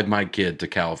 but drive my kid to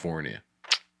California."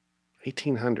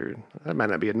 1,800. That might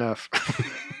not be enough.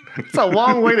 It's a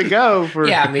long way to go for.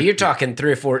 Yeah, I mean, you're talking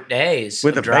 3 or 4 days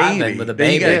with of a driving baby. with a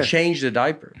Then you baby. got to change the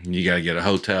diaper. You got to get a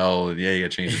hotel, and you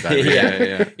got to change the diaper.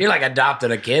 Yeah. You're like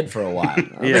adopting a kid for a while. I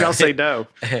think I'll say no.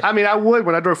 I mean, I would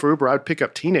when I drove for Uber. I'd pick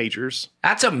up teenagers.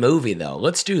 That's a movie, though.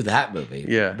 Let's do that movie.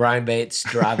 Yeah. Brian Bates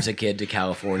drives a kid to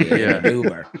California in an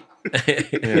Uber.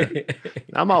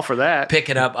 I'm all for that.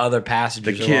 Picking up other The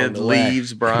passengers. kid along the way.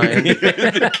 leaves Brian.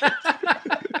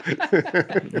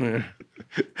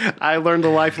 I learned the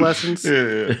life lessons.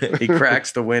 He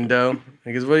cracks the window.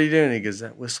 He goes, "What are you doing?" He goes,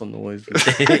 "That whistle noise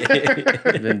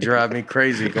has been driving me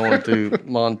crazy going through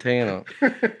Montana."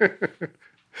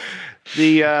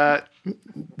 The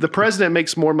president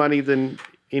makes more money than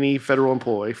any federal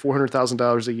employee,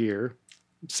 $400,000 a year.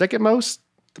 Second most,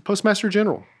 the postmaster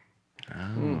general.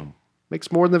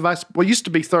 Makes more than the vice. Well, it used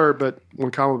to be third, but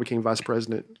when Kamala became vice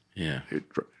president, Yeah.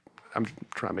 I'm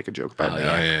trying to make a joke about Oh,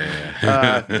 that.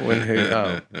 yeah. When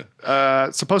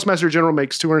who? So postmaster general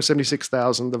makes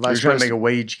 $276,000. The You're vice trying to make a president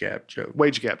wage gap joke.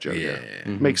 wage gap joke. Yeah.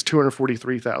 Makes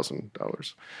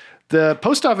 $243,000. The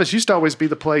post office used to always be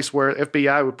the place where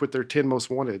FBI would put their 10 most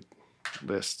wanted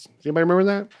lists. Anybody remember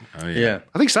that? Oh, Yeah.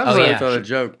 I think some Oh, I yeah. thought a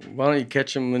joke. Why don't you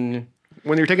catch them when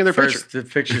when you're taking their first picture. the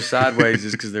picture sideways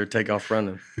is because they're take off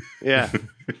running? Yeah,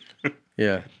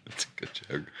 Yeah. That's a good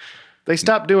joke. they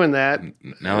stopped doing that.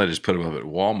 Now they just put them up at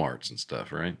Walmarts and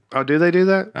stuff, right? Oh, do they do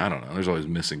that? I don't know. There's always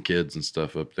missing kids and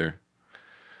stuff up there.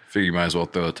 Figure you might as well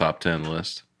throw a top 10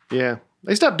 list. Yeah,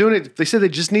 they stopped doing it. They said they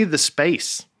just needed the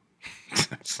space.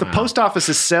 The post office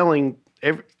is selling.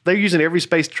 They're using every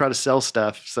space to try to sell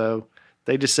stuff. So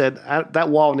they just said that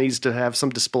wall needs to have some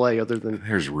display other than.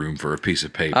 There's room for a piece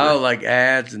of paper. Oh, like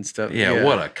ads and stuff. yeah,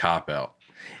 what a cop out.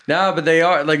 No, but they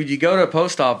are like if you go to a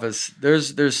post office,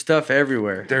 there's stuff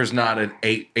everywhere. There's not an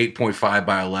 8.5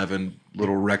 by 11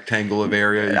 little rectangle of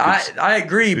area. I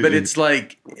agree, but it's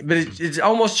like, but it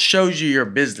almost shows you your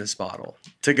business model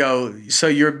to go. So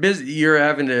your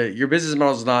business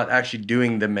model is not actually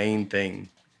doing the main thing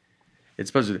it's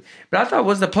supposed to do. But I thought,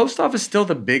 was the post office still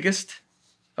the biggest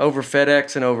over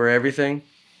FedEx and over everything?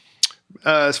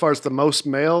 As far as the most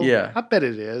mail, Yeah. I bet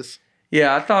it is.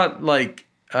 Yeah, I thought like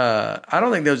I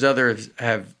don't think those others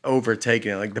have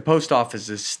overtaken it. Like the post office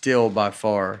is still by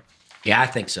far Yeah, I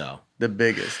think so. the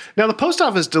biggest. Now the post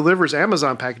office delivers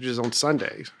Amazon packages on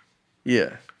Sundays.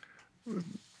 Yeah.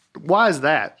 Why is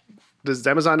that? Does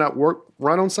Amazon not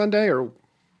run on Sunday or?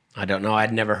 I don't know.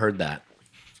 I'd never heard that.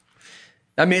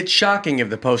 I mean, it's shocking if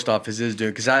the post office is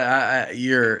doing because I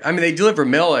mean, they deliver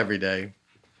mail every day,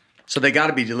 so they got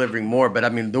to be delivering more. But I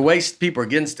mean, the way people are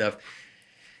getting stuff,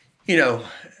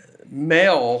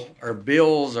 mail or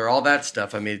bills or all that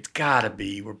stuff. I mean, it's got to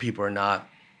be where people are not.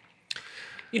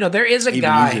 There is a Even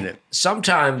guy using it.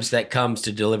 sometimes that comes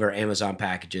to deliver Amazon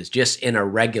packages just in a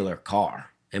regular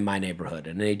car in my neighborhood,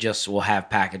 and he just will have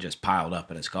packages piled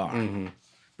up in his car. Mm-hmm.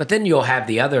 But then you'll have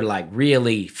the other like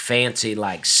really fancy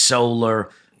like solar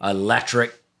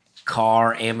electric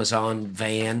car Amazon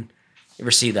van. You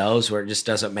ever see those where it just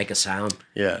doesn't make a sound?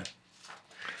 Yeah.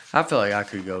 I feel like I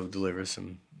could go deliver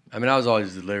some. I mean, I was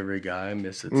always a delivery guy. I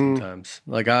miss it sometimes.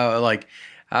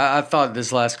 I thought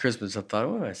this last Christmas, I thought,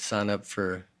 well, I sign up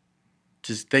for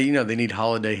just they need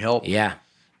holiday help. Yeah.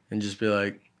 And just be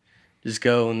like, just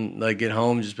go and like get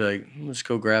home, just be like, let's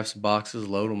go grab some boxes,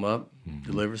 load them up,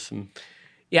 deliver some.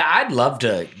 Yeah, I'd love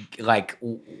to like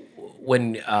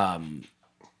when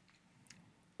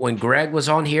Greg was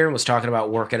on here and was talking about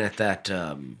working at that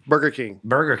Burger King.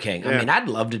 Burger King. I Yeah. mean, I'd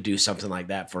love to do something like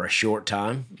that for a short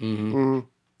time.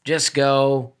 Just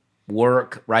go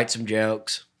work, write some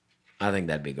jokes. I think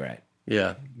that'd be great.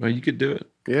 Yeah. Well, you could do it.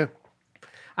 Yeah.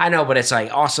 I know, but it's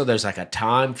like also there's like a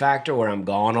time factor where I'm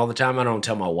gone all the time. I don't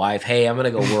tell my wife, hey, I'm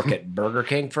going to go work at Burger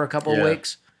King for a couple of Yeah.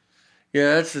 weeks.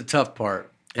 Yeah, that's the tough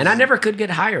part. And I never could get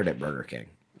hired at Burger King,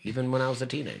 even when I was a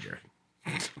teenager.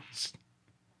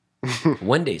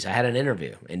 Wendy's, I had an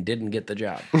interview and didn't get the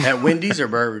job. At Wendy's or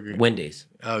Burger King? Wendy's.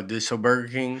 Oh, so Burger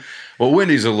King? Well,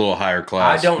 Wendy's a little higher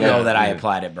class. I don't know Yeah. that I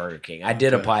applied at Burger King. I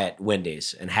did apply at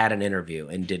Wendy's and had an interview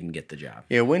and didn't get the job.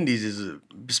 Yeah, Wendy's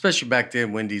especially back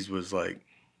then, Wendy's was like,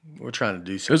 we're trying to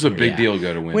do It was a something. big Yeah. deal to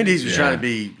go to Wendy's. Wendy's was Yeah. trying to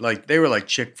be like, they were like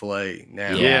Chick-fil-A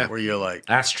now. Yeah. Where you're like,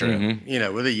 That's true.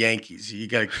 with the Yankees, you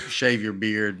got to shave your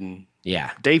beard and.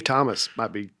 Yeah. Dave Thomas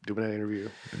might be doing that interview.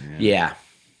 Yeah.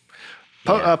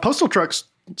 Postal trucks,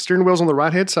 steering wheels on the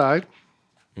right hand side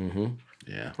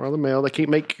Yeah. for all the mail. They can't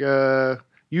make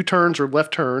U-turns or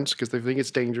left turns because they think it's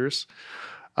dangerous.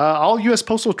 All U.S.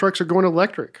 postal trucks are going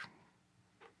electric.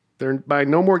 They're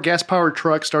buying no more gas-powered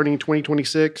trucks starting in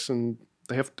 2026, and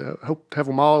they hope to have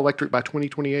them all electric by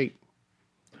 2028.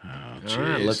 All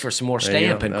right, look for some more There you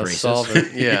stamp go. That'll increases. solve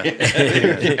it. Yeah.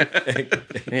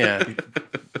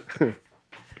 Yeah.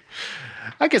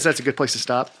 I guess that's a good place to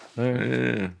stop.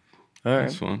 Yeah, All right.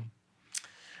 that's fun.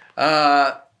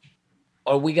 Are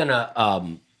we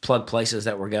gonna plug places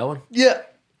that we're going? Yeah.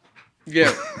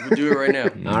 Yeah. We'll do it right now.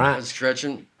 All right. I'm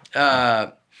stretching.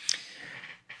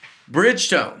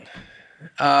 Bridgestone.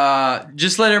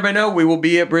 Just let everybody know we will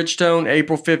be at Bridgestone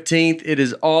April 15th. It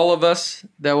is all of us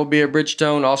that will be at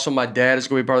Bridgestone. Also, my dad is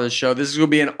going to be part of the show. This is going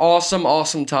to be an awesome,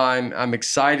 awesome time. I'm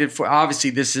excited for. Obviously,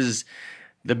 this is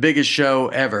the biggest show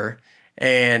ever,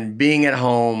 and being at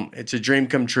home, it's a dream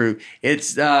come true.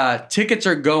 It's tickets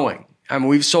are going. I mean,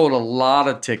 we've sold a lot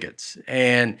of tickets,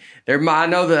 and I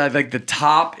know that like the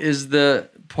top is the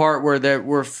part where that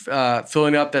we're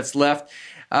filling up. That's left.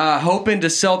 Hoping to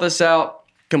sell this out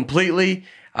completely.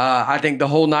 I think the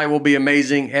whole night will be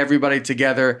amazing. Everybody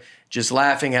together, just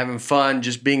laughing, having fun,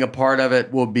 just being a part of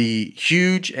it will be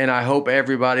huge. And I hope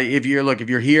everybody, if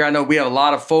you're here, I know we have a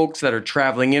lot of folks that are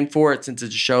traveling in for it since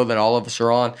it's a show that all of us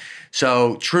are on.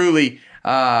 So truly,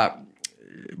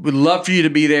 would love for you to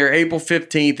be there. April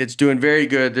 15th. It's doing very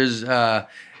good. There's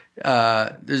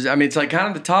it's like kind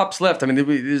of the tops left. I mean,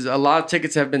 there's a lot of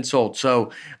tickets have been sold.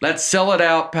 So let's sell it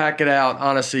out, pack it out.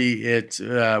 Honestly, it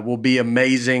will be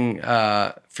amazing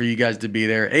for you guys to be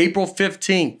there. April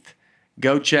 15th.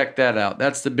 Go check that out.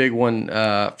 That's the big one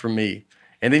for me.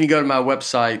 And then you go to my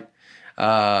website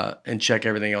and check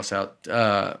everything else out.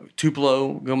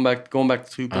 Tupelo, going back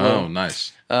to Tupelo. Oh,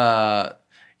 nice.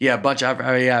 Yeah, a bunch of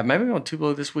maybe on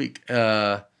Tupelo this week.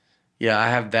 I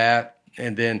have that,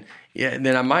 and then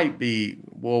I might be.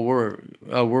 Well,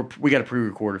 we got a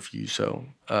pre-recorded for you, so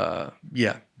go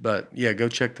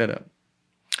check that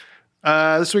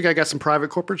out. This week I got some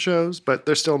private corporate shows, but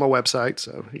they're still on my website,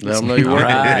 so you Let them know you're working.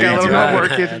 Right. got a little That's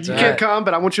homework. right. You can't come,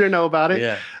 but I want you to know about it.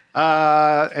 Yeah.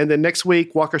 And then next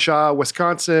week, Waukesha,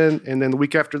 Wisconsin. And then the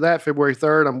week after that, February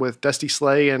 3rd, I'm with Dusty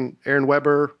Slay and Aaron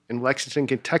Weber in Lexington,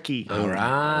 Kentucky. All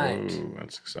right. Oh,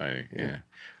 that's exciting. Yeah.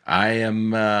 I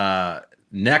am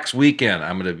next weekend.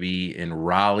 I'm going to be in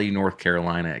Raleigh, North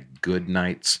Carolina at Good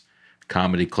Nights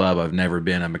Comedy Club. I've never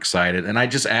been. I'm excited. And I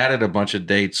just added a bunch of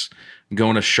dates. I'm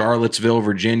going to Charlottesville,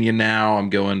 Virginia now. I'm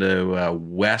going to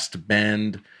West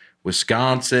Bend,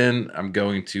 Wisconsin. I'm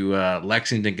going to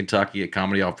Lexington, Kentucky at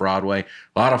Comedy Off Broadway.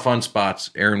 A lot of fun spots.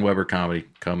 Aaron Weber Comedy.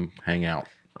 Come hang out.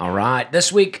 All right.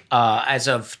 This week, as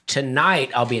of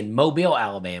tonight, I'll be in Mobile,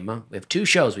 Alabama. We have 2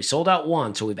 shows. We sold out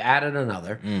one, so we've added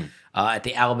another at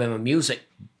the Alabama Music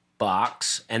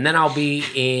Box. And then I'll be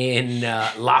in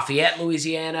Lafayette,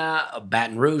 Louisiana,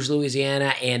 Baton Rouge,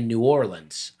 Louisiana, and New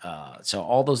Orleans. So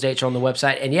all those dates are on the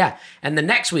website. And the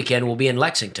next weekend we'll be in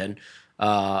Lexington.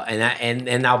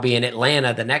 And I'll be in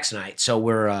Atlanta the next night. So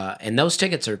we're and those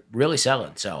tickets are really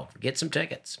selling. So get some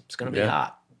tickets. It's going to be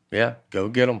hot. Yeah, go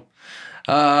get them.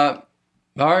 All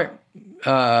right.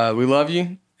 We love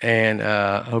you, and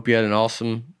hope you had an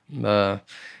awesome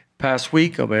past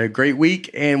week. Hope you had a great week,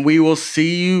 and we will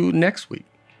see you next week.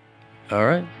 All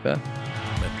right. Bye.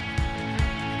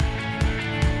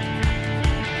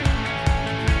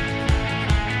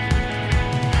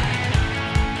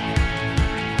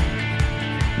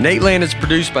 Nateland is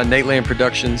produced by Nateland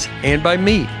Productions and by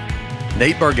me,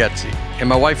 Nate Bargatze, and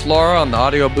my wife Laura on the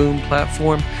Audio Boom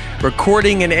platform.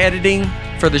 Recording and editing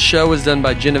for the show is done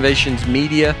by Genovations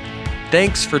Media.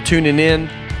 Thanks for tuning in.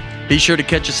 Be sure to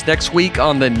catch us next week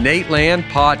on the Nateland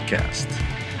Podcast.